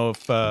 I don't know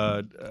if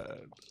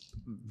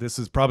this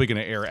is probably going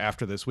to air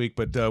after this week,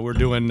 but we're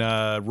doing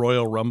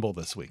Royal Rumble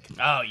this week,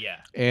 Oh, yeah.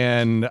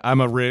 and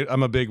I'm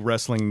a big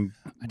wrestling.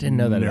 I didn't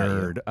know that about you.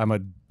 nerd. I'm a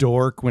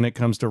dork when it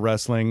comes to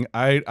wrestling.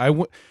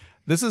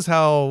 This is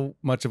how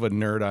much of a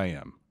nerd I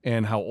am,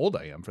 and how old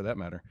I am for that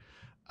matter.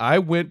 I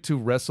went to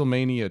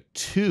WrestleMania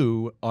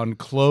 2 on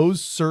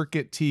closed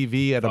circuit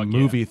TV at a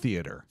movie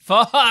theater.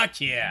 Fuck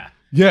yeah.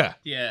 Yeah.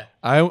 Yeah.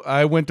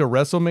 I went to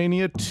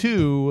WrestleMania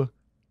 2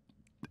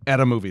 at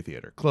a movie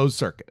theater, closed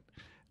circuit.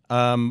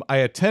 I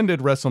attended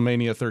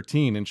WrestleMania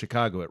 13 in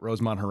Chicago at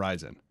Rosemont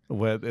Horizon.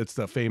 It's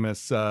the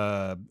famous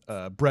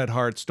Bret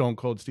Hart, Stone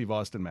Cold Steve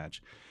Austin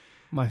match.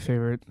 My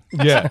favorite.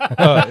 Yeah.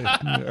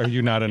 Are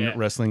you not a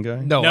wrestling guy?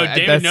 No,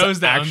 David that's knows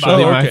that one,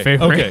 actually by my the way.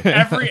 favorite.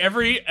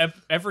 Okay.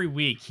 every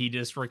week he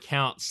just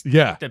recounts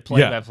Yeah. the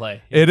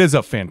play-by-play. It is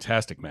a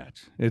fantastic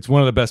match. It's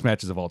one of the best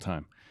matches of all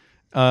time.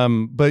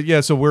 But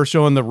yeah, so we're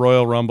showing the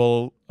Royal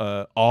Rumble,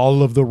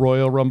 all of the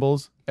Royal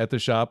Rumbles at the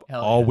shop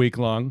all week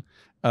long.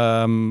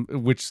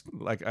 Which,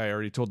 like, I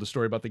already told the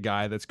story about the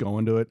guy that's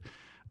going to it.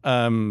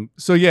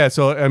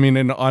 So I mean,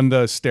 and on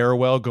the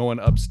stairwell going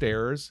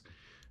upstairs,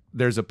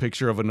 there's a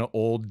picture of an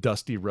old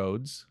Dusty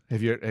Rhodes.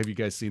 Have you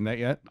guys seen that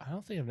yet? I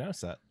don't think I've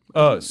noticed that.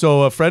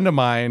 So a friend of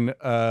mine,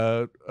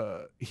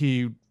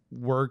 he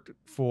worked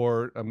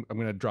for. I'm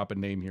going to drop a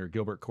name here,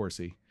 Gilbert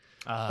Corsi.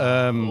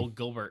 Old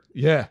Gilbert.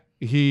 Yeah,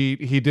 he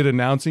did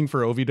announcing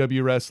for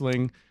OVW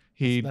Wrestling.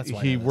 That's why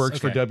I He know this. works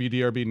for Okay.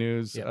 WDRB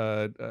News.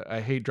 Yep.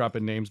 I hate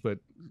dropping names, but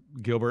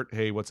Gilbert,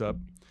 hey, what's up?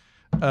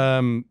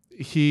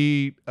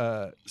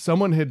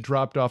 Someone had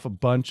dropped off a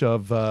bunch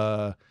of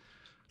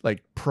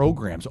like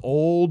programs,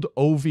 old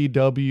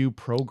OVW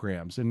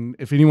programs, and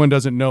if anyone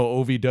doesn't know,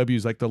 OVW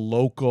is like the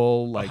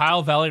local, like,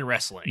 Ohio Valley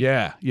Wrestling.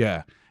 yeah.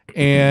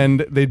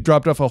 And they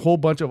dropped off a whole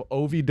bunch of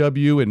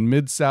OVW and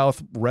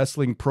Mid-South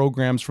wrestling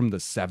programs from the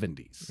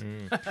 70s.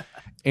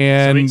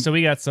 And So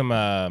we got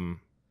some.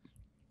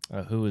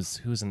 Who was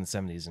in the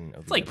 70s and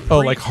It's like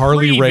like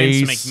Harley Vince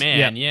Race.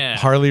 McMahon, yeah.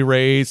 Harley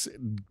Race,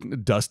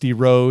 Dusty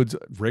Rhodes,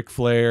 Ric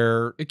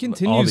Flair. It all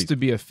continues these- to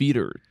be a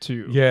feeder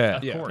too. Yeah.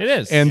 Of course. It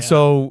is. And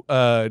so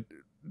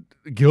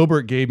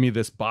Gilbert gave me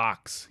this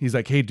box. He's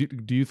like, hey,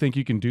 do you think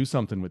you can do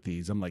something with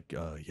these? I'm like,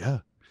 yeah.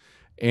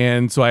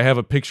 And so I have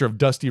a picture of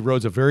Dusty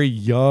Rhodes, a very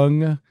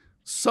young,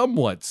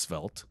 somewhat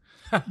svelte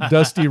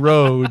Dusty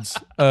Rhodes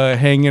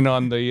hanging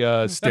on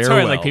the stairwell. That's how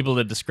I like people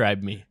to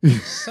describe me.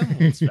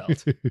 Someone's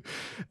felt.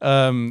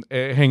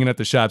 Hanging at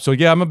the shop. So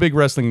yeah, I'm a big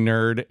wrestling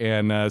nerd,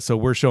 and so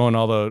we're showing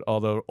all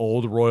the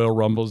old Royal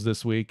Rumbles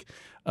this week.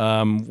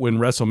 When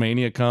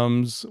WrestleMania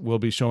comes, we'll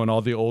be showing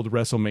all the old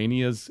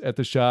WrestleManias at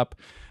the shop.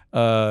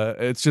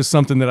 It's just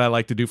something that I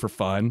like to do for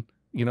fun.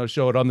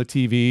 Show it on the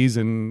TVs,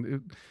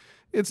 and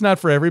it's not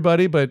for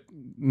everybody, but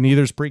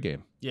neither's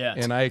pregame. Yeah.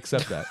 And I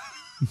accept that.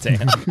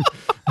 Damn.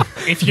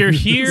 If you're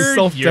here,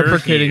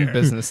 Self-deprecating you're here.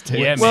 business take.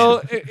 Yeah, man.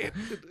 Well,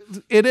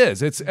 it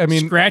is. It's. I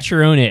mean, Scratch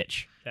your own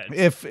itch.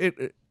 if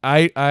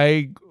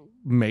I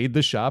made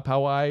the shop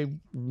how I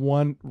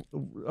want,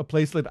 a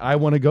place that I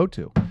want to go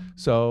to.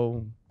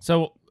 So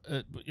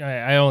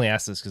I only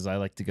ask this because I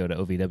like to go to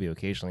OVW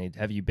occasionally.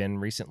 Have you been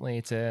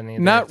recently to any of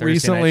the not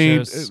Thursday night recently.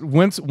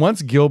 shows?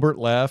 Once Gilbert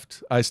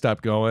left, I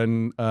stopped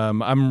going.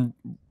 I'm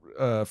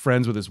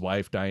friends with his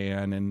wife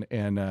Diane,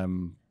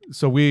 and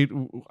so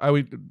I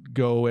would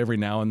go every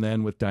now and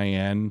then with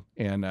Diane,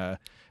 and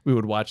we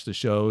would watch the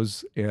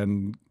shows.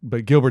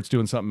 But Gilbert's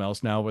doing something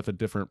else now with a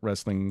different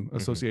wrestling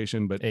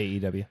association. But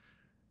AEW.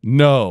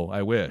 no,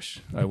 I wish.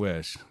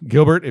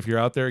 Gilbert, if you're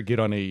out there, get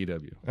on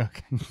AEW.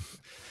 Okay.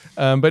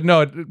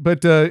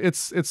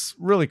 It's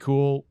really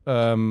cool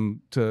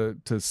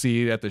to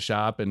see at the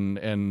shop,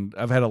 and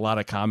I've had a lot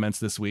of comments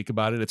this week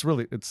about it. It's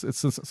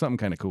something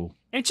kind of cool.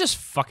 It's just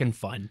fucking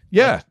fun.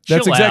 Yeah, Like,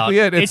 that's chill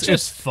exactly out. it. It's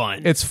just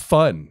fun. It's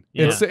fun.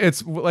 Yeah.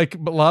 It's like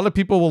a lot of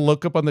people will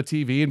look up on the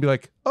TV and be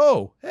like,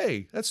 "Oh,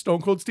 hey, that's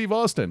Stone Cold Steve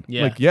Austin."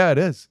 Yeah. Like, yeah, it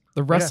is.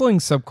 The wrestling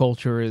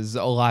subculture is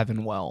alive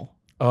and well.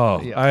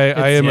 Oh, Yeah.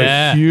 I am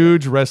Yeah. a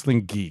huge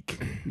wrestling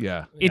geek.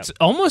 Yeah. It's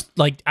almost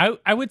like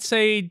I would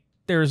say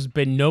there's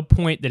been no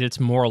point that it's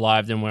more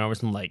alive than when I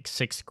was in like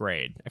 6th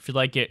grade. I feel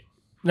like it.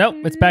 Nope,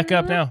 it's back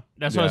up now.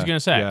 That's what I was gonna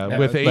say. Yeah,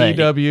 with But-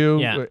 AEW,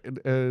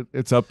 yeah.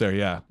 it's up there.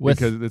 Yeah, With-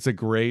 because it's a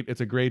great.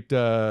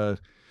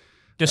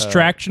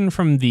 distraction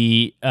from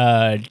the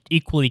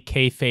equally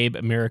kayfabe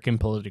American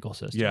political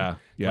system. Yeah.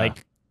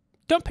 Like,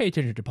 don't pay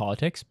attention to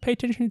politics. Pay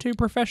attention to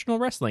professional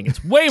wrestling.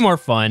 It's way more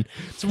fun.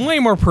 It's way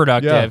more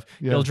productive.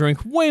 Yeah. You'll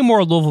drink way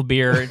more Louisville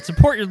beer.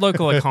 Support your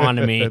local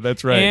economy.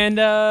 That's right. And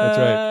That's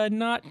right.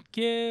 not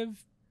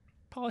give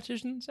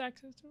politicians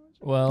access to it.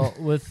 Well,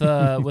 with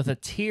a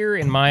tear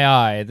in my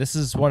eye, this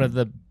is one of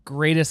the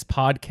greatest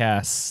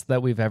podcasts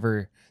that we've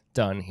ever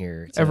done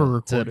here. Ever To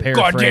recorded.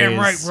 paraphrase, Goddamn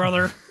right,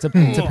 brother. To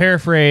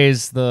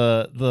paraphrase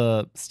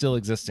the still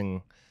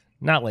existing,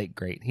 not late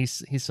great.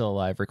 He's still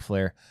alive. Ric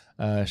Flair,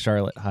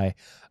 Charlotte. Hi.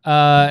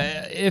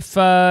 If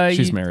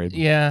She's married.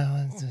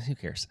 Yeah. Who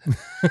cares?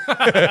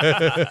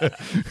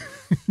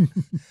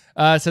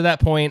 To that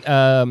point,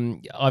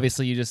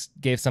 obviously you just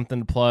gave something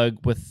to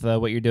plug with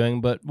what you're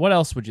doing, but what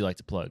else would you like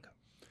to plug?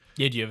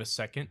 Yeah, do you have a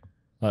second?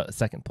 A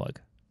second plug.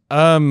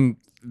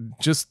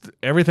 Just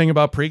everything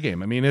about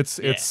pregame. I mean, it's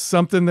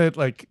something that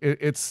like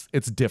it's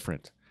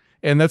different,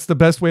 and that's the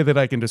best way that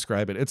I can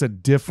describe it. It's a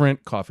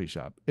different coffee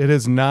shop. It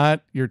is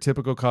not your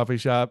typical coffee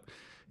shop.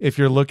 If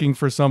you're looking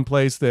for some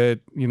place that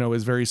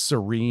is very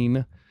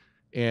serene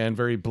and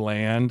very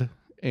bland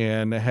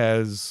and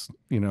has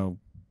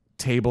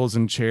tables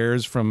and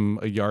chairs from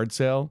a yard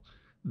sale,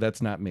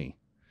 that's not me.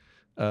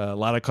 A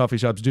lot of coffee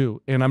shops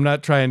do, and I'm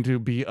not trying to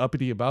be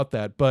uppity about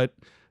that, but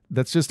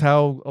that's just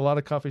how a lot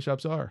of coffee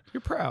shops are.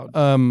 You're proud.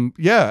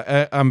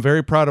 I'm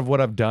very proud of what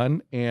I've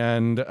done,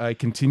 and I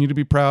continue to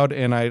be proud.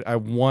 And I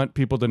want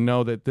people to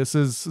know that this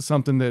is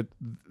something that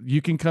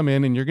you can come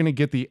in and you're going to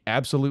get the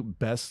absolute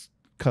best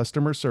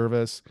customer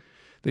service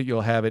that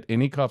you'll have at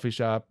any coffee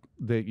shop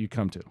that you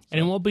come to. And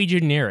it won't be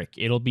generic.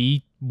 It'll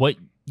be what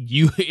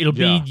it'll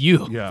be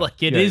you. Yeah.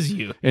 Like it is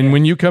you. And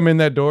when you come in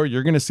that door,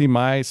 you're going to see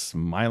my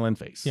smiling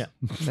face. Yeah.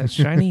 That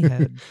shiny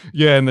head.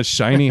 Yeah, and the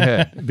shiny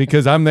head,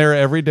 because I'm there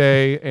every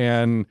day,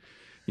 and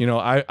you know,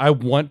 I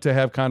want to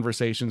have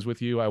conversations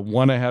with you. I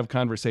want to have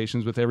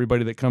conversations with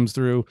everybody that comes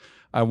through.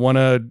 I want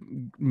to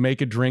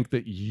make a drink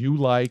that you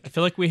like. I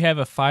feel like we have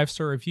a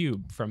 5-star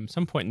review from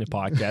some point in the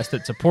podcast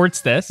that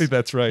supports this.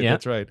 That's right. Yeah.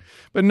 That's right.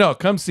 But no,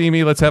 come see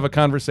me. Let's have a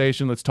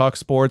conversation. Let's talk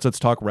sports. Let's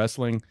talk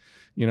wrestling.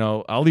 You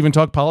know, I'll even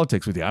talk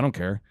politics with you. I don't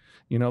care.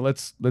 You know,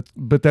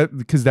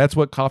 because that's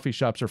what coffee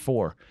shops are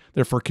for.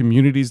 They're for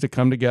communities to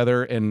come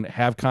together and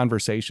have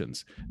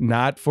conversations,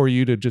 not for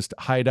you to just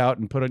hide out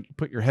and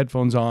put your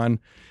headphones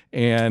on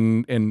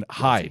and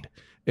hide.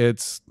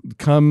 It's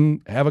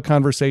come have a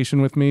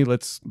conversation with me.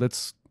 Let's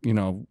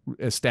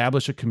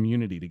establish a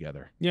community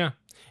together. Yeah.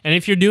 And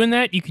if you're doing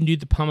that, you can do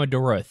the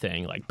Pomodoro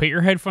thing. Like put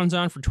your headphones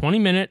on for 20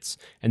 minutes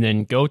and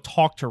then go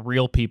talk to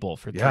real people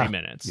for 3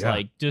 minutes. Yeah,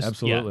 Like just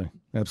absolutely.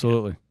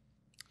 Absolutely.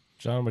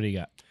 John, what do you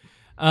got?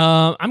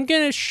 I'm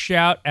going to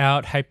shout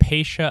out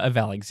Hypatia of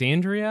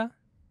Alexandria.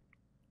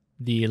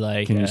 The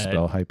Can you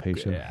spell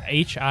Hypatia?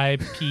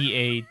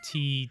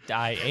 Hipatia,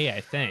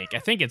 I think. I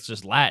think it's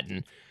just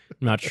Latin.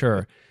 I'm not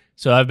sure.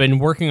 So I've been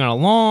working on a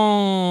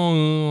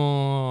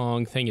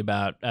long thing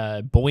about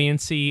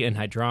buoyancy and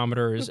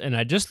hydrometers, and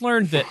I just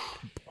learned that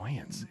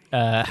Buoyancy.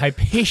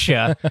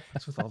 Hypatia.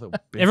 What's with all the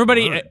big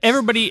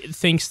Everybody words?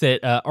 thinks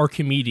that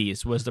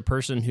Archimedes was the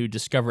person who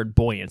discovered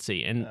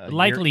buoyancy, and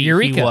likely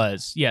Eureka. he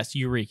was. Yes,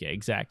 Eureka,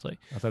 exactly.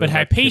 I thought it But was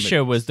Hypatia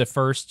Archimedes. was the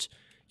first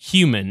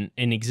human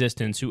in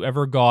existence who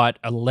ever got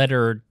a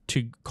letter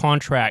to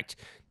contract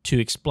to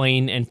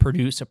explain and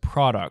produce a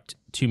product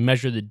to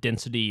measure the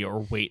density or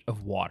weight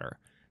of water.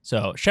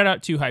 So shout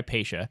out to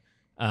Hypatia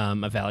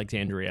of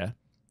Alexandria,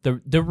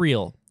 the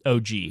real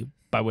OG,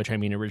 by which I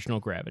mean original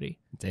gravity.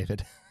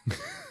 David.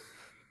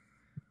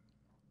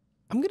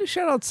 I'm going to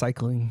shout out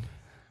cycling.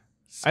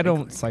 I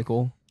don't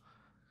cycle.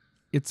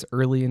 It's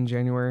early in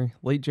January,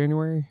 late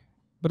January,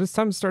 but it's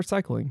time to start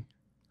cycling.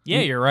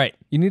 Yeah, you're right.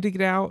 You need to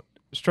get out,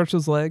 stretch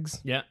those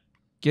legs, Yeah.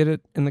 get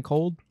it in the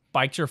cold.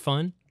 Bikes are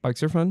fun.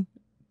 Bikes are fun.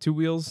 2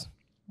 wheels,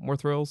 more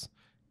thrills.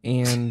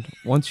 And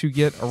once you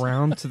get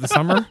around to the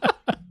summer,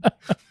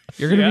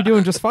 you're going to be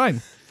doing just fine.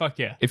 Fuck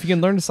yeah. If you can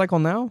learn to cycle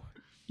now,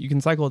 you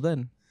can cycle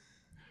then.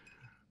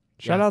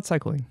 Shout out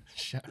cycling.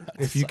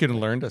 If you can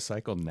learn to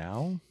cycle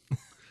now,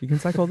 You can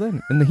cycle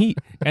then in the heat.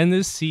 And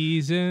the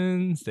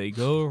seasons, they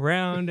go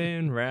round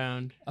and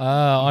round.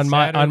 On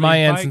my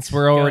Saturday end, bikes since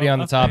we're already go on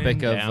the up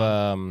topic and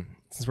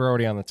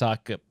of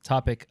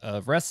topic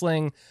of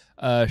wrestling,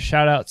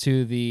 shout out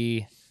to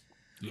the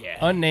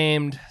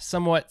unnamed,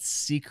 somewhat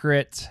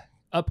secret,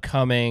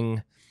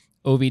 upcoming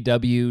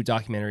OVW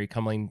documentary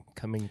coming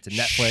to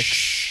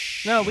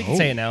Netflix. No, we can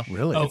say it now.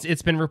 really?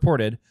 It's been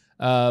reported.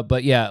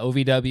 But yeah,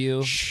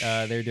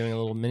 OVW, they're doing a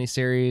little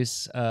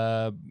miniseries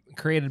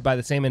created by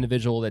the same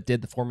individual that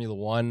did the Formula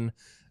One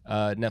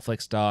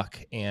Netflix doc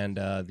and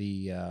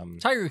the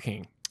Tiger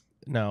King.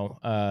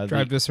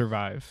 Drive to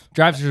Survive.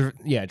 Drive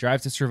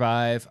to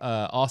Survive.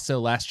 Also,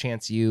 Last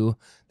Chance U.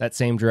 That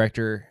same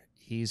director,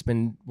 he's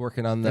been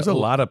working on the. There's a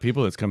lot of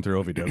people that's come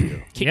through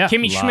OVW. Yeah.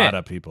 Kimmy A lot Schmidt.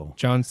 of people.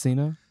 John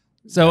Cena.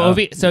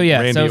 Randy So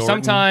Orton,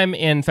 sometime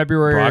in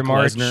February or Brock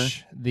March,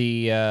 Lesnar.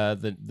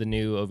 the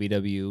new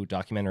OVW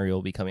documentary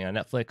will be coming on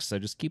Netflix. So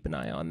just keep an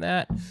eye on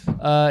that.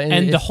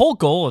 And the whole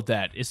goal of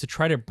that is to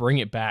try to bring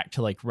it back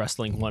to like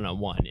Wrestling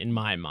 101 in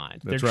my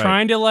mind. That's They're right.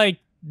 trying to like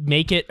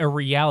make it a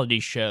reality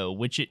show,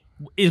 which it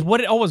is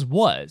what it always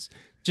was.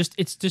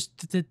 It's just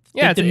the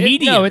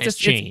medium has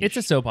changed. It's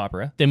a soap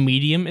opera. The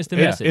medium is the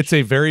message. It's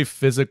a very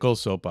physical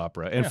soap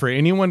opera, and for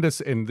anyone to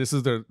and this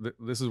is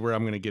where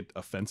I'm going to get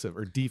offensive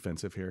or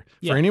defensive here.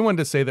 Yeah. For anyone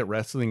to say that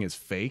wrestling is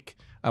fake,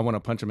 I want to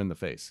punch them in the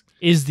face.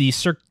 Is the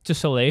Cirque du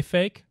Soleil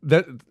fake?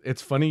 That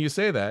it's funny you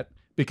say that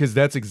because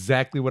that's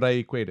exactly what I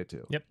equate it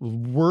to. Yep.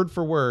 Word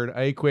for word,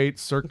 I equate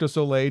Cirque du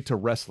Soleil to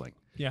wrestling.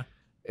 Yeah.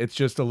 It's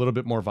just a little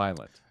bit more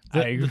violent.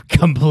 I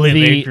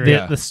completely agree.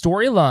 The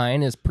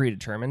storyline is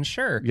predetermined,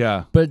 sure.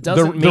 Yeah, But it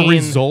doesn't the mean-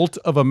 result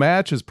of a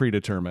match is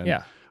predetermined.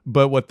 Yeah.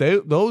 But what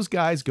those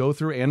guys go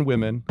through, and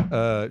women,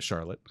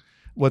 Charlotte,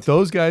 what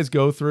those guys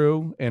go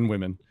through, and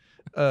women,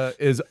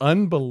 is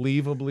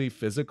unbelievably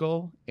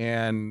physical,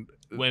 and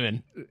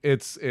Women.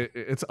 it's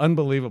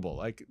unbelievable.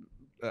 Like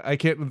I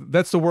can't.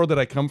 That's the world that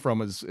I come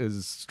from is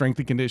strength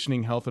and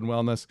conditioning, health and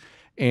wellness,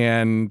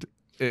 and.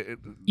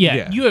 You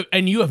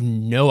have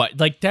no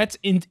like it's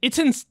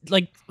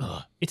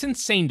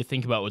insane to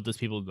think about what those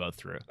people go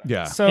through.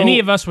 Yeah. So Any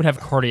of us would have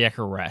cardiac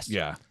arrest.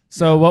 Yeah.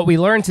 So what we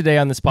learned today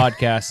on this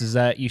podcast is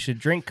that you should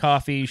drink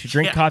coffee, you should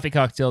drink coffee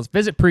cocktails,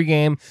 visit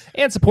Pregame,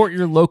 and support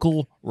your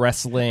local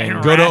wrestling.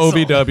 And Go to wrestle.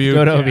 OVW.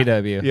 Go to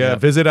OVW. Yeah,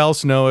 visit Al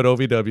Snow at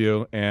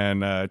OVW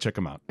and check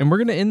him out. And we're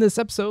gonna end this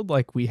episode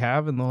like we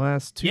have in the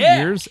last 2 Yeah.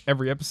 years.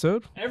 Every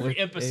episode. Every with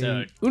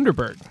episode. a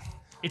Underberg.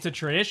 It's a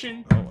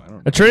tradition.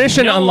 A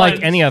tradition No unlike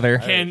one any other.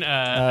 Can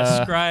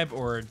ascribe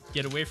or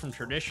get away from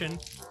tradition.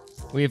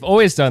 We've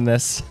always done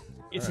this.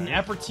 It's an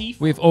aperitif.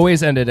 We've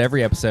always ended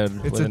every episode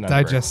It's with a an Underberg.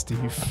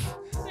 digestive.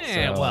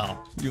 Yeah, So-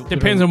 well,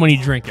 depends on when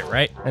you drink it,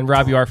 right? And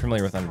Rob, you are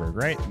familiar with Underberg,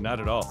 right? Not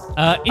at all.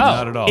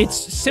 Not at all. It's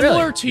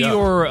similar to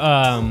your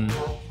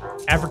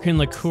African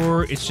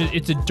liqueur. It's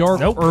a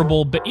dark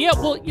herbal, but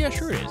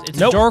sure it is.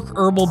 It's a dark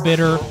herbal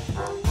bitter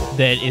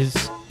that is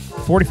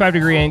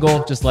 45-degree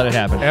angle, just let it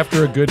happen.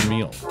 After a good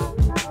meal,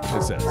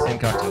 it says. And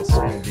cocktails.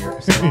 And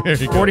beer. So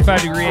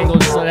 45-degree angle,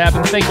 just let it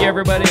happen. Thank you,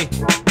 everybody.